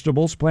and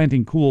vegetables,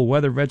 planting cool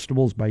weather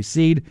vegetables by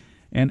seed,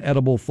 and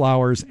edible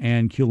flowers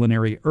and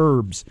culinary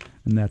herbs.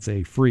 And that's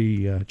a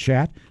free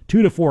chat,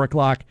 2 to 4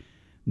 o'clock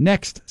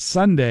next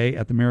Sunday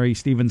at the Mary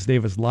Stevens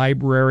Davis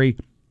Library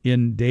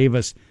in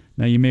Davis.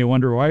 Now, you may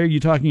wonder, why are you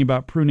talking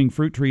about pruning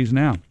fruit trees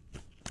now?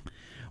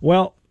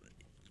 Well,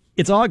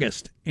 it's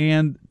August,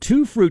 and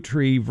 2 fruit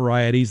tree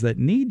varieties that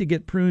need to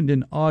get pruned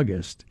in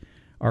August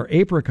are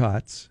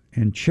apricots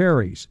and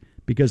cherries,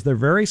 because they're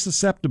very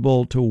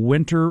susceptible to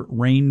winter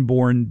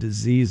rain-borne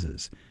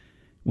diseases.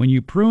 When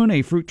you prune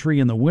a fruit tree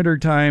in the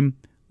wintertime,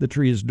 the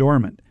tree is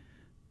dormant.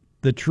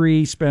 The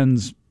tree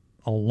spends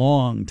a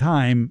long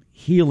time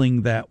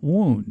healing that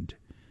wound.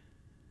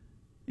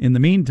 In the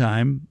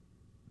meantime,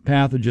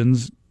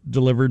 pathogens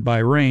delivered by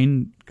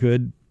rain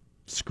could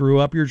screw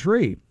up your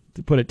tree,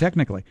 to put it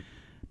technically.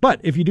 But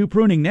if you do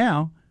pruning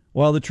now,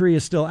 while the tree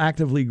is still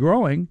actively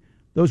growing,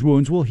 those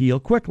wounds will heal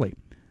quickly.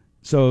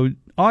 So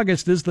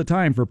August is the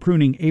time for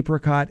pruning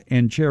apricot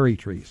and cherry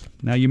trees.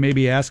 Now you may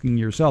be asking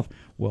yourself,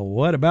 well,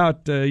 what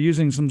about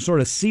using some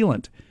sort of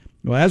sealant?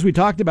 Well, as we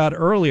talked about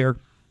earlier,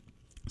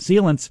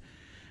 sealants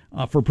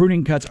for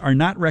pruning cuts are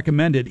not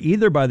recommended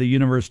either by the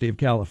University of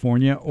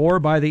California or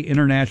by the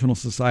International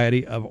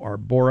Society of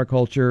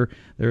Arboriculture.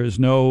 There is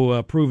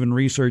no proven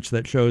research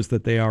that shows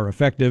that they are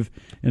effective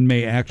and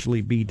may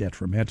actually be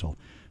detrimental.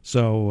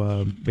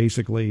 So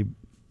basically,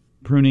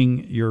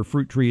 pruning your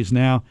fruit trees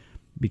now,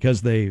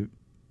 because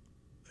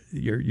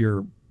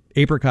your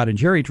apricot and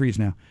cherry trees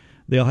now,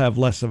 they'll have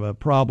less of a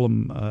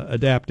problem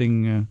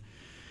adapting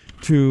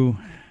to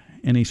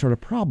any sort of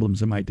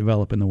problems that might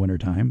develop in the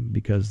wintertime,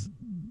 because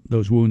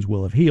those wounds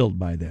will have healed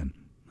by then.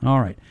 All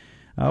right.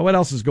 What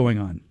else is going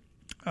on?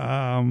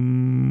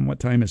 What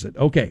time is it?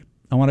 Okay.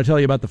 I want to tell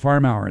you about the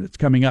Farm Hour. It's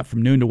coming up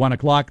from noon to 1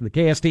 o'clock, the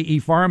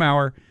KSTE Farm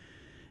Hour.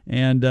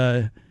 And,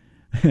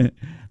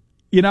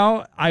 you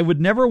know, I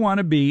would never want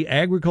to be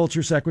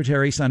Agriculture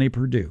Secretary Sonny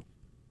Perdue.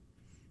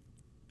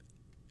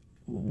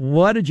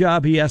 What a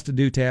job he has to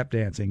do tap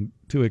dancing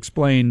to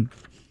explain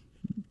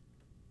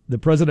the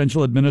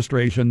presidential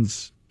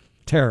administration's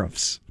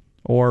tariffs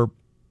or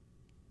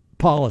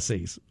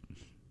policies.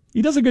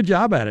 He does a good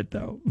job at it,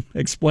 though,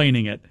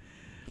 explaining it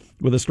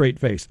with a straight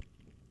face.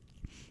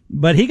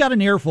 But he got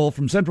an earful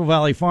from Central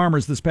Valley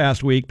farmers this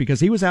past week because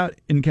he was out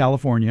in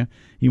California.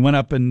 He went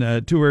up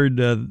and toured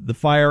the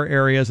fire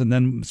areas and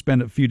then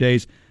spent a few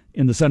days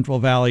in the Central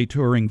Valley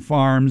touring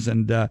farms.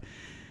 And the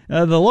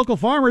local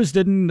farmers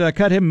didn't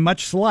cut him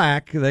much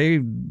slack.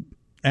 They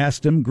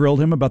asked him,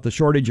 grilled him about the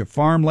shortage of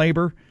farm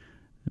labor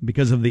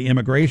because of the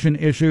immigration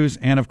issues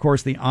and, of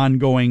course, the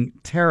ongoing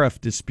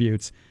tariff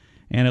disputes.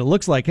 And it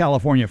looks like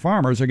California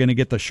farmers are going to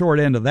get the short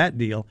end of that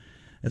deal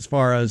as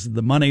far as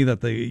the money that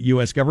the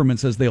U.S.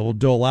 government says they will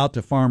dole out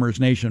to farmers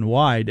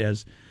nationwide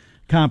as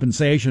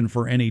compensation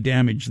for any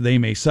damage they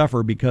may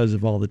suffer because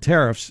of all the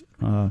tariffs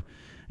and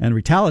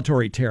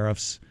retaliatory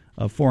tariffs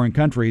of foreign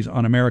countries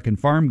on American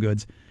farm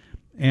goods.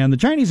 And the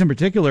Chinese in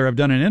particular have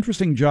done an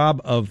interesting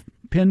job of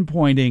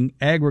pinpointing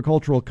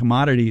agricultural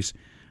commodities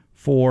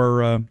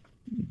for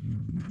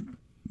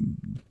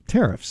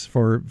tariffs,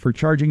 for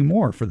charging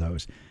more for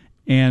those.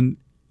 And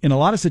in a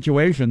lot of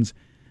situations,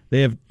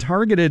 they have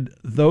targeted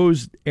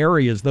those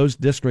areas, those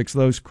districts,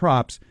 those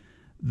crops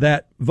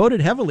that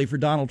voted heavily for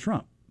Donald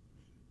Trump.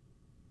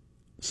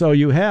 So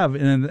you have,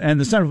 and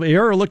the Central, if you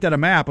ever looked at a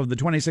map of the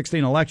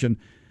 2016 election,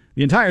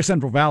 the entire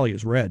Central Valley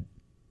is red,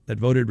 that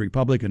voted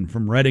Republican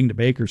from Redding to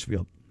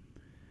Bakersfield.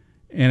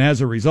 And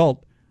as a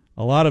result,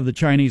 a lot of the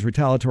Chinese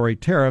retaliatory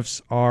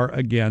tariffs are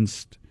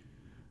against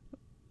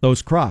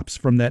those crops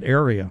from that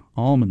area,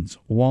 almonds,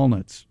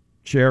 walnuts,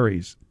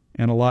 cherries,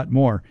 and a lot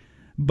more.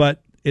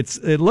 But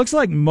it looks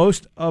like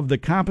most of the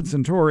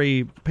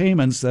compensatory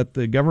payments that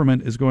the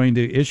government is going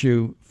to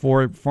issue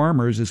for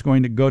farmers is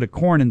going to go to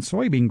corn and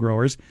soybean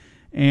growers,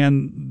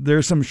 and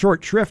there's some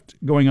short shrift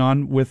going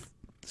on with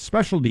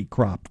specialty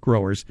crop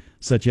growers,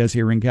 such as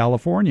here in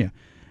California.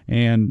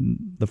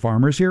 And the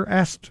farmers here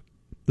asked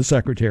the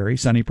Secretary,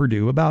 Sonny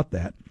Perdue, about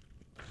that.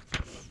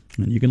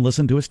 And you can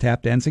listen to his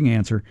tap dancing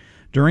answer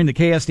during the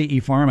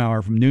KSTE Farm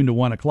Hour from noon to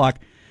 1 o'clock.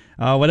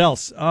 What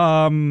else?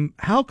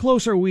 How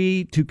close are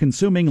we to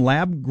consuming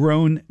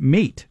lab-grown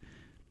meat?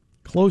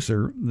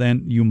 Closer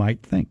than you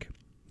might think.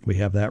 We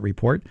have that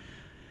report.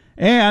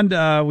 And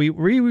we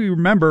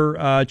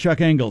remember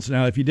Chuck Engels.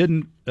 Now, if you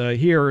didn't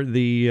hear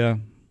the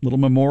little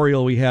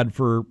memorial we had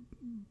for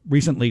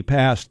recently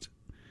passed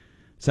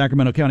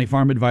Sacramento County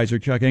Farm Advisor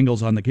Chuck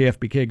Engels on the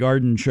KFBK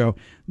Garden Show,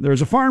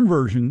 there's a farm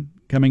version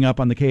coming up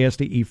on the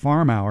KSTE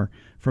Farm Hour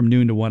from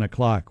noon to 1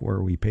 o'clock,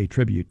 where we pay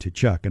tribute to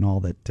Chuck and all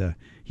that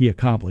he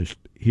accomplished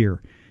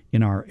here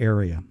in our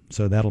area.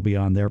 So that'll be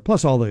on there,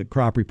 plus all the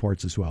crop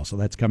reports as well. So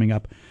that's coming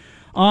up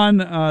on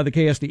the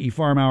KSTE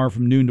Farm Hour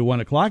from noon to 1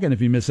 o'clock. And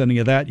if you miss any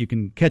of that, you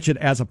can catch it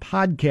as a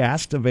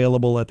podcast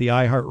available at the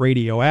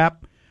iHeartRadio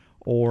app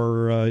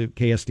or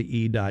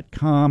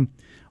KSTE.com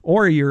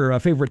or your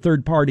favorite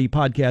third-party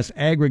podcast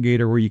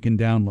aggregator where you can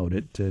download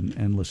it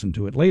and listen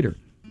to it later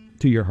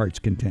to your heart's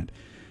content.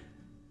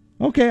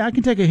 Okay, I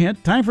can take a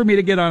hint. Time for me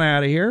to get on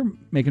out of here,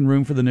 making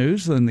room for the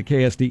news and the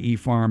KSDE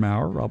Farm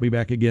Hour. I'll be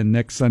back again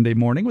next Sunday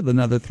morning with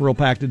another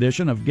thrill-packed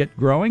edition of Get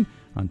Growing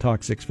on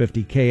Talk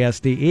 650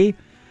 KSDE.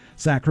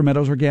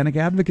 Sacramento's Organic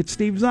Advocate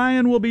Steve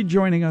Zion will be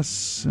joining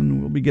us,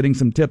 and we'll be getting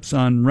some tips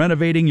on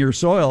renovating your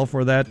soil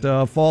for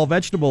that fall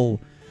vegetable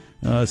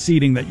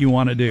seeding that you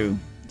want to do.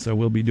 So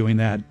we'll be doing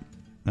that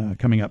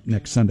coming up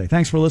next Sunday.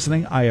 Thanks for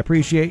listening. I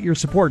appreciate your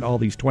support all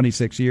these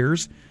 26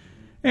 years,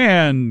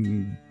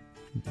 and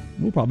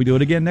we'll probably do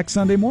it again next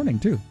Sunday morning,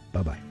 too.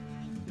 Bye-bye.